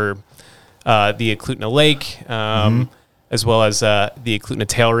Eklutna for the Eklutna Lake, as well as the Eklutna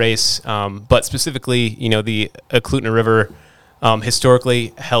Tail Race. But specifically, the Eklutna River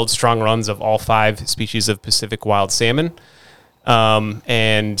historically held strong runs of all 5 species of Pacific wild salmon.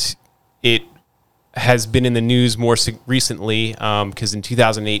 And it has been in the news more recently because in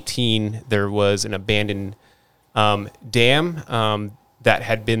 2018, there was an abandoned dam that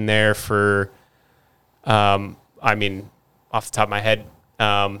had been there for, off the top of my head,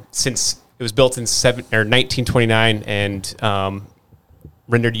 since it was built in 1929 and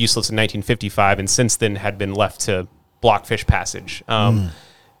rendered useless in 1955, and since then had been left to block fish passage. And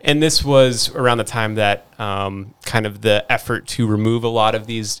this was around the time that kind of the effort to remove a lot of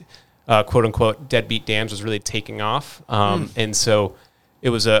these quote-unquote deadbeat dams was really taking off. And so it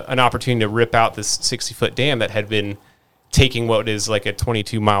was an opportunity to rip out this 60-foot dam that had been taking what is like a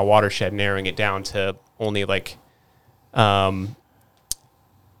 22-mile watershed, narrowing it down to only like 7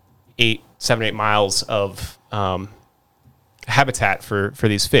 or 8 miles of habitat for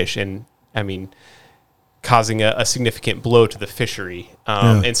these fish, and I mean, causing a significant blow to the fishery.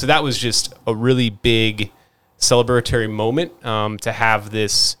 And so that was just a really big celebratory moment to have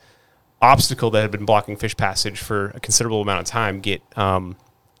this obstacle that had been blocking fish passage for a considerable amount of time get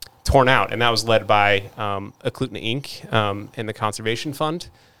torn out. And that was led by Eklutna Inc. And the Conservation Fund.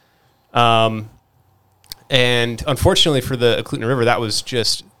 And unfortunately for the Eklutna River, that was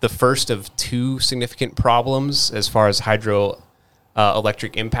just the first of 2 significant problems as far as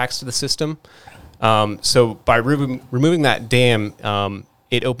hydroelectric impacts to the system. So by removing that dam,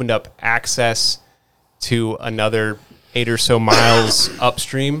 it opened up access to another 8 or so miles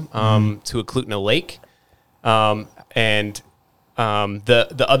upstream to Eklutna Lake. And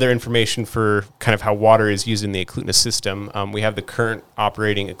the other information for kind of how water is used in the Eklutna system, we have the current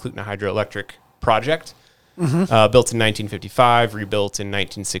operating Eklutna hydroelectric project, built in 1955, rebuilt in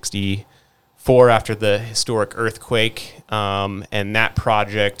 1964 after the historic earthquake. And that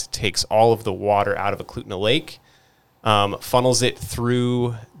project takes all of the water out of Eklutna Lake, funnels it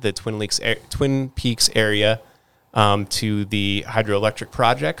through the Twin Peaks area to the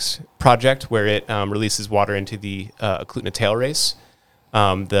hydroelectric project where it releases water into the Eklutna tail race,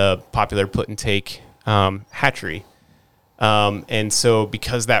 the popular put and take hatchery. And so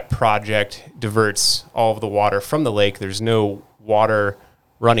because that project diverts all of the water from the lake, there's no water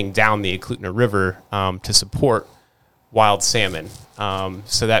running down the Eklutna River to support wild salmon.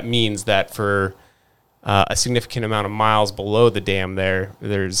 So that means that for a significant amount of miles below the dam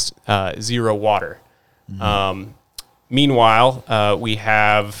there's zero water. Meanwhile, we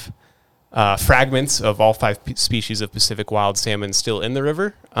have fragments of all 5 species of Pacific wild salmon still in the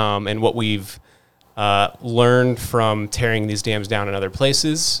river. And what we've learned from tearing these dams down in other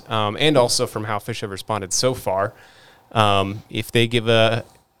places, and also from how fish have responded so far, if they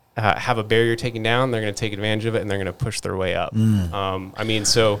have a barrier taken down, they're going to take advantage of it and they're going to push their way up.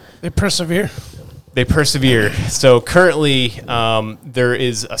 So They persevere. They persevere. So currently, there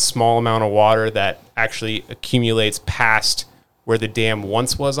is a small amount of water that actually accumulates past where the dam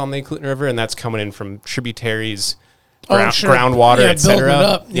once was on the Eklutna River, and that's coming in from tributaries, groundwater,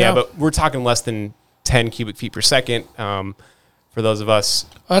 etc. Yeah, but we're talking less than 10 cubic feet per second. For those of us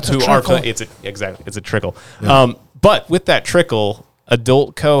who are, it's a trickle. Yeah. But with that trickle,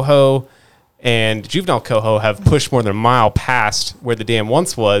 adult coho and juvenile coho have pushed more than a mile past where the dam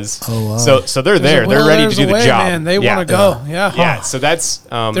once was. Oh, wow. So they're there. They're ready to do the job. Man. They want to go. Yeah. Yeah. So that's...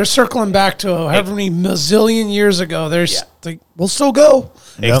 they're circling back to however many mazillion years ago. We'll still go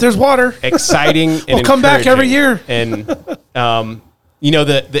if there's water. Exciting and we'll come back every year. And, the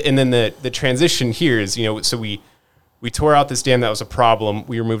transition here is, so we tore out this dam that was a problem.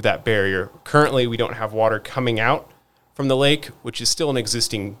 We removed that barrier. Currently, we don't have water coming out from the lake, which is still an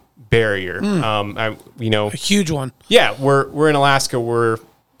existing barrier. A huge one. Yeah, we're in Alaska. We're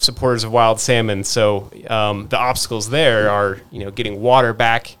supporters of wild salmon, so the obstacles there are getting water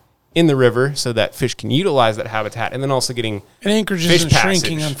back in the river so that fish can utilize that habitat, and then also getting and Anchorage fish isn't passage.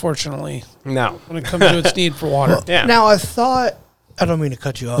 shrinking, unfortunately. No, when it comes to its need for water. Yeah. Now I don't mean to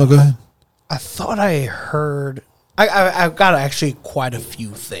cut you off. Oh, go ahead. I thought I heard. I've got actually quite a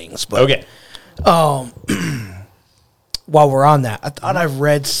few things, but okay. While we're on that, I thought I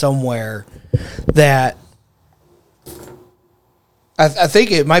read somewhere that I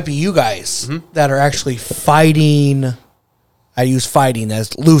think it might be you guys that are actually fighting. I use fighting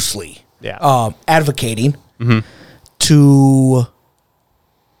as loosely. Yeah. Advocating to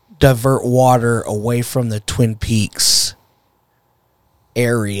divert water away from the Twin Peaks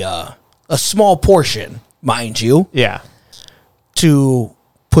area, a small portion, mind you. Yeah. To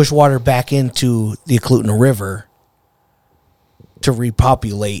push water back into the Eklutna River to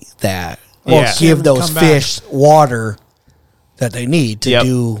repopulate that. Or give those fish water that they need to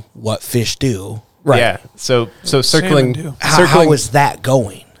do what fish do. Right. Yeah. So circling. How is that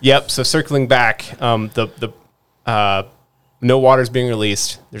going? Yep. So circling back, the no water is being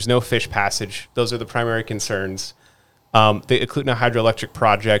released. There's no fish passage. Those are the primary concerns. The Eklutna hydroelectric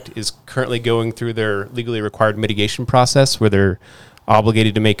project is currently going through their legally required mitigation process, where they're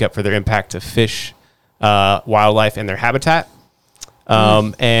obligated to make up for their impact to fish, wildlife, and their habitat.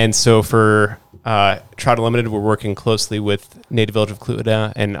 And so for Trout Unlimited, we're working closely with Native Village of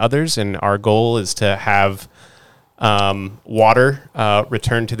Eklutna and others, and our goal is to have water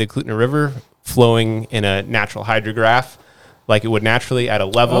return to the Eklutna River, flowing in a natural hydrograph like it would naturally at a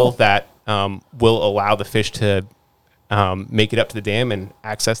level that will allow the fish to make it up to the dam and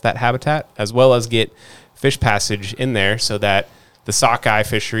access that habitat, as well as get fish passage in there so that the sockeye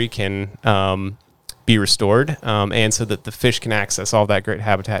fishery can be restored, and so that the fish can access all that great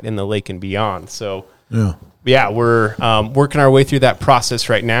habitat in the lake and beyond. So, we're working our way through that process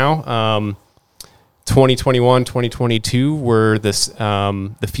right now. 2021, 2022 were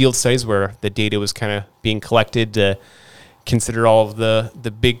the field studies where the data was kind of being collected to consider all of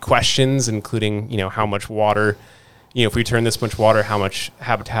the big questions, including, how much water, if we turn this much water, how much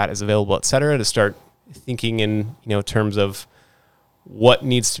habitat is available, et cetera, to start thinking in, terms of what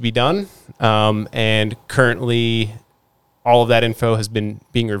needs to be done. And currently all of that info has been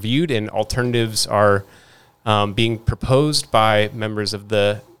being reviewed, and alternatives are being proposed by members of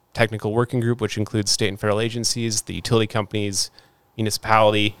the technical working group, which includes state and federal agencies, the utility companies,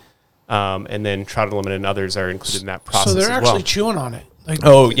 municipality, and then Trout Unlimited and others are included in that process. So they're as actually chewing on it.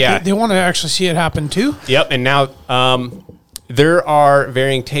 They want to actually see it happen too. Yep. And now there are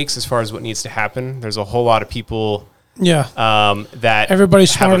varying takes as far as what needs to happen. There's a whole lot of people. That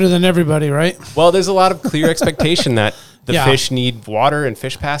everybody's smarter than everybody, right? Well, there's a lot of clear expectation that the fish need water and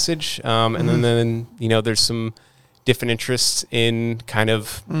fish passage, and then there's some different interests in kind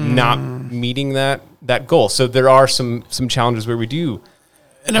of not meeting that goal. So there are some challenges where we do.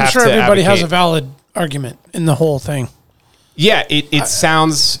 And I'm sure everybody has a valid argument in the whole thing. Yeah, it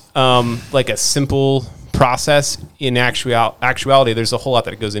sounds like a simple process. In actuality, there's a whole lot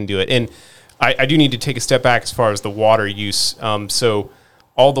that goes into it. And I do need to take a step back as far as the water use. So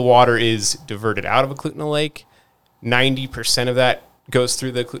all the water is diverted out of Eklutna Lake. 90% of that goes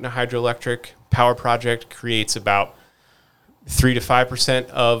through the Eklutna Hydroelectric Power Project, creates about 3 to 5%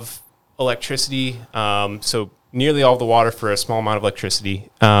 of electricity. So nearly all the water for a small amount of electricity.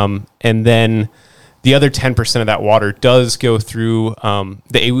 And then the other 10% of that water does go through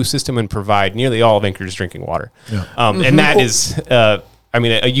the AWU system and provide nearly all of Anchorage's drinking water. Yeah. And that is,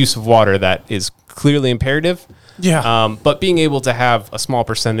 a use of water that is clearly imperative. Yeah. But being able to have a small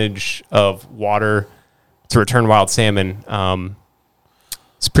percentage of water to return wild salmon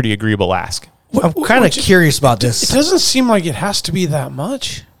is a pretty agreeable ask. I'm kind of curious about this. It doesn't seem like it has to be that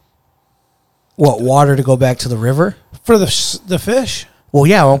much. What, water to go back to the river? For the fish? Well,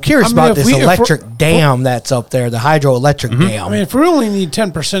 yeah, I'm curious about this electric dam that's up there, the hydroelectric dam. If we only need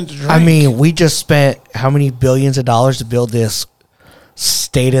 10% to drink. We just spent how many billions of dollars to build this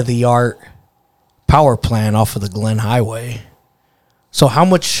state-of-the-art power plant off of the Glen Highway. So how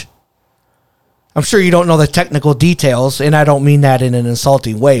much... I'm sure you don't know the technical details, and I don't mean that in an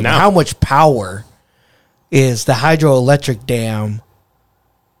insulting way, but how much power is the hydroelectric dam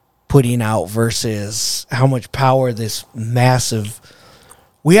putting out versus how much power this massive...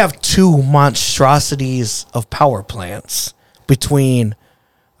 We have two monstrosities of power plants between,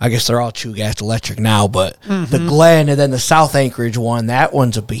 I guess they're all true gas electric now, but the Glen and then the South Anchorage one, that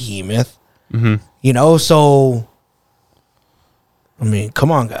one's a behemoth. So...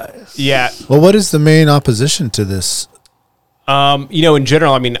 come on, guys. Yeah. Well, what is the main opposition to this? In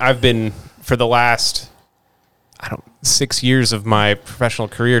general, I've been for the last, 6 years of my professional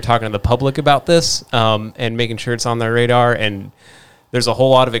career talking to the public about this and making sure it's on their radar. And there's a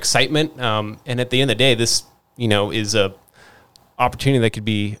whole lot of excitement. And at the end of the day, this, is a opportunity that could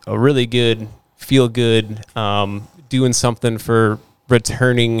be a really good, feel good, doing something for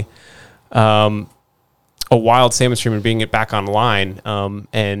returning, a wild salmon stream and bringing it back online,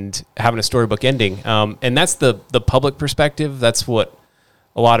 and having a storybook ending. And that's the public perspective. That's what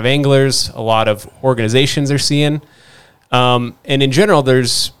a lot of anglers, a lot of organizations are seeing. And in general,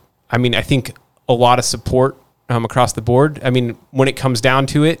 there's, I think a lot of support across the board. When it comes down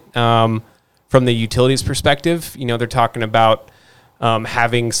to it, from the utilities perspective, they're talking about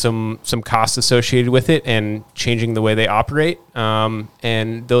having some costs associated with it and changing the way they operate.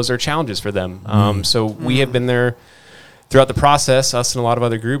 And those are challenges for them. So we have been there throughout the process, us and a lot of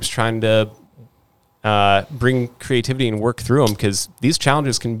other groups, trying to bring creativity and work through them, because these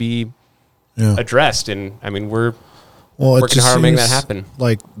challenges can be addressed. And we're working hard on making that happen.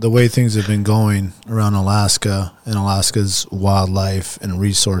 Like the way things have been going around Alaska and Alaska's wildlife and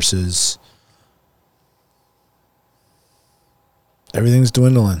resources, everything's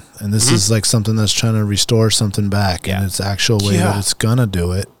dwindling, and this is like something that's trying to restore something back, and it's the actual way that it's gonna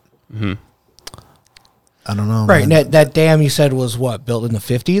do it. I don't know. Right, that dam you said was what, built in the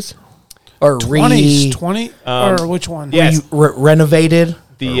 50s or 20 or which one? Yes, renovated,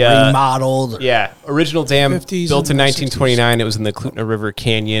 remodeled. Original dam built in 1929. It was in the Eklutna River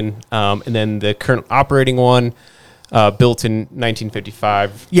Canyon, and then the current operating one built in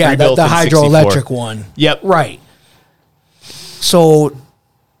 1955. Yeah, the hydroelectric one. Yep, right. So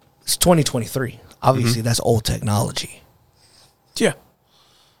it's 2023. Obviously, that's old technology. Yeah.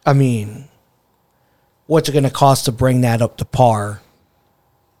 I mean, what's it going to cost to bring that up to par?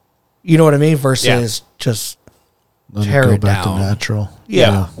 You know what I mean? Versus just Let tear go it back down. to natural.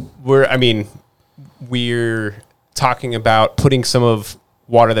 Yeah. We're talking about putting some of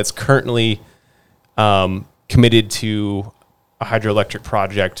water that's currently committed to a hydroelectric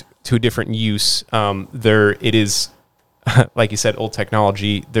project to a different use. It is, like you said, old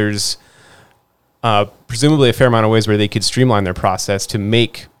technology. There's presumably a fair amount of ways where they could streamline their process to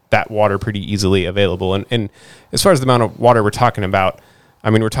make that water pretty easily available. And as far as the amount of water we're talking about,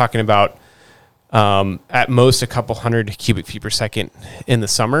 we're talking about at most a couple hundred cubic feet per second in the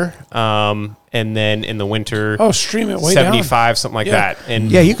summer. And then in the winter, stream it way 75, something like that.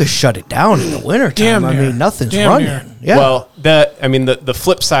 And Yeah, you could shut it down in the wintertime. Damn I near. mean, nothing's Damn running. near. Yeah. well, the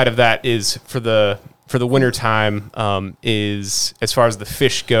flip side of that is for the winter time, is as far as the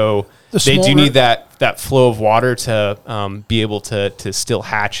fish go, they do smaller- need that flow of water to be able to still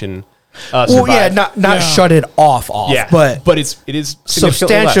hatch and well, survive. not Yeah. shut it off, Yeah, but it is significantly less.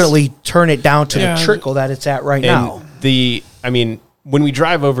 substantially turn it down to Yeah. the trickle that it's at right now. And when we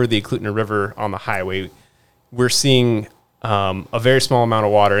drive over the Eklutna River on the highway, we're seeing a very small amount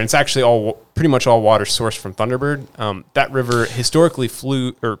of water. And it's actually pretty much all water sourced from Thunderbird. That river historically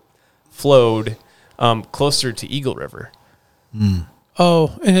flowed closer to Eagle River.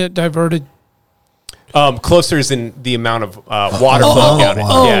 Oh, and it diverted. Closer is in the amount of water flowing down it.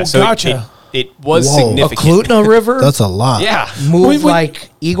 wow. Yeah, so Gotcha. it was Whoa. significant. Eklutna River That's a lot. Yeah. moved like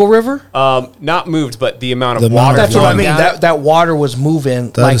Eagle River. Not moved, but the amount of The amount water. of That's what I flowing mean. down it. That water was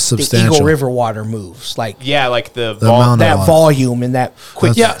moving like is the substantial. Eagle River water moves, like Yeah, like the amount of that water. volume and that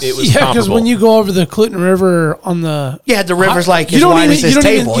quick. Yeah, It was because comparable. when you go over the Cluton River on the The river's like you as don't wide even as this you don't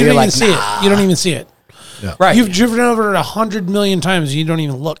table. even, you You're don't like, even see it. You don't even see it. right? You've driven over it 100 million times. And you don't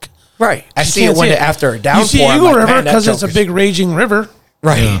even look. right. I You see it can't when see after a downpour. You see I'm Eagle like, River man, that because it's a joker's- big raging river,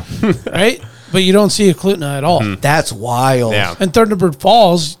 right. right? But you don't see Eklutna at all. That's wild. Yeah. And Thunderbird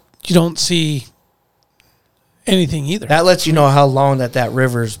Falls, you don't see anything either. That lets you know how long that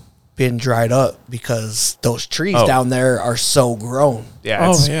river's been dried up because those trees Oh. down there are so grown. Yeah,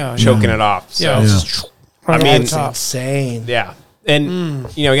 Oh, it's yeah, choking it off. So. yeah, Yeah. it's just right I over mean, the top. Insane. Yeah. And,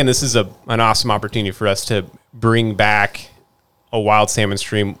 again, this is an awesome opportunity for us to bring back a wild salmon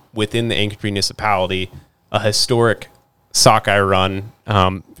stream within the Anchorage municipality, a historic sockeye run,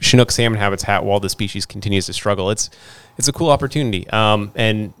 Chinook salmon habitat while the species continues to struggle. It's a cool opportunity.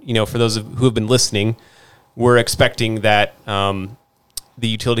 And, for those who have been listening, we're expecting that the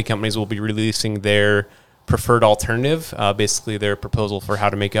utility companies will be releasing their preferred alternative, basically their proposal for how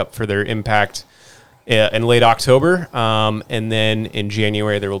to make up for their impact in late October. And then in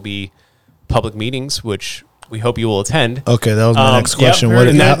January, there will be public meetings, which we hope you will attend. Okay, that was my next question. yep, What?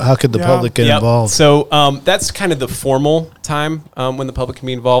 and that- How could the public get Yep. involved? So that's kind of the formal time when the public can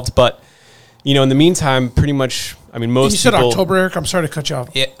be involved. But, in the meantime, pretty much, most You said people... October, Eric. I'm sorry to cut you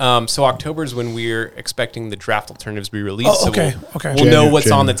off. So October is when we're expecting the draft alternatives to be released. Oh, okay, So okay. we'll know January-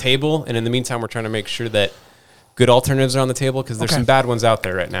 what's on the January. table. And in the meantime, we're trying to make sure that good alternatives are on the table because there's Okay. some bad ones out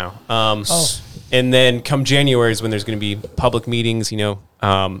there right now. And then come January is when there's going to be public meetings,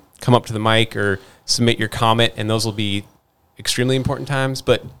 come up to the mic or submit your comment, and those will be extremely important times.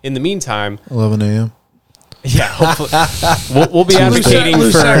 But in the meantime, 11 a.m. yeah, hopefully we'll be advocating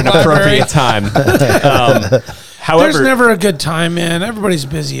Blue for Sack an Library. appropriate time. There's However, never a good time, man. Everybody's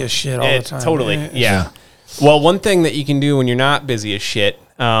busy as shit all the time. Totally, man. yeah. Well, one thing that you can do when you're not busy as shit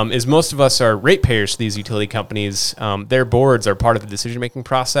is most of us are ratepayers to these utility companies. Their boards are part of the decision-making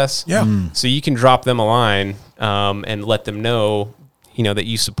process. Yeah. So you can drop them a line and let them know, that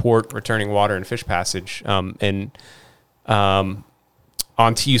you support returning water and fish passage. And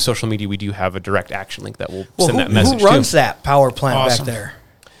on TU social media, we do have a direct action link that will send that message who runs to. that power plant Awesome. back there?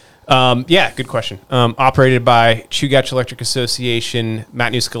 Yeah, good question. Operated by Chugach Electric Association,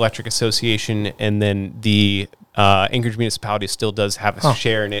 Matanuska Electric Association, and then the Anchorage municipality still does have a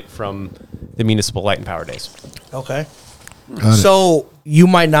share in it from the Municipal Light and Power Days. Okay. So you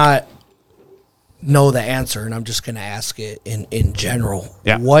might not know the answer, and I'm just going to ask it in general.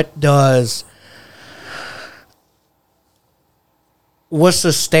 Yeah. What's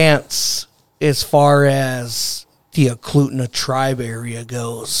the stance as far as the Eklutna tribe area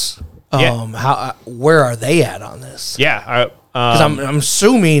goes? Yeah. Where are they at on this? Yeah. Because I'm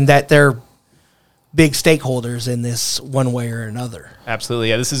assuming that they're big stakeholders in this one way or another. Absolutely.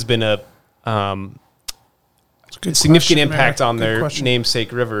 Yeah, this has been a Good significant question, impact Eric. on Good their question.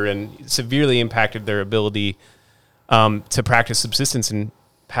 namesake river and severely impacted their ability to practice subsistence and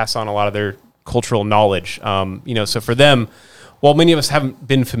pass on a lot of their cultural knowledge. So for them, while many of us haven't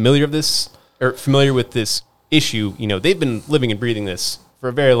been familiar with this or familiar with this issue, they've been living and breathing this for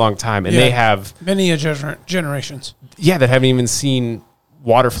a very long time, and they have many generations. Yeah, that haven't even seen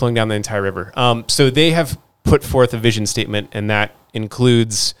water flowing down the entire river. So they have put forth a vision statement, and that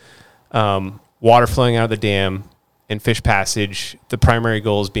includes water flowing out of the dam and fish passage. The primary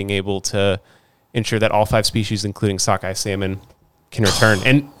goal is being able to ensure that all 5 species, including sockeye salmon, can return.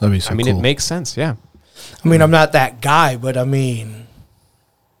 And that'd be so cool. It makes sense. Yeah. I mean, I'm not that guy, but I mean,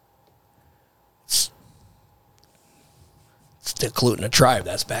 it's the Clutina tribe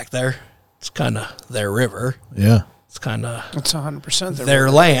that's back there. It's kind of their river. Yeah. It's kind of it's 100%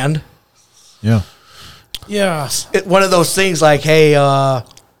 their land. Yeah. Yeah. One of those things like, hey,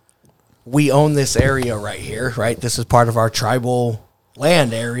 we own this area right here, right? This is part of our tribal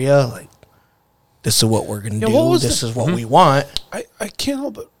land area. Like, this is what we're going to do. This is what we want. I can't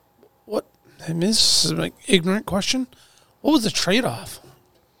help but this is an ignorant question. What was the trade-off?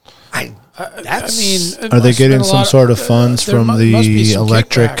 I mean, are they getting some sort of funds from the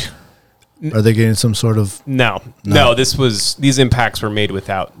electric? Kickback. Are they getting some sort of? No. These impacts were made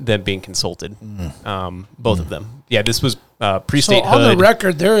without them being consulted. Both of them. Yeah, this was pre-statehood. So on the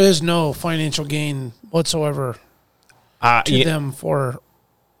record, there is no financial gain whatsoever to them for.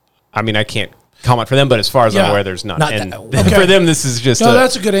 I mean, I can't comment for them, but as far as I'm aware, there's none. And for them, this is just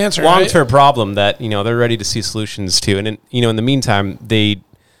that's a good answer. Long-term problem that they're ready to see solutions to. And in the meantime, they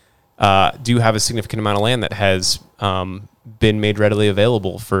do have a significant amount of land that has been made readily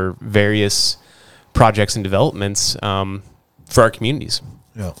available for various projects and developments for our communities.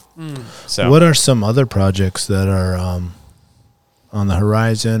 Yeah. So, what are some other projects that are on the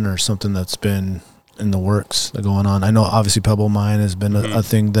horizon, or something that's been in the works that going on? I know obviously Pebble Mine has been a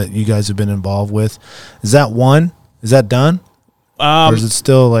thing that you guys have been involved with. Is that one? Is that done? Or is it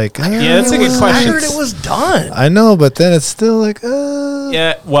still like? Yeah, that's a good question. I heard it was done. I know, but then it's still like.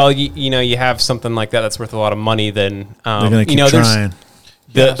 Yeah, well, you have something like that that's worth a lot of money. Then they're gonna keep trying.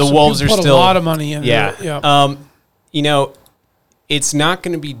 The wolves are put still a lot of money into it. Yeah. It's not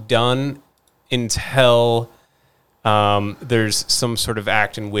going to be done until there's some sort of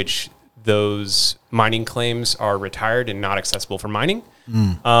act in which those mining claims are retired and not accessible for mining.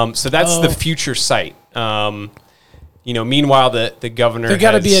 So that's the future site. Meanwhile, the governor there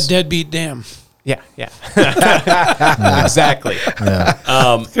got to be a deadbeat dam. Yeah. Exactly.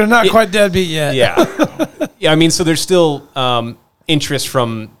 Yeah. They're not quite deadbeat yet. Yeah. I mean, so there's still interest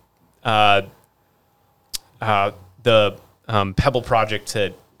from the Pebble project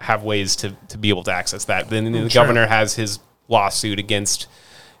to have ways to be able to access that. Then the governor has his lawsuit against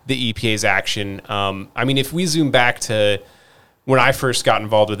the EPA's action. I mean, if we zoom back to when I first got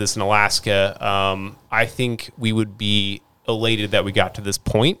involved with this in Alaska, I think we would be elated that we got to this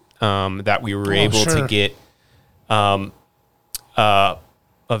point, that we were able to get a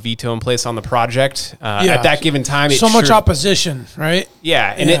veto in place on the project. At that given time, so much opposition, right?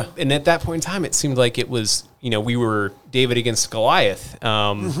 Yeah, and at that point in time, it seemed like it was, we were David against Goliath,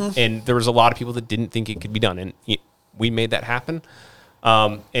 and there was a lot of people that didn't think it could be done, and we made that happen,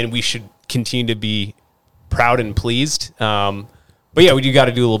 and we should continue to be proud and pleased. But yeah, you got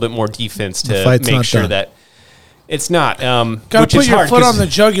to do a little bit more defense to make sure that it's not. Got to put your foot on the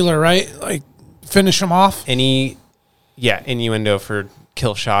jugular, right? Like finish them off. Innuendo for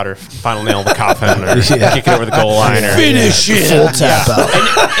kill shot or final nail in the coffin or kick it over the goal line or finish it. Full tap out.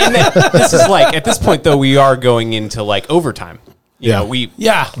 And this is like, at this point though, we are going into like overtime. We're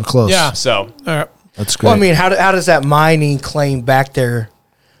close. Yeah. So that's great. Well, I mean, how does that mining claim back there?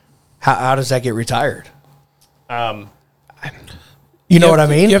 How does that get retired? You know what I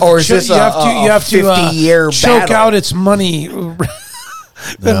mean? Or is this a 50-year choke battle? out its money?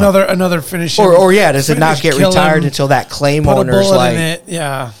 Another finishing. Or does it not get retired until that claim owner's like, in it?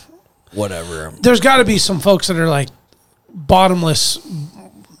 Yeah, whatever. There's got to be some folks that are like bottomless,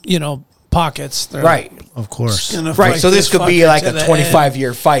 pockets. They're right. Of course. Right. So this could be like a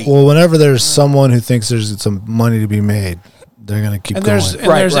 25-year fight. Well, whenever there's someone who thinks there's some money to be made, they're going to keep going.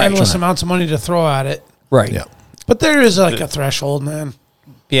 There's endless amounts of money to throw at it. Right. Yeah. But there is like a threshold, man.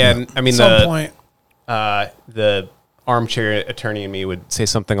 Yeah, and I mean, at some point, the armchair attorney in me would say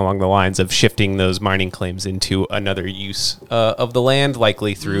something along the lines of shifting those mining claims into another use of the land,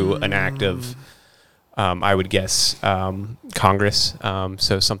 likely through an act of, I would guess, Congress.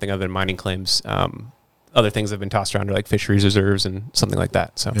 So something other than mining claims. Other things have been tossed around, like fisheries reserves and something like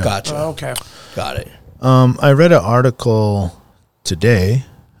that. So Gotcha. Okay. Got it. I read an article today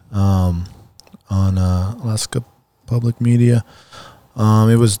on Alaska Public Media.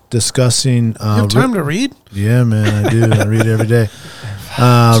 It was discussing. You have time to read? Yeah, man, I do. I read every day.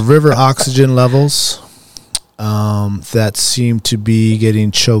 River oxygen levels that seem to be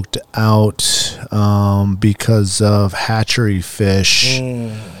getting choked out because of hatchery fish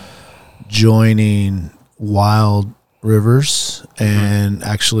joining wild rivers and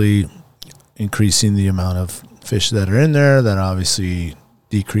actually increasing the amount of fish that are in there, that obviously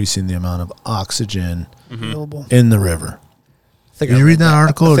decreasing the amount of oxygen Available. in the river. Did you read that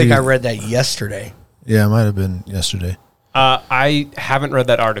article? I think I read that yesterday. Yeah, it might have been yesterday. I haven't read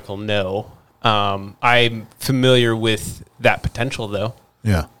that article, no. I'm familiar with that potential, though.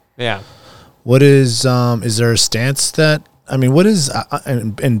 Yeah. Yeah. What is there a stance that, I mean, what is,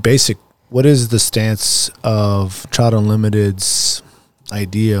 in basic, what is the stance of Trout Unlimited's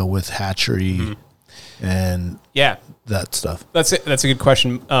idea with hatchery and that stuff? That's it. That's a good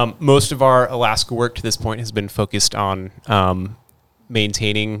question. Most of our Alaska work to this point has been focused on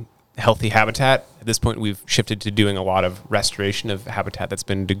maintaining healthy habitat. At this point, we've shifted to doing a lot of restoration of habitat that's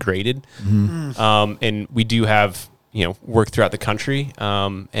been degraded. And we do have, work throughout the country.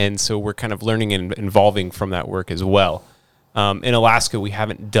 And so we're kind of learning and evolving from that work as well. In Alaska, we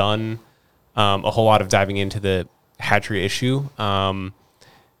haven't done a whole lot of diving into the hatchery issue.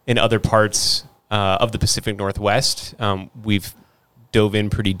 In other parts of the Pacific Northwest, we've dove in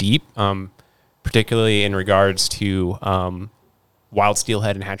pretty deep, particularly in regards to wild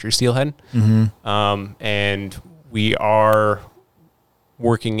steelhead and hatchery steelhead. And we are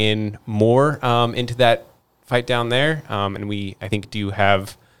working in more into that fight down there. And we, I think, do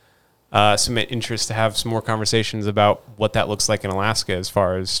have some interest to have some more conversations about what that looks like in Alaska as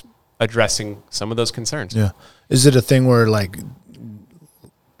far as addressing some of those concerns. Yeah. Is it a thing where, like,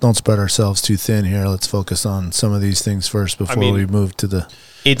 don't spread ourselves too thin here, let's focus on some of these things first before we move to the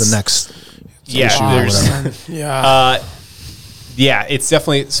next issue or whatever? Yeah, it's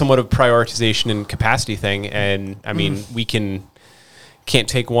definitely somewhat of prioritization and capacity thing. And I mean, we can't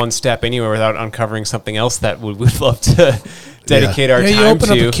take one step anywhere without uncovering something else that we'd love to dedicate our time to. You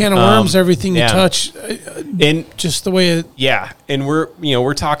open up a can of worms, everything you touch, and just the way it. Yeah, and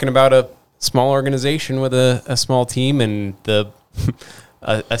we're talking about a small organization with a small team and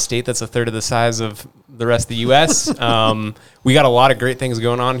a state that's a third of the size of the rest of the U.S. We got a lot of great things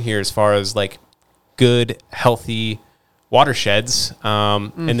going on here as far as like good, healthy watersheds.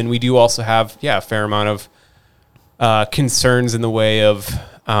 And then we do also have, a fair amount of concerns in the way of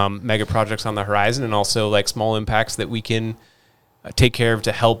mega projects on the horizon, and also like small impacts that we can take care of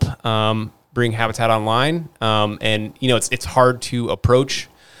to help bring habitat online. And, it's hard to approach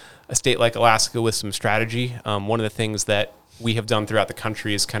a state like Alaska with some strategy. One of the things that we have done throughout the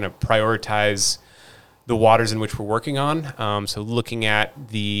country is kind of prioritize the waters in which we're working on. So looking at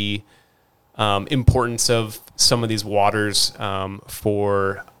the importance of some of these waters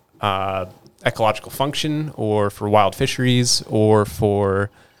for ecological function, or for wild fisheries, or for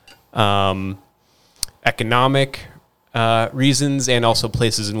economic reasons, and also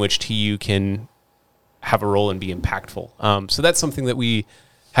places in which TU can have a role and be impactful. So that's something that we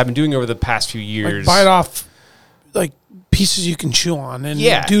have been doing over the past few years. Like bite off like pieces you can chew on and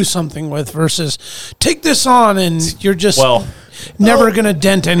do something with, versus take this on and you're just never going to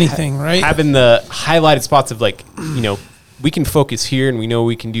dent anything, right? Having the highlighted spots of like, we can focus here and we know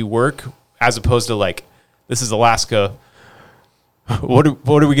we can do work, as opposed to like, this is Alaska. What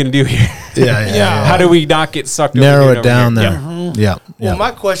are we going to do here? Yeah. How do we not get sucked Narrow over it down there. Yeah. Well,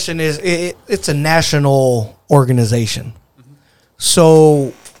 my question is, it's a national organization.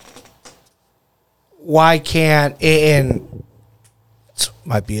 So why can't, and it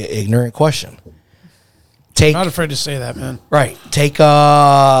might be an ignorant question. Not afraid to say that, man. Right. Take,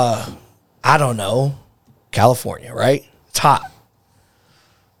 I don't know, California, right? It's hot.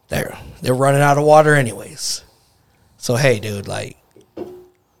 They're running out of water anyways. So, hey, dude, like,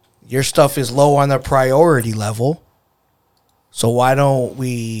 your stuff is low on the priority level. So why don't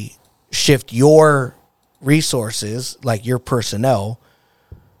we shift your resources, like your personnel?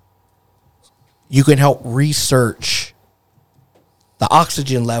 You can help research the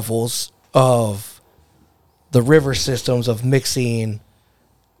oxygen levels of the river systems of mixing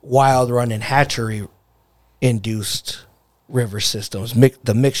wild run and hatchery induced river systems,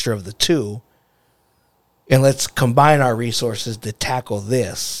 the mixture of the two. And let's combine our resources to tackle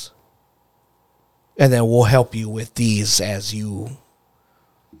this. And then we'll help you with these as you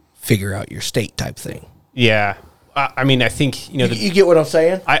figure out your state type thing. Yeah. I mean, I think, you get what I'm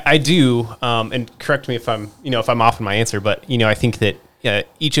saying? I do. And correct me if I'm off in my answer, but, I think that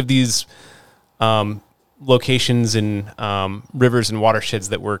each of these locations and rivers and watersheds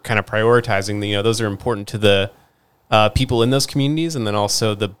that we're kind of prioritizing, those are important to the people in those communities, and then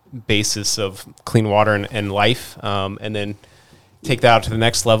also the basis of clean water and life. And then, take that out to the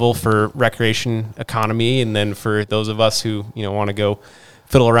next level for recreation economy, and then for those of us who want to go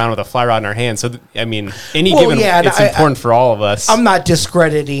fiddle around with a fly rod in our hand. So it's important for all of us. I'm not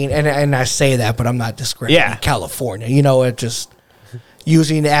discrediting, and I say that, but I'm not discrediting California. It just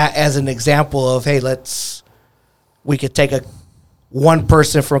using that as an example of, hey, we could take one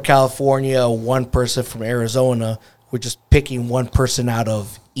person from California, one person from Arizona. We're just picking one person out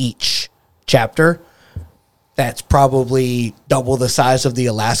of each chapter. That's probably double the size of the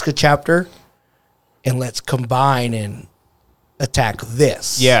Alaska chapter, and let's combine and attack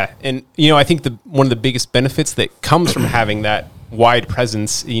this. Yeah, and I think one of the biggest benefits that comes from having that wide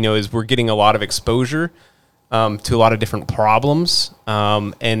presence, is we're getting a lot of exposure to a lot of different problems,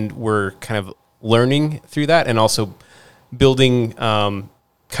 and we're kind of learning through that, and also building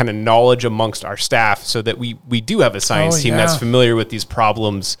kind of knowledge amongst our staff, so that we do have a science team that's familiar with these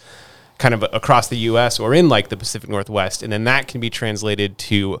problems kind of across the U.S. or in like the Pacific Northwest, and then that can be translated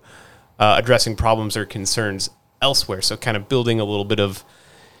to addressing problems or concerns elsewhere. So kind of building a little bit of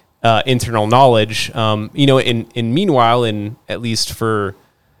internal knowledge, meanwhile, at least for,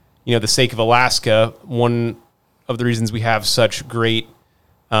 the sake of Alaska, one of the reasons we have such great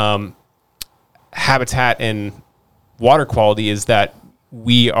habitat and water quality is that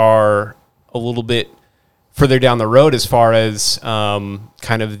we are a little bit further down the road as far as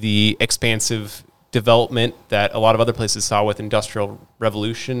kind of the expansive development that a lot of other places saw with Industrial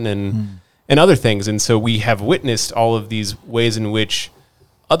Revolution and other things. And so we have witnessed all of these ways in which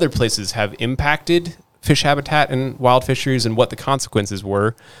other places have impacted fish habitat and wild fisheries and what the consequences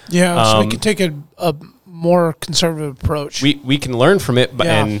were. Yeah, so we can take a more conservative approach. We can learn from it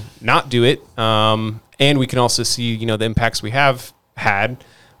and not do it. And we can also see, the impacts we have had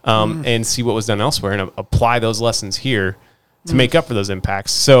and see what was done elsewhere and apply those lessons here to make up for those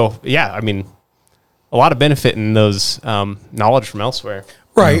impacts. So, yeah, I mean, a lot of benefit in those knowledge from elsewhere.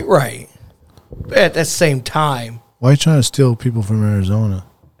 Right. At the same time, why are you trying to steal people from Arizona?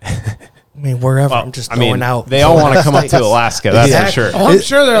 I mean, wherever. I'm just going out. They all want to come up to Alaska. That's for sure. Oh, I'm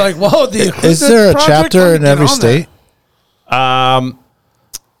sure they're like, whoa. Is there a chapter in every state? I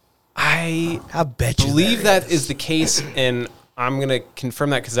bet you believe that is the case, and I'm going to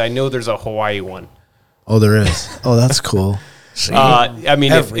confirm that because I know there's a Hawaii one. Oh, there is. Oh, that's cool. I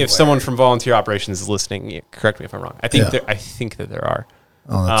mean, if someone from volunteer operations is listening, correct me if I'm wrong. I think that there are.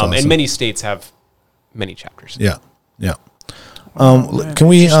 Oh, that's awesome. And many states have many chapters. Yeah. Can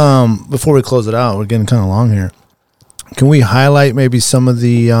we, before we close it out, we're getting kind of long here. Can we highlight maybe some of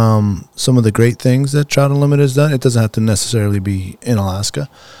the great things that Trout Unlimited has done? It doesn't have to necessarily be in Alaska.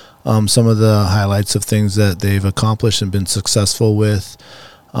 Some of the highlights of things that they've accomplished and been successful with.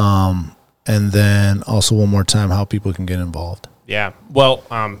 And then also one more time, how people can get involved. Yeah. Well,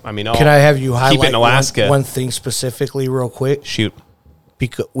 can I have you highlight in Alaska. One thing specifically real quick? Shoot.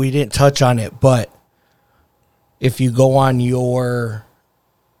 Because we didn't touch on it, but if you go on the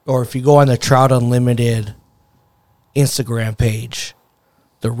Trout Unlimited Instagram page,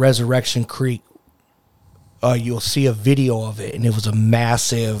 the Resurrection Creek, you'll see a video of it, and it was a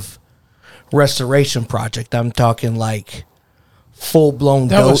massive restoration project. I'm talking like full-blown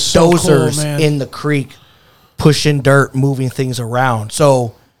dozers in the creek, pushing dirt, moving things around.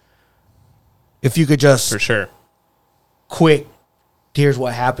 So if you could just for sure quick, here's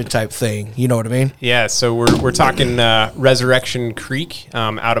what happened type thing. You know what I mean? Yeah, so we're talking Resurrection Creek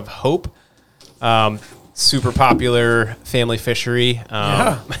out of Hope. Super popular family fishery.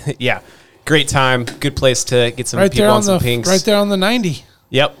 Yeah, great time. Good place to get some people on some pinks. Right there on the 90.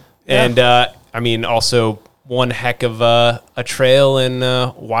 Yep. Yeah. And also one heck of a trail in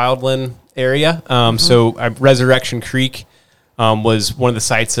wildland area. So Resurrection Creek was one of the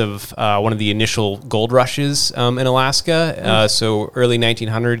sites of one of the initial gold rushes in Alaska. So early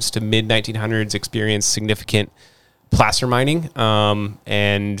 1900s to mid 1900s experienced significant placer mining,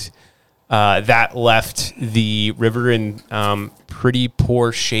 and that left the river in pretty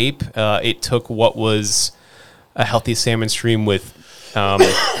poor shape. It took what was a healthy salmon stream with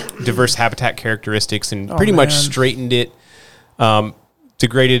diverse habitat characteristics and much straightened it.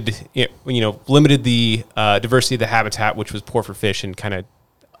 Degraded, limited the diversity of the habitat, which was poor for fish, and kind of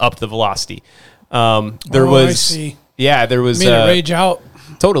upped the velocity. There was made it rage out.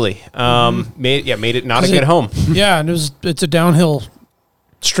 Totally. Made it not a good home. Yeah, and it's a downhill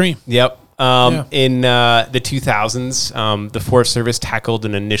stream. Yep. In the 2000s, the Forest Service tackled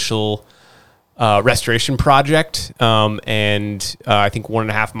an initial restoration project, and I think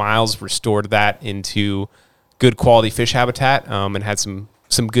 1.5 miles restored that into good quality fish habitat, and had some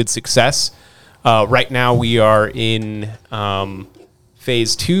good success. Right now we are in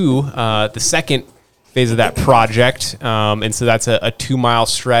phase 2, the second phase of that project. And so that's a 2-mile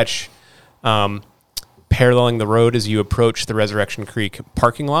stretch paralleling the road as you approach the Resurrection Creek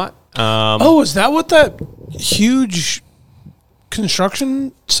parking lot. Is that what that huge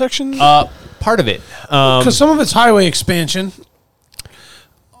construction section? Part of it. Because some of it's highway expansion.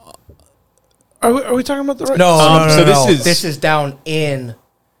 Are we talking about the right? No. So this is down in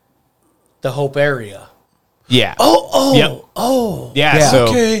the Hope area. Yeah. Oh. Yeah. So,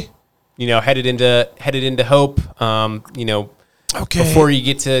 Okay. headed into Hope. Okay. Before you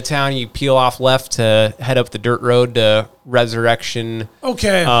get to town, you peel off left to head up the dirt road to Resurrection.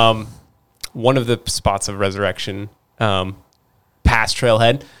 Okay. One of the spots of Resurrection, past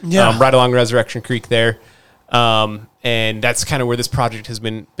Trailhead. Yeah. Right along Resurrection Creek there. And that's kind of where this project has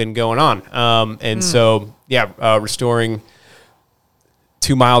been going on. So, restoring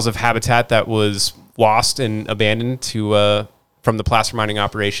 2 miles of habitat that was lost and abandoned from the placer mining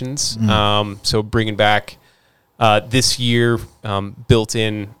operations. So bringing back this year, built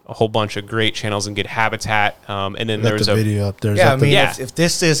in a whole bunch of great channels and good habitat. And then there's a video up there. Yeah, I mean, if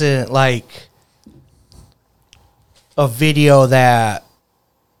this isn't like a video that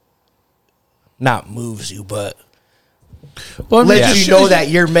not moves you, but lets you know that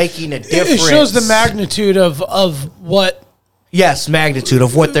you're making a difference. It shows the magnitude of what. Yes, magnitude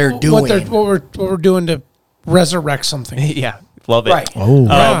of what they're doing. What we're doing to resurrect something. Yeah, love it. Right. Oh,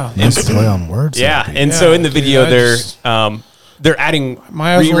 Yeah. play on words. Yeah, there, and Yeah, so in the dude, video, I they're adding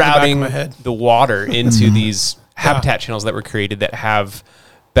My eyes roll in the back of my rerouting head. the water into these habitat channels that were created that have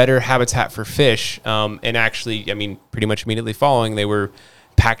better habitat for fish. And actually, I mean, pretty much immediately following, they were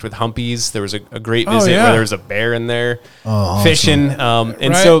packed with humpies. There was a great visit yeah. where there was a bear in there awesome. fishing.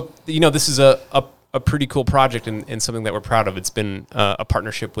 And Right. so, this is a pretty cool project and something that we're proud of. It's been a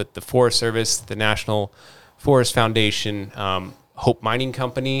partnership with the Forest Service, the National Forest Foundation, Hope Mining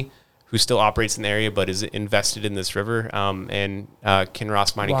Company, who still operates in the area but is invested in this river, and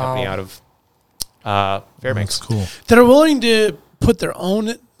Kinross Mining Company out of Fairbanks. That's cool. That are willing to put their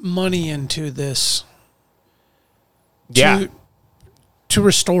own money into this. Yeah. To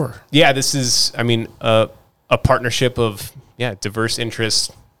restore. Yeah, this is, I mean, a partnership of diverse interests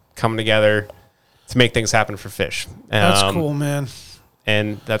coming together to make things happen for fish. That's cool, man.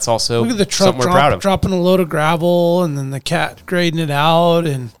 And that's also Look at the truck something we're proud of. dropping a load of gravel, and then the cat grading it out,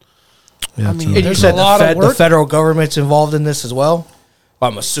 and Yeah, I mean, And you there's said a lot of the work. federal government's involved in this as well?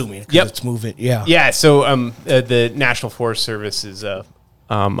 I'm assuming because Yep. it's moving. Yeah. Yeah, so the National Forest Service is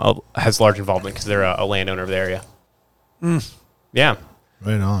has large involvement because they're a landowner of the area. Yeah.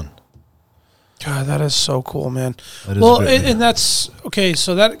 Right on. God, that is so cool, man. That is Well, a great and that's okay.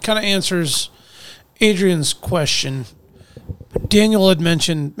 So that kind of answers Adrian's question. Daniel had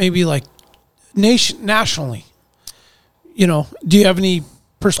mentioned maybe like nationally. Do you have any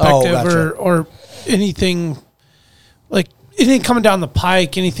perspective gotcha. or anything like anything coming down the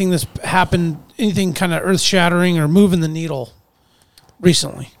pike? Anything that's happened? Anything kind of earth shattering or moving the needle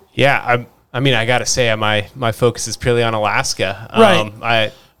recently? Yeah, I mean, I got to say, my focus is purely on Alaska.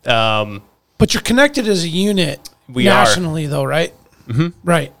 Right. But you're connected as a unit We are. nationally, though, right? Mm-hmm.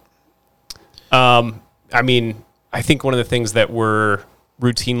 Right. I mean, I think one of the things that we're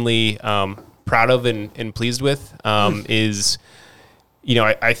routinely proud of and pleased with is,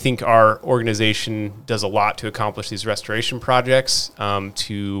 I think our organization does a lot to accomplish these restoration projects,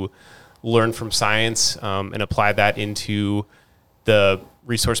 to learn from science and apply that into the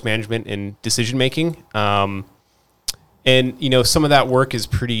resource management and decision making. And, some of that work is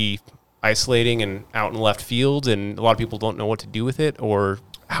pretty isolating and out in left field, and a lot of people don't know what to do with it or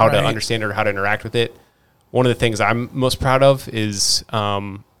how to understand it or how to interact with it. One of the things I'm most proud of is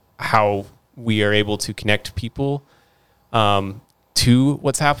how we are able to connect people to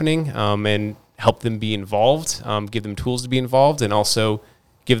what's happening and help them be involved, give them tools to be involved, and also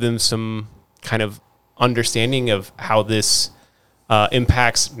give them some kind of understanding of how this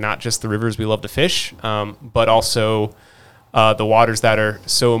impacts not just the rivers we love to fish, but also the waters that are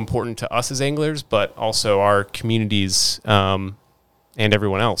so important to us as anglers, but also our communities and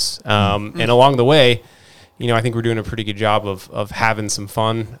everyone else. And along the way, I think we're doing a pretty good job of having some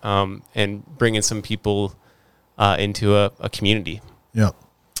fun and bringing some people into a community. Yep.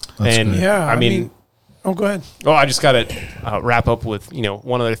 That's And great. Yeah. I mean, oh, go ahead. well, I just got to wrap up with,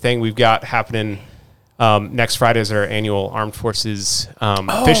 one other thing we've got happening. Next Friday is our annual Armed Forces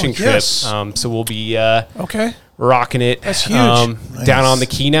fishing yes. trip. So we'll be Okay. rocking it. That's huge. Down on the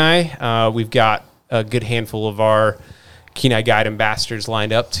Kenai. We've got a good handful of our Kenai Guide ambassadors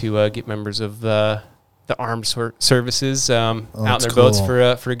lined up to get members of the armed services out in that's their boats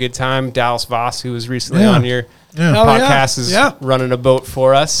cool. for a good time. Dallas Voss, who was recently Yeah. on your Yeah. Hell podcast, is yeah. running a boat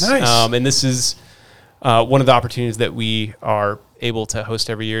for us. Nice. And this is one of the opportunities that we are able to host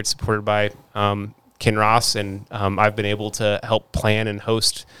every year. It's supported by Ken Ross, and I've been able to help plan and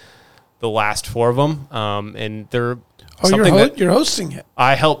host the last 4 of them. And they're you're hosting it.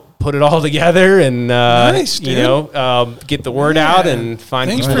 I help put it all together and nice, dude. Get the word out and find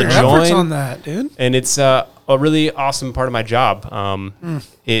Thanks people for to your join. efforts on that, dude. And it's a really awesome part of my job.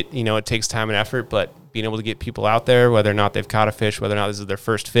 It takes time and effort, but being able to get people out there, whether or not they've caught a fish, whether or not this is their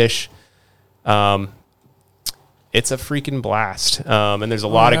first fish, it's a freaking blast. And there's a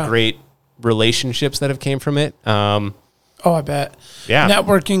lot of great relationships that have came from it. I bet. Yeah.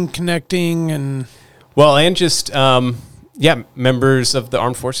 Networking, connecting, and just members of the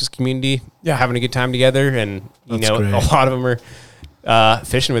armed forces community having a good time together, and That's a great. lot of them are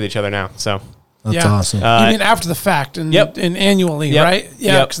fishing with each other now. So That's awesome. You mean after the fact and annually, Yep. right?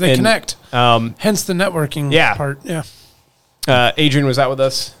 Yeah, because they connect. Hence the networking part. Yeah. Adrian was out with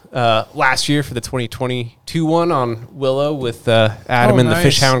us last year for the 2022 one on Willow with Adam and the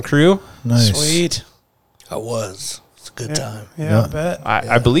Fish Hound crew. Nice. Sweet. I was. It's a good time. Yeah, I bet.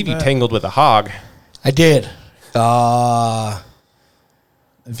 I believe you tangled with a hog. I did. If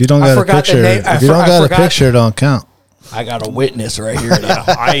you don't I got a forgot the picture, name. if you don't got a picture, it don't count. I got a witness right here.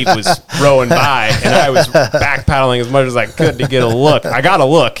 I was rowing by, and I was backpedaling as much as I could to get a look. I got a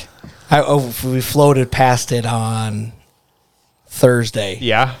look. We floated past it on Thursday.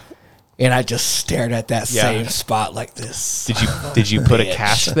 Yeah. And I just stared at that same spot like this. Did you put a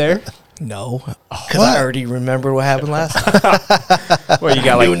cast there? No, because I already remember what happened last time. Well, you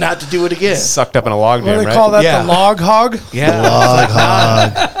got I knew not to do it again. sucked up in a log What jam, do they right? call that? The log hog? Yeah, Log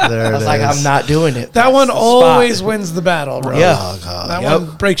hog. There I it was is. like, I'm not doing it. That one That's the always spot. wins the battle, bro. Yeah. Log hog. That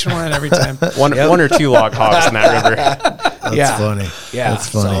one breaks your mind every time. One or two log hogs in that river. That's funny. Yeah, That's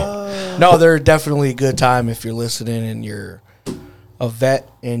funny. No, they're definitely a good time if you're listening and you're a vet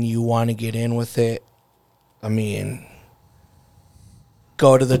and you want to get in with it. I mean,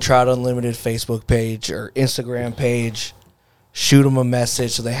 go to the Trout Unlimited Facebook page or Instagram page, shoot them a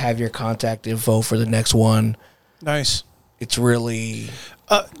message so they have your contact info for the next one. Nice. It's really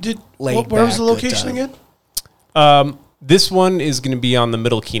Where was the location again? This one is going to be on the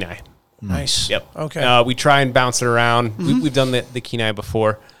Middle Kenai. Nice. Yep. Okay. We try and bounce it around. We've done the Kenai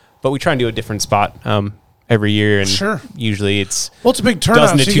before, but we try and do a different spot every year. And usually it's a big turnout.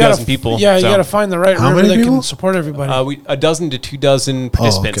 dozen to so 2,000 people. Yeah, you so. got to find the right How river many that people? can support everybody. A dozen to 2,000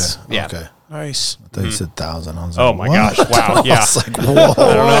 participants. Oh, okay. Yeah. Okay. Nice. I thought you said 1,000. I was Oh like, my what? gosh! Wow. Yeah. I was like, whoa.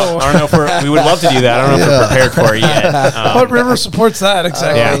 I don't know if we would love to do that. I don't know if we're prepared for it yet. What river supports that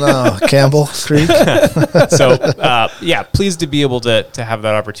exactly? I don't know. Campbell Creek. So pleased to be able to have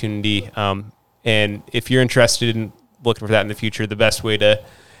that opportunity. And if you're interested in looking for that in the future, the best way to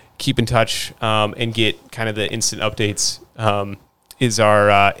keep in touch and get kind of the instant updates is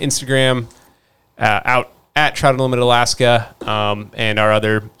our Instagram out at Trout Unlimited Alaska and our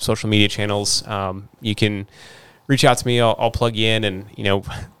other social media channels. You can reach out to me. I'll plug you in. And,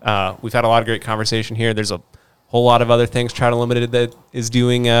 we've had a lot of great conversation here. There's a whole lot of other things Trout Unlimited that is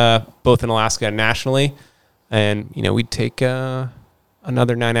doing both in Alaska and nationally. And, we'd take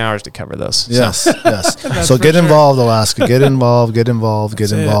another 9 hours to cover those. Yes, yes. So get involved, Alaska. Get involved. Get involved.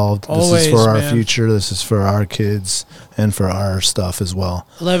 Get involved. This is for our future. This is for our kids and for our stuff as well.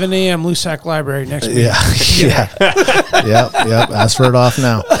 11 a.m. Lusac Library next week. Yeah. Yep. Ask for it off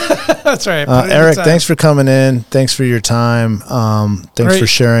now. That's right. Eric, thanks for coming in. Thanks for your time. Thanks for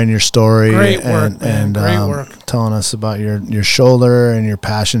sharing your story. Great work, man. Great work. Telling us about your shoulder and your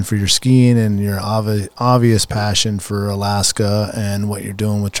passion for your skiing and your obvious passion for Alaska and what you're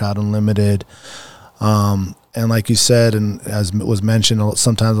doing with Trout Unlimited. And like you said, and as was mentioned,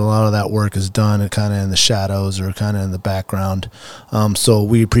 sometimes a lot of that work is done kind of in the shadows or kind of in the background. So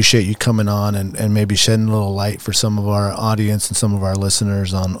we appreciate you coming on and maybe shedding a little light for some of our audience and some of our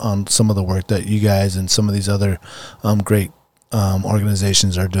listeners on some of the work that you guys and some of these other great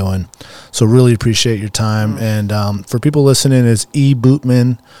organizations are doing. So really appreciate your time. And for people listening, it's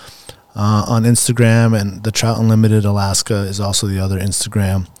Bootman on Instagram, and the Trout Unlimited Alaska is also the other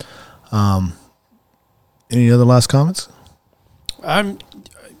Instagram. Any other last comments?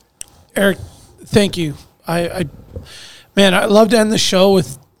 Eric, thank you. I love to end the show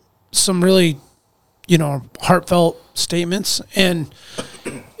with some really, heartfelt statements. And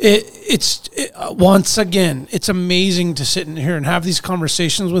it's once again, it's amazing to sit in here and have these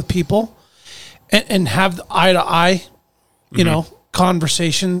conversations with people and have the eye to eye,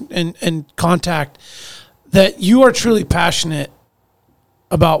 conversation and contact, that you are truly passionate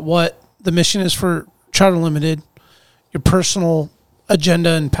about what the mission is for Trout Unlimited, your personal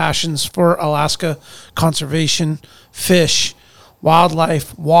agenda and passions for Alaska conservation, fish,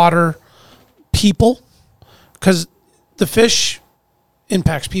 wildlife, water, people, because the fish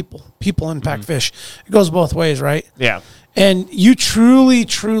impacts people. People impact fish. It goes both ways, right? Yeah. And you truly,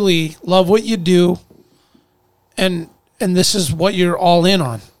 truly love what you do, and this is what you're all in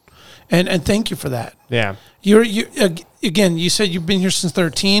on. And thank you for that. Yeah. You again, you said you've been here since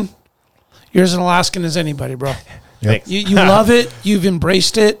 13. You're as an Alaskan as anybody, bro. Thanks. You love it. You've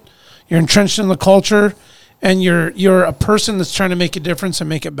embraced it. You're entrenched in the culture, and you're a person that's trying to make a difference and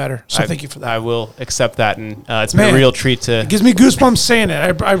make it better. So thank you for that. I will accept that, and it's been a real treat to. It gives me goosebumps saying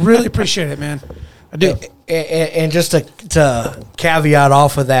it. I really appreciate it, man. I do. And just to caveat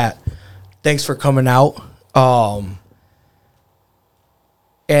off of that, thanks for coming out.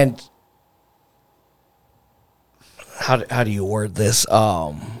 And how do you word this?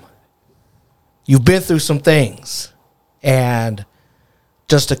 You've been through some things, and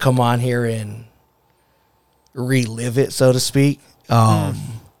just to come on here and relive it, so to speak,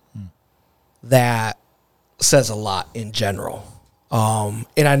 that says a lot in general. And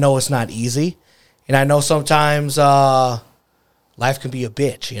I know it's not easy, and I know sometimes life can be a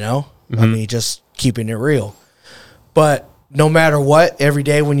bitch, you know? I mean, just keeping it real. But no matter what, every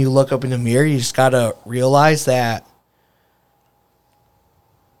day when you look up in the mirror, you just got to realize that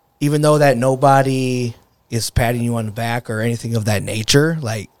even though that nobody is patting you on the back or anything of that nature,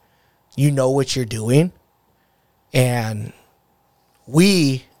 like, you know what you're doing, and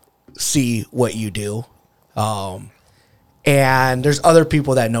we see what you do, and there's other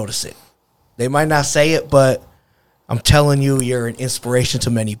people that notice it. They might not say it, but I'm telling you, you're an inspiration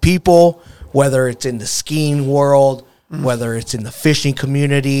to many people, whether it's in the skiing world, whether it's in the fishing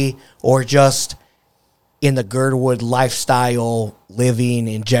community, or just in the Girdwood lifestyle living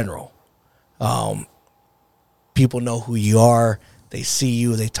in general. People know who you are. They see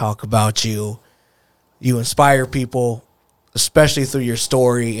you. They talk about you. You inspire people, especially through your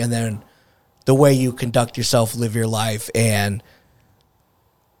story, and then the way you conduct yourself, live your life. And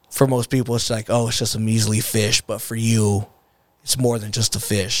for most people, it's like, oh, it's just a measly fish. But for you, it's more than just a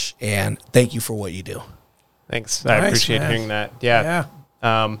fish. And thank you for what you do. Thanks. I appreciate hearing that. Yeah.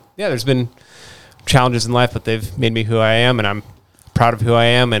 There's been challenges in life, but they've made me who I am, and I'm proud of who I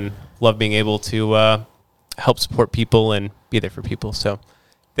am, and love being able to help support people and be there for people. So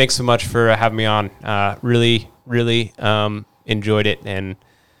thanks so much for having me on. Really enjoyed it, and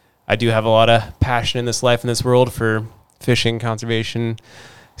I do have a lot of passion in this life, in this world, for fishing, conservation,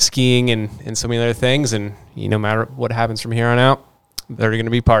 skiing, and so many other things. And no matter what happens from here on out, they're going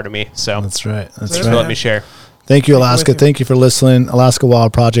to be part of me. So That's right. Thanks for letting me share. Thank you, Alaska. Thank you for listening.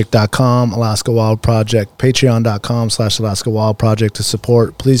 AlaskaWildProject.com, Alaska Wild Project, Patreon.com/Alaska Wild Project to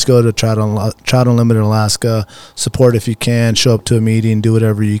support. Please go to Trout Unlimited Alaska. Support if you can. Show up to a meeting. Do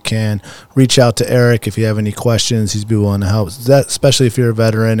whatever you can. Reach out to Eric if you have any questions. He's be willing to help, especially if you're a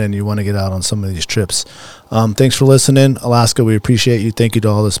veteran and you want to get out on some of these trips. Thanks for listening. Alaska, we appreciate you. Thank you to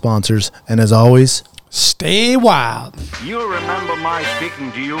all the sponsors. And as always, stay wild. You'll remember my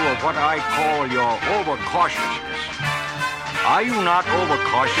speaking to you of what I call your overcautiousness. Are you not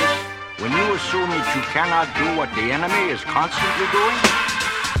overcautious when you assume that you cannot do what the enemy is constantly doing?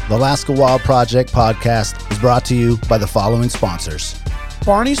 The Alaska Wild Project podcast is brought to you by the following sponsors.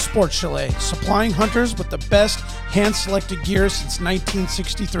 Barney's Sports Chalet, supplying hunters with the best hand-selected gear since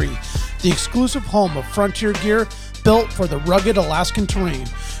 1963. The exclusive home of frontier gear built for the rugged Alaskan terrain.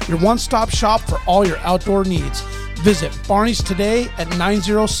 Your one-stop shop for all your outdoor needs. Visit Barney's today at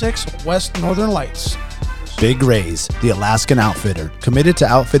 906 West Northern Lights. Big Rays, the Alaskan outfitter, committed to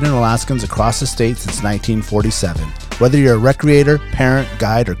outfitting Alaskans across the state since 1947. Whether you're a recreator, parent,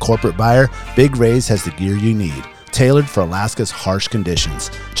 guide, or corporate buyer, Big Rays has the gear you need, tailored for Alaska's harsh conditions.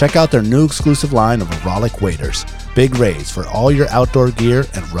 Check out their new exclusive line of Auralic waders. Big Rays for all your outdoor gear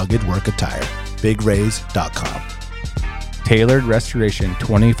and rugged work attire. BigRays.com. Tailored Restoration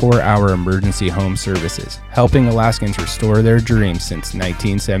 24-hour emergency home services, helping Alaskans restore their dreams since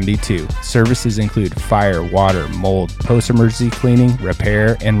 1972. Services include fire, water, mold, post-emergency cleaning,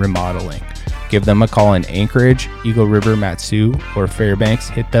 repair, and remodeling. Give them a call in Anchorage, Eagle River, Matsu, or Fairbanks.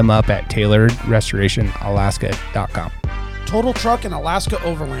 Hit them up at tailoredrestorationalaska.com. Total Truck and Alaska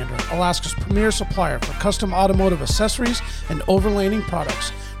Overlander, Alaska's premier supplier for custom automotive accessories and overlanding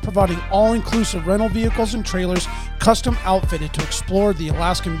products, providing all-inclusive rental vehicles and trailers custom outfitted to explore the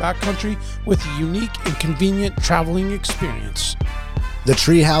Alaskan backcountry with a unique and convenient traveling experience.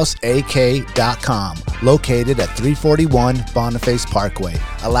 TheTreehouseAK.com, located at 341 Boniface Parkway,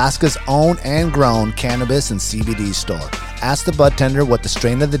 Alaska's own and grown cannabis and CBD store. Ask the bud tender what the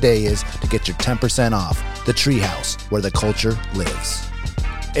strain of the day is to get your 10% off. The Treehouse, where the culture lives.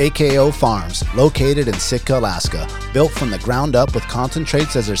 AKO Farms, located in Sitka, Alaska, built from the ground up with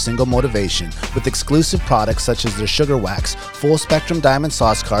concentrates as their single motivation, with exclusive products such as their sugar wax, full spectrum diamond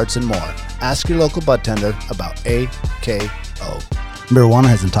sauce carts, and more. Ask your local bud tender about AKO. Marijuana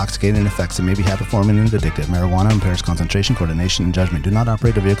has intoxicating effects and may be habit-forming and addictive. Marijuana impairs concentration, coordination, and judgment. Do not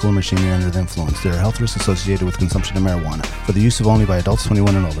operate a vehicle or machinery under the influence. There are health risks associated with consumption of marijuana. For the use of only by adults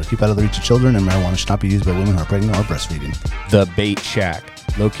 21 and older. Keep out of the reach of children, and marijuana should not be used by women who are pregnant or breastfeeding. The Bait Shack,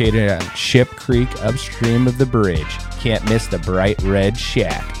 located on Ship Creek upstream of the bridge. Can't miss the bright red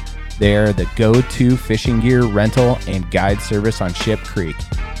shack. They are the go-to fishing gear rental and guide service on Ship Creek.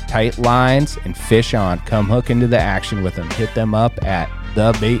 Tight lines and fish on. Come hook into the action with them. Hit them up at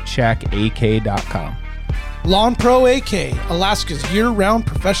thebaitshackak.com. Lawn Pro AK, Alaska's year-round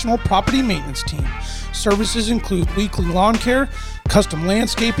professional property maintenance team. Services include weekly lawn care, custom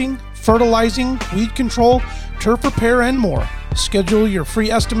landscaping, fertilizing, weed control, turf repair, and more. Schedule your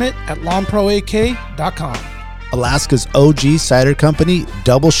free estimate at lawnproak.com. Alaska's OG cider company,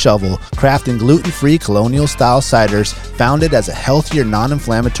 Double Shovel, crafting gluten-free colonial-style ciders, founded as a healthier,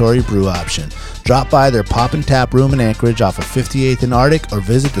 non-inflammatory brew option. Drop by their Pop and Tap room in Anchorage off of 58th and Arctic, or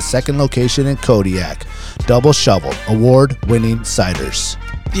visit the second location in Kodiak. Double Shovel, award-winning ciders.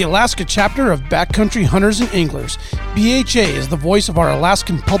 The Alaska chapter of Backcountry Hunters and Anglers, BHA, is the voice of our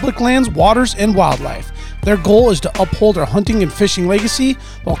Alaskan public lands, waters, and wildlife. Their goal is to uphold our hunting and fishing legacy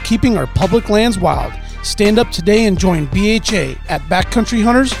while keeping our public lands wild. Stand up today and join BHA at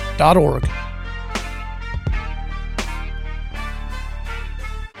backcountryhunters.org.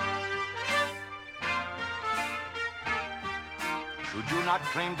 Should you not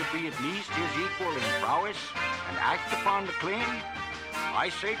claim to be at least his equal in prowess and act upon the claim? I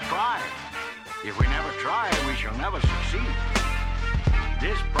say try. If we never try, we shall never succeed.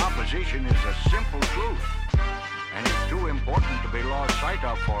 This proposition is a simple truth, and it's too important to be lost sight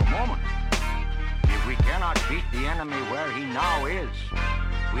of for a moment. If we cannot beat the enemy where he now is,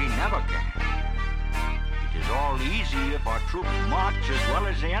 we never can. It is all easy if our troops march as well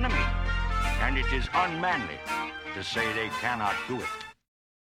as the enemy, and it is unmanly to say they cannot do it.